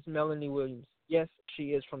 Yeah, it's Melanie Williams. Yes, she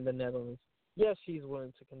is from the Netherlands. Yes, she's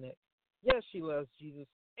willing to connect. Yes, she loves Jesus.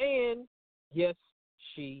 And yes,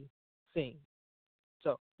 she sings.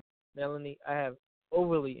 So, Melanie, I have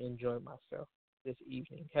overly enjoyed myself this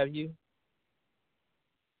evening. Have you?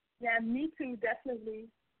 Yeah, me too, definitely.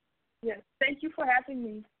 Yes, thank you for having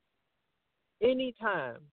me.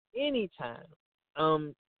 Anytime.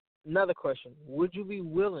 Another question. Would you be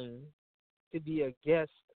willing to be a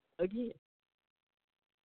guest again?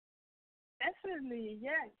 Definitely,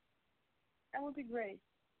 yes. That would be great.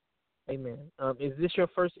 Amen. Is this your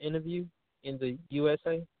first interview in the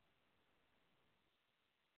USA?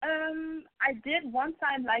 I did one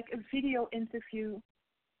time, like, a video interview.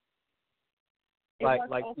 It like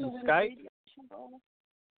was through also with a Skype? radio show.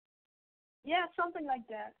 Yeah, something like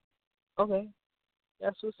that. Okay.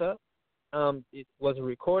 That's what's up. It was it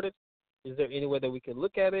recorded? Is there any way that we could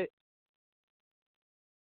look at it?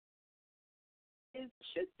 It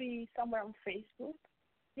should be somewhere on Facebook.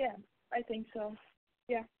 Yeah, I think so.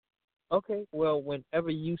 Yeah. Okay. Well, whenever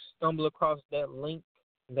you stumble across that link,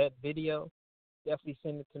 that video, definitely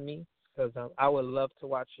send it to me because I would love to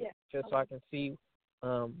watch it just so I can see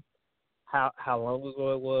how long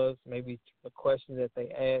ago it was, maybe the question that they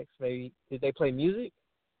asked, maybe did they play music?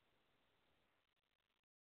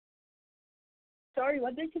 Sorry,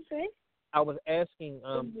 what did you say? I was asking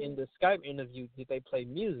in the Skype interview, did they play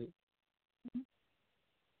music?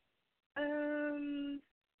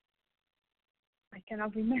 I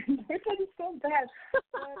cannot remember. That is so bad.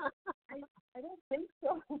 I don't think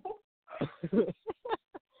so.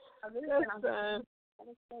 I really That's fine. That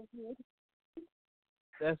is so good.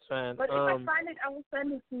 That's fine. But if I find it, I will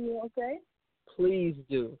send it to you, okay? Please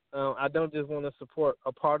do. I don't just want to support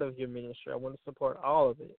a part of your ministry. I want to support all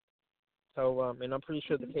of it. So, and I'm pretty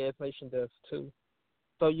sure the KS Nation does too.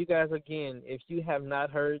 So, you guys, again, if you have not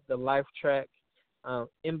heard the live track,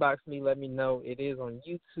 inbox me, let me know. It is on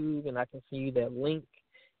YouTube, and I can send you that link.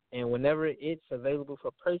 And whenever it's available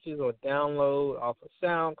for purchase or download off of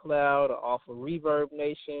SoundCloud or off of Reverb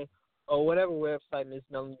Nation or whatever website Miss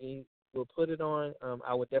Melanie will put it on,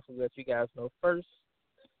 I would definitely let you guys know first.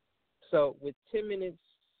 So with 10 minutes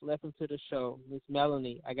left into the show, Miss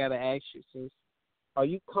Melanie, I got to ask you, sis, are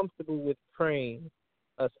you comfortable with praying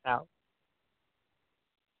us out?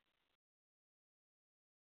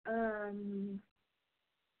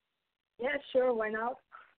 Yeah, sure, why not?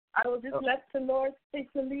 I will just let the Lord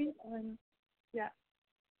take the lead, and yeah.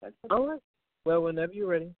 That's okay. All right. Well, whenever you're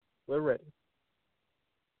ready, we're ready.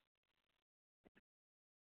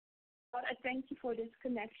 Lord, I thank you for this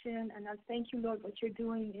connection, and I thank you, Lord, what you're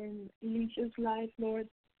doing in Alicia's life, Lord.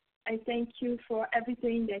 I thank you for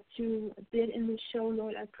everything that you did in this show,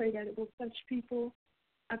 Lord. I pray that it will touch people.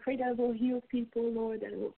 I pray that it will heal people, Lord,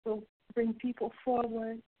 that it will bring people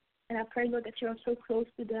forward. And I pray, Lord, that you are so close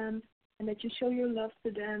to them and that you show your love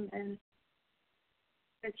to them and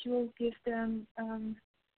that you will give them an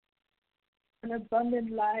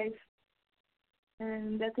abundant life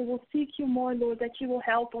and that they will seek you more, Lord, that you will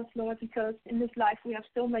help us, Lord, because in this life we have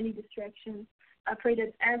so many distractions. I pray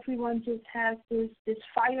that everyone just has this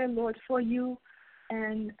fire, Lord, for you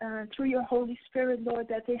and through your Holy Spirit, Lord,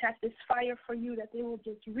 that they have this fire for you, that they will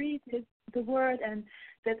just read the word and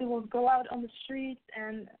that they will go out on the streets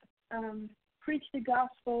and preach the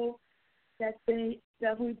gospel, that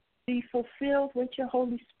we be fulfilled with your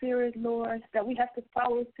Holy Spirit, Lord, that we have the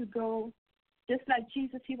power to go. Just like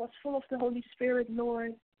Jesus, he was full of the Holy Spirit,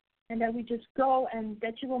 Lord, and that we just go and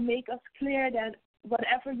that you will make us clear that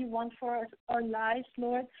whatever you want for our lives,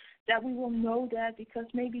 Lord, that we will know that because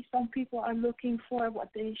maybe some people are looking for what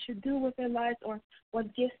they should do with their lives or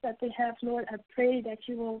what gifts that they have, Lord. I pray that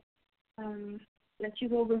you will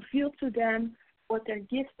reveal to them what their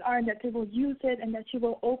gifts are and that they will use it and that you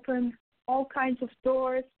will open all kinds of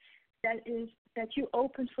doors that you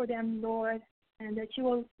open for them, Lord, and that you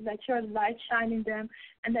will let your light shine in them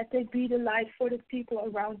and that they be the light for the people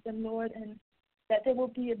around them, Lord, and that they will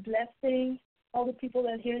be a blessing, all the people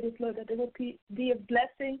that hear this, Lord, that they will be a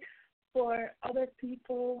blessing for other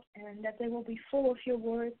people and that they will be full of your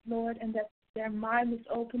word, Lord, and that their mind is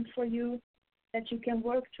open for you, that you can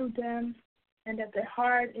work through them, and that their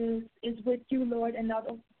heart is with you, Lord, and not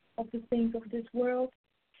of the things of this world.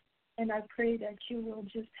 And I pray that you will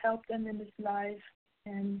just help them in this life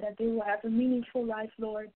and that they will have a meaningful life,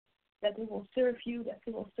 Lord, that they will serve you, that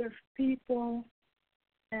they will serve people,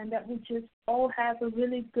 and that we just all have a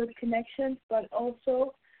really good connection, but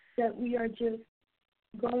also that we are just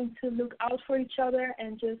going to look out for each other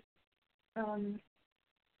and just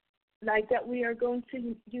like that we are going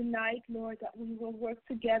to unite, Lord, that we will work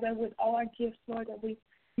together with all our gifts, Lord, that we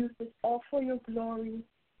use this all for your glory,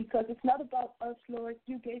 because it's not about us, Lord.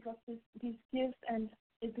 You gave us these gifts, and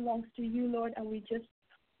it belongs to you, Lord, and we just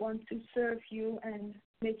want to serve you and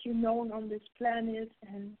make you known on this planet.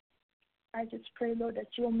 And I just pray, Lord, that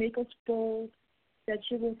you will make us bold, that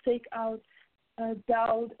you will take out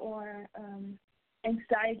doubt or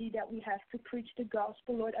anxiety that we have to preach the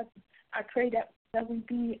gospel, Lord. I pray that we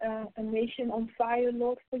be a nation on fire,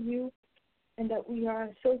 Lord, for you, and that we are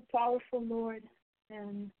so powerful, Lord,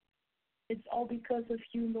 and it's all because of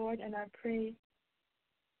you, Lord, and I pray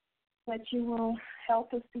that you will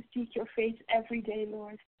help us to seek your face every day,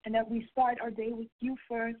 Lord, and that we start our day with you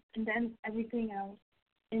first and then everything else.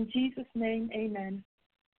 In Jesus' name, amen.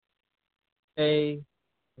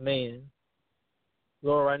 Amen.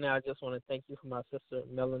 Lord, right now I just want to thank you for my sister,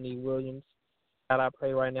 Melanie Williams. God, I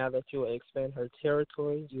pray right now that you will expand her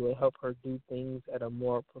territory, you will help her do things at a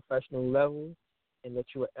more professional level, and that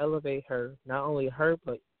you will elevate her, not only her,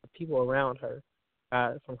 but the people around her,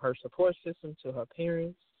 God, from her support system to her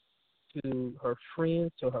parents, to her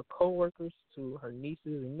friends, to her coworkers, to her nieces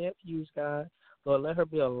and nephews, God. Lord, let her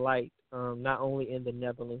be a light, not only in the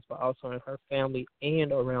Netherlands, but also in her family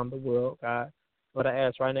and around the world, God. Lord, I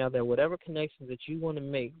ask right now that whatever connections that you want to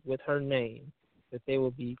make with her name, that they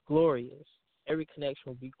will be glorious. Every connection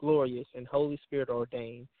will be glorious and Holy Spirit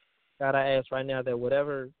ordained. God, I ask right now that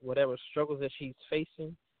whatever struggles that she's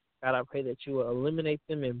facing, God, I pray that you will eliminate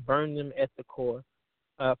them and burn them at the core.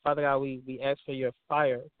 Father God, we ask for your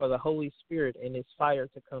fire, for the Holy Spirit and his fire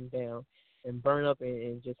to come down and burn up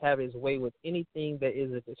and just have his way with anything that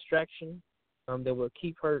is a distraction that will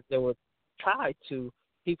keep her, that will try to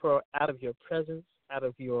keep her out of your presence, out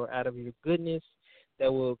of your goodness,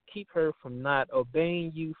 that will keep her from not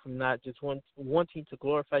obeying you, from not just wanting to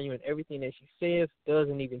glorify you in everything that she says, does,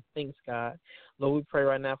 and even thinks, God. Lord, we pray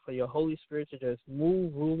right now for your Holy Spirit to just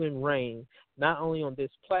move, rule, and reign, not only on this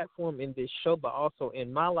platform, in this show, but also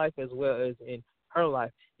in my life as well as in her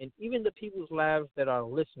life, and even the people's lives that are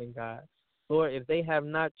listening, God. Lord, if they have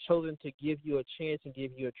not chosen to give you a chance and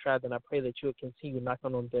give you a try, then I pray that you will continue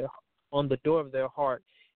knocking on the door of their heart.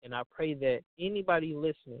 And I pray that anybody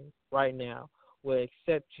listening right now will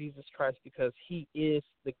accept Jesus Christ, because he is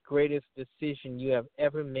the greatest decision you have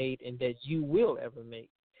ever made and that you will ever make.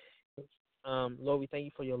 Lord, we thank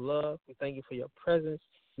you for your love. We thank you for your presence.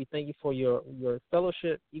 We thank you for your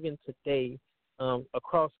fellowship even today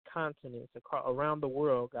across continents, around the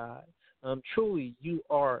world, God. Truly, you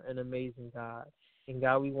are an amazing God. And,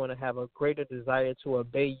 God, we want to have a greater desire to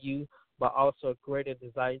obey you, but also a greater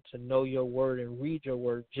desire to know your word and read your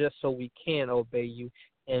word just so we can obey you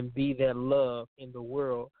and be that love in the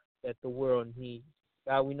world that the world needs.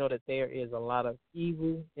 God, we know that there is a lot of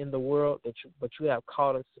evil in the world, but you have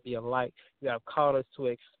called us to be a light. You have called us to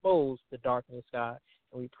expose the darkness, God.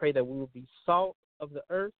 And we pray that we will be salt of the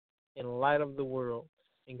earth and light of the world.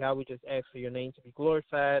 And, God, we just ask for your name to be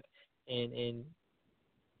glorified and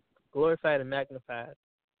magnified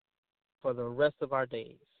for the rest of our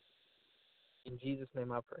days. In Jesus'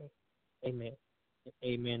 name I pray. Amen.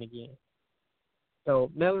 Amen again.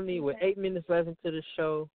 So, Melanie, with 8 minutes left into the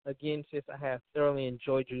show, again, sis, I have thoroughly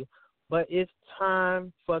enjoyed you. But it's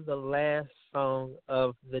time for the last song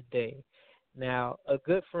of the day. Now, a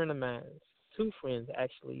good friend of mine, two friends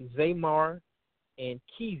actually, Zaymar and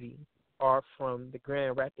Kiwi, are from the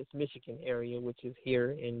Grand Rapids, Michigan area, which is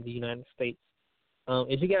here in the United States.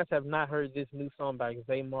 If you guys have not heard this new song by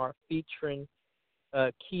Zaymar featuring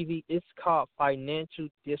Kiwi, it's called Financial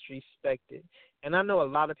Disrespected. And I know a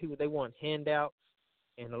lot of people, they want handouts,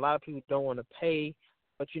 and a lot of people don't want to pay.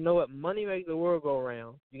 But you know what? Money makes the world go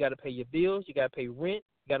around. You got to pay your bills. You got to pay rent.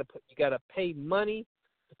 You got to pay money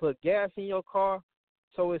to put gas in your car.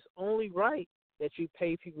 So it's only right that you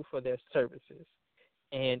pay people for their services.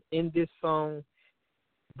 And in this song,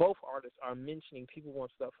 both artists are mentioning people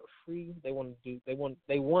want stuff for free. They want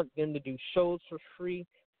them to do shows for free.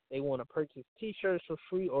 They want to purchase T-shirts for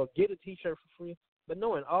free or get a T-shirt for free. But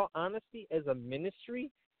no, in all honesty, as a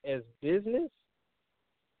ministry, as business,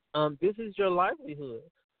 this is your livelihood.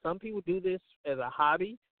 Some people do this as a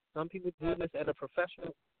hobby. Some people do this at a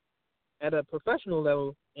professional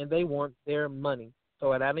level, and they want their money.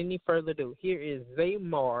 So without any further ado, here is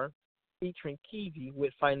Zaymar featuring Kiwi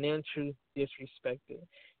with Financial Disrespected.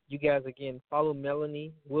 You guys, again, follow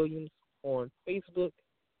Melanie Williams on Facebook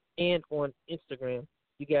and on Instagram.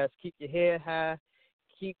 You guys keep your head high.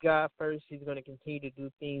 Keep God first. He's going to continue to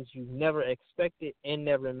do things you never expected and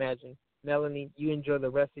never imagined. Melanie, you enjoy the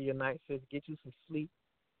rest of your night, sis. Get you some sleep.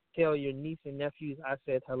 Tell your niece and nephews I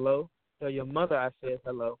said hello. Tell your mother I said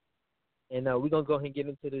hello. And we're going to go ahead and get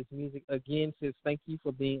into this music. Again, sis, thank you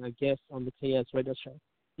for being a guest on the KS Radio Show.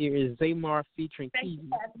 Here is Zaymar featuring Kiwi. Thank you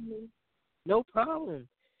for having me. No problem.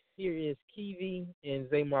 Here is Kiwi and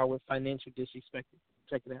Zaymar with Financial Disrespected.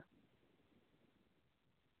 Check it out.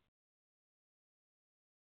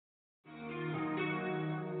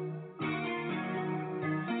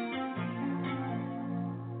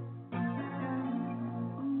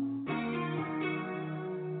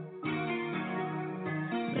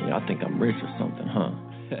 Y'all think I'm rich or something, huh?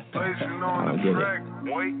 I don't get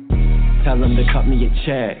it. Tell them to cut me a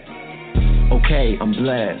check. Okay, I'm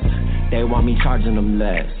blessed. They want me charging them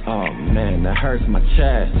less. Oh man, that hurts my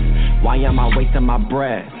chest. Why am I wasting my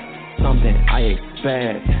breath? Something I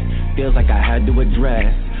expect. Feels like I had to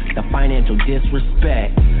address the financial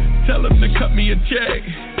disrespect. Tell them to cut me a check.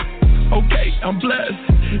 Okay, I'm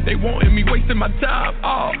blessed. They wanted me wasting my time.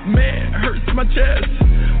 Oh man, hurts my chest.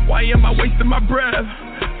 Why am I wasting my breath?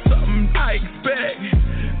 Something I expect.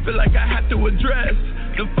 Feel like I have to address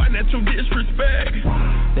the financial disrespect.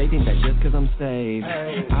 They think that just cause I'm saved,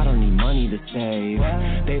 I don't need money to save.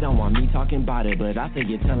 They don't want me talking about it, but I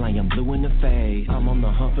figure till I am blue in the face. I'm on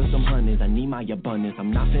the hunt for some hundreds, I need my abundance.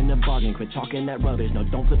 I'm not finna bargain, quit talking that rubbish. No,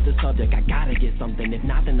 don't flip the subject, I gotta get something. If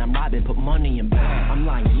not, then I'm robbing, put money in bank. I'm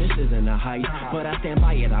lying, this isn't a hype, but I stand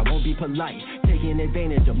by it, I won't be polite. Taking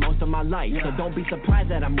advantage of most of my life, so don't be surprised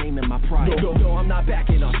that I'm naming my pride. No, I'm not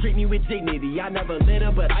backing off, treat me with dignity. I never lit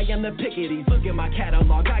up, but I am the picketies. Look at my cat,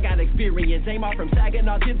 analog, I got experience. Aim off from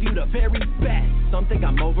Saginaw, gives you the very best. Some think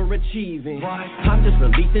I'm overachieving. I'm just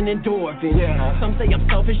releasing endorphins. Some say I'm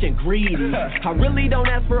selfish and greedy. I really don't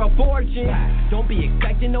ask for a fortune. Don't be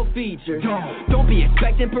expecting no features. Don't be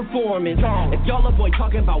expecting performance. If y'all avoid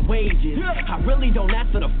talking about wages, I really don't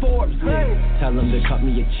ask for the Forbes list. Tell them to cut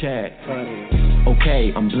me a check.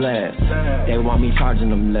 Okay, I'm blessed. They want me charging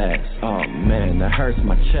them less. Oh man, that hurts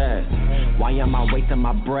my chest. Why am I wasting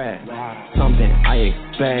my breath? Something I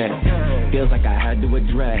expect. Feels like I had to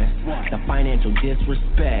address the financial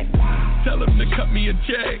disrespect. Tell them to cut me a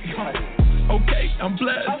check. Okay, I'm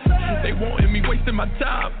blessed. They wanting me wasting my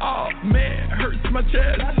time. Oh man, hurts my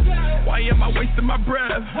chest. Why am I wasting my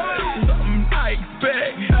breath? Something I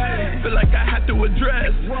expect. Feel like I have to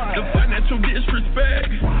address the financial disrespect.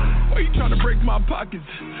 Why you trying to break my pockets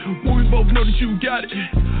when we both know that you got it?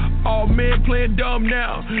 Oh man, playing dumb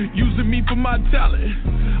now, using me for my talent.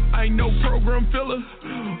 I ain't no program filler.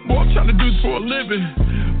 Boy, I'm trying to do this for a living.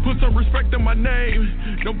 Put some respect on my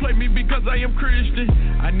name. Don't play me because I am Christian.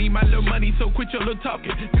 I need my little money, so quit your little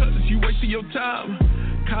talking, cause you wasting your time.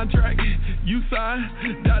 Contract, you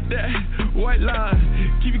sign, dot that, white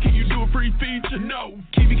line. Kiwi, can you do a free feature? No.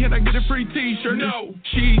 Kiwi, can I get a free t-shirt? No.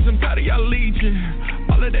 Jeez, I'm tired of y'all leeching.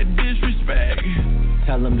 All of that disrespect.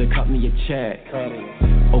 Tell them to cut me a check.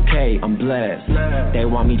 Okay, I'm blessed. They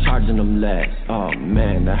want me charging them less. Oh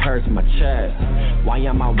man, that hurts my chest. Why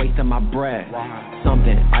am I wasting my breath?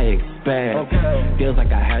 Something I expect. Feels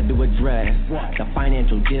like I had to address the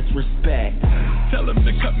financial disrespect. Tell them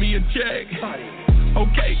to cut me a check.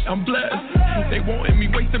 Okay, I'm blessed. They wanting me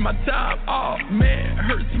wasting my time. Oh man,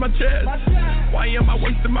 hurts my chest. Why am I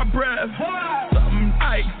wasting my breath? Something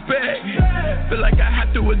I expect. Feel like I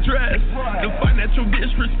have to address the financial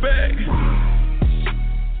disrespect.